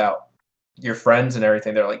thing about your friends and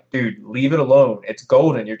everything. They're like, dude, leave it alone. It's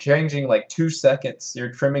golden. You're changing like 2 seconds.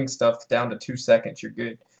 You're trimming stuff down to 2 seconds. You're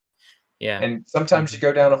good. Yeah. And sometimes you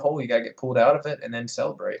go down a hole. You gotta get pulled out of it and then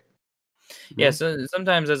celebrate. Yeah. So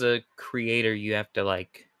sometimes as a creator, you have to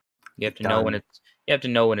know when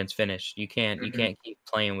it's finished. You can't keep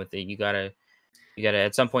playing with it. You gotta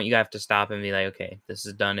at some point you have to stop and be like, okay, this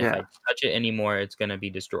is done. If I touch it anymore, it's gonna be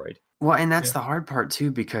destroyed. Well, and that's the hard part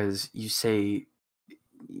too, because you say,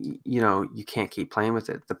 you can't keep playing with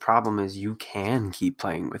it. The problem is you can keep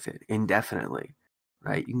playing with it indefinitely,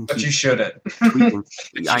 right? But you shouldn't.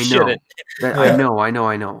 I know. I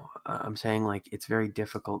know. I'm saying like it's very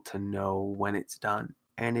difficult to know when it's done,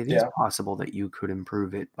 and it is possible that you could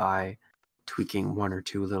improve it by tweaking one or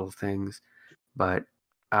two little things, but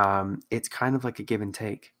it's kind of like a give and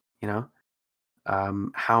take.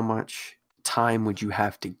 How much time would you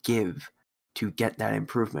have to give to get that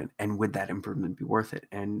improvement, and would that improvement be worth it?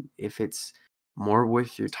 And if it's more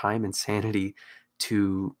worth your time and sanity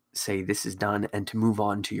to say this is done and to move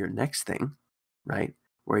on to your next thing, right,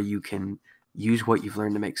 where you can use what you've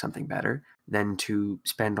learned to make something better, than to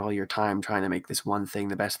spend all your time trying to make this one thing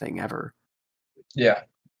the best thing ever.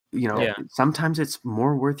 Sometimes it's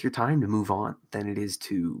more worth your time to move on than it is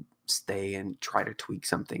to stay and try to tweak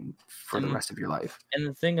something for the rest of your life. And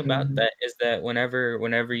the thing about that is that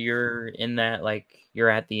whenever you're in that, like, you're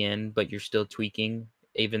at the end but you're still tweaking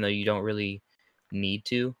even though you don't really need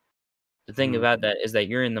to, the thing about that is that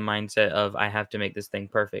you're in the mindset of I have to make this thing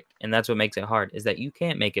perfect, and that's what makes it hard, is that you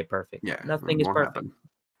can't make it perfect. Nothing is perfect.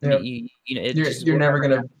 You're never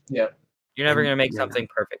gonna make something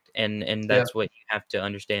perfect, and that's what you have to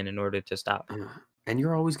understand in order to stop. And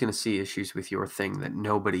you're always going to see issues with your thing that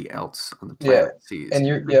nobody else on the planet sees. And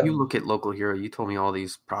if you look at Local Hero, you told me all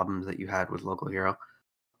these problems that you had with Local Hero.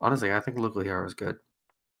 Honestly, I think Local Hero is good.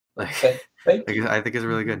 Like, I think it's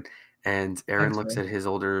really good. And Aaron looks at his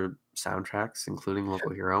older soundtracks, including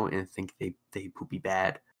Local Hero, and think they would be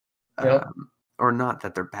bad. Or not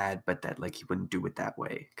that they're bad, but that like he wouldn't do it that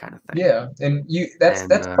way, kind of thing. Yeah, and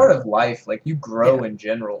that's part of life. Like you grow in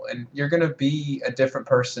general, and you're gonna be a different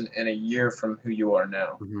person in a year from who you are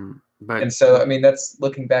now. And so, I mean, that's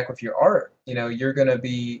looking back with your art. You're gonna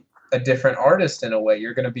be a different artist in a way.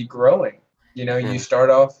 You're gonna be growing. You start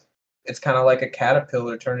off. It's kind of like a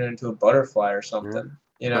caterpillar turning into a butterfly or something.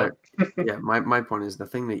 My point is the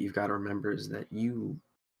thing that you've got to remember is that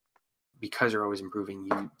because you're always improving,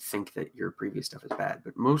 you think that your previous stuff is bad.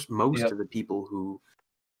 But most of the people who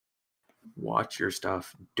watch your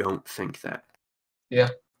stuff don't think that. Yeah.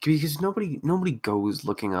 Because nobody goes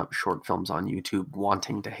looking up short films on YouTube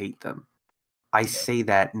wanting to hate them. I say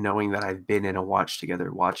that knowing that I've been in a watch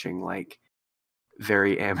together watching like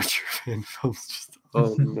very amateur fan films. Just,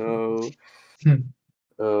 oh no.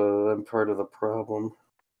 I'm part of the problem.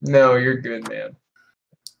 No, you're good, man.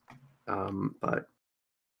 But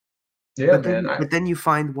then you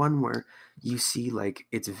find one where you see like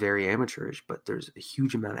it's very amateurish, but there's a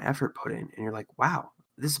huge amount of effort put in, and you're like, wow,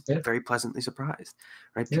 this is very pleasantly surprised,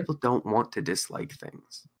 right? People don't want to dislike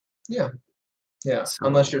things. Yeah. So,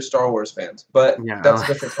 unless you're Star Wars fans, but that's a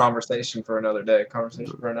different conversation for another day.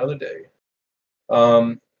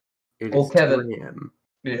 Kevin.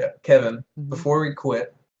 Kevin. Before we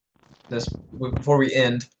quit before we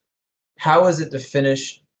end, how is it to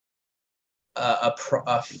finish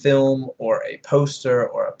a film or a poster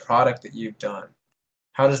or a product that you've done?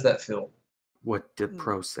 How does that feel? What the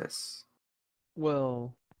process?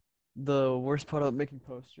 Well, the worst part about making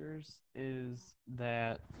posters is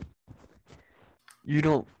that you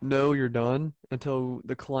don't know you're done until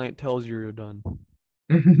the client tells you you're done.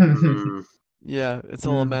 Yeah, it's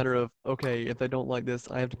all a Mm. matter of, okay, if they don't like this,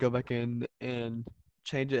 I have to go back in and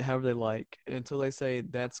change it however they like. And until they say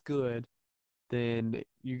that's good, then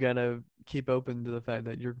you gotta keep open to the fact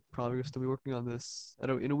that you're probably gonna still be working on this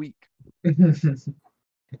in a week.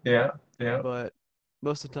 Yeah, yeah, But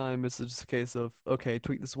most of the time, it's just a case of, okay,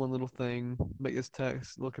 tweak this one little thing, make this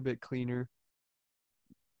text look a bit cleaner.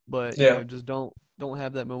 But yeah. just don't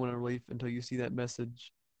have that moment of relief until you see that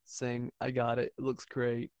message saying, "I got it. It looks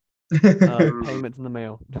great. Payment's in the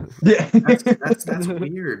mail." Yeah. That's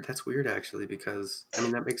weird. That's weird actually, because I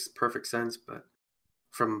mean that makes perfect sense. But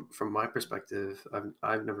from my perspective,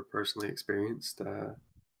 I've never personally experienced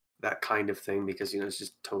that kind of thing, because it's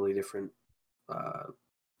just totally different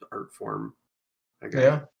art form, I guess.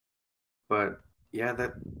 Yeah, But yeah,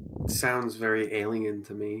 that sounds very alien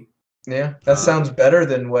to me. yeah. That sounds better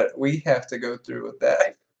than what we have to go through with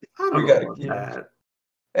that. I don't We know gotta about Yeah.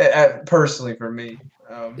 that. Personally for me,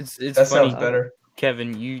 It's that funny, sounds better.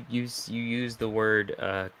 Kevin. You use the word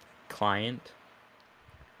client,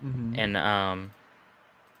 Mm-hmm. and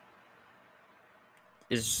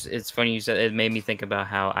it's funny you said it. Made me think about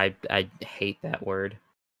how I hate that word.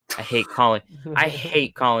 I hate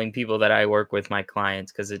calling people that I work with my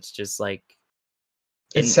clients, because it's just like,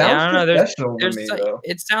 It and I sounds don't know. professional to me, Like, though.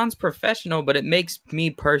 it sounds professional, but it makes me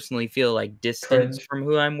personally feel like distance Cringe. from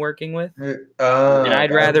who I'm working with, and I'd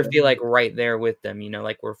I'd rather feel like right there with them.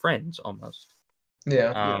 Like we're friends almost.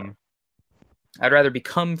 Yeah. I'd rather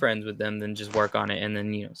become friends with them than just work on it and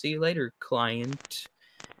then see you later, client.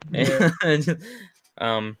 Yeah.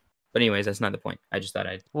 But anyways, that's not the point. I just thought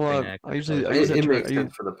I'd bring Well, that up. I usually I It, use that it term. makes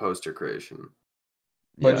sense for the poster creation.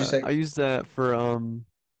 What'd you Yeah, say? I use that for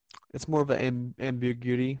it's more of an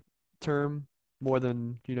ambiguity term more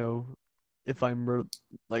than if I'm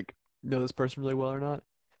like know this person really well or not.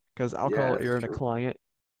 Because I'll Yeah, call that's Aaron a true. client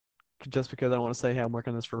just because I don't want to say, hey, I'm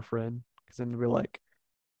working on this for a friend. Because then we're like,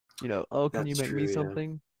 oh, can you That's make true, me yeah.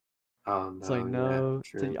 something? Oh It's like, no, no. yeah,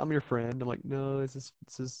 It's like, true. I'm your friend. I'm like, no, this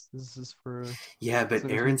is for Yeah, but something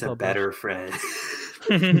to be Aaron's a published. better friend.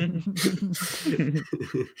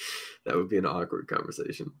 That would be an awkward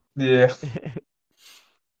conversation. Yeah.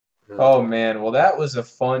 Oh man, well that was a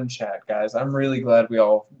fun chat, guys. I'm really glad we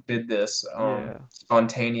all did this Yeah.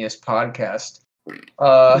 spontaneous podcast.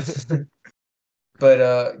 Uh,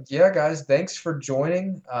 but yeah, guys, thanks for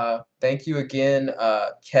joining. Thank you again,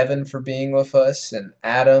 Kevin, for being with us, and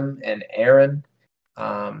Adam and Aaron.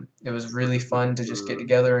 It was really fun to just get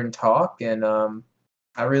together and talk, and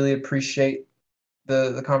I really appreciate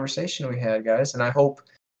the conversation we had, guys, and I hope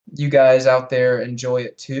you guys out there enjoy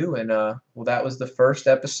it too. And well, that was the first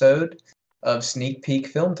episode of Sneak Peek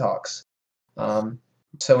Film Talks.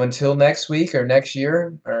 So until next week or next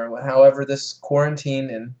year or however this quarantine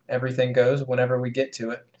and everything goes, whenever we get to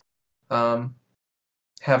it,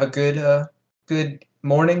 have a good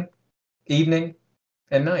morning, evening,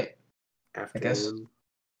 and night. I guess. Afternoon.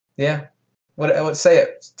 Yeah. What say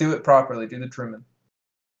it? Do it properly. Do the Truman.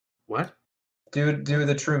 What? Do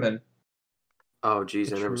the Truman. Oh, geez,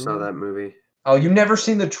 The I never saw Truman? that movie. Oh, you've never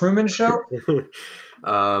seen the Truman Show?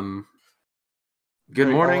 Good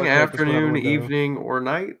Great, morning, all our characters went out the afternoon, window. evening, or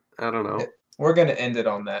night. I don't know. We're gonna end it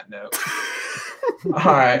on that note. All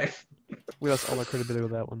right. We lost all our credibility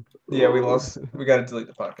with that one. Yeah, we lost. We got to delete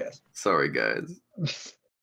the podcast. Sorry, guys.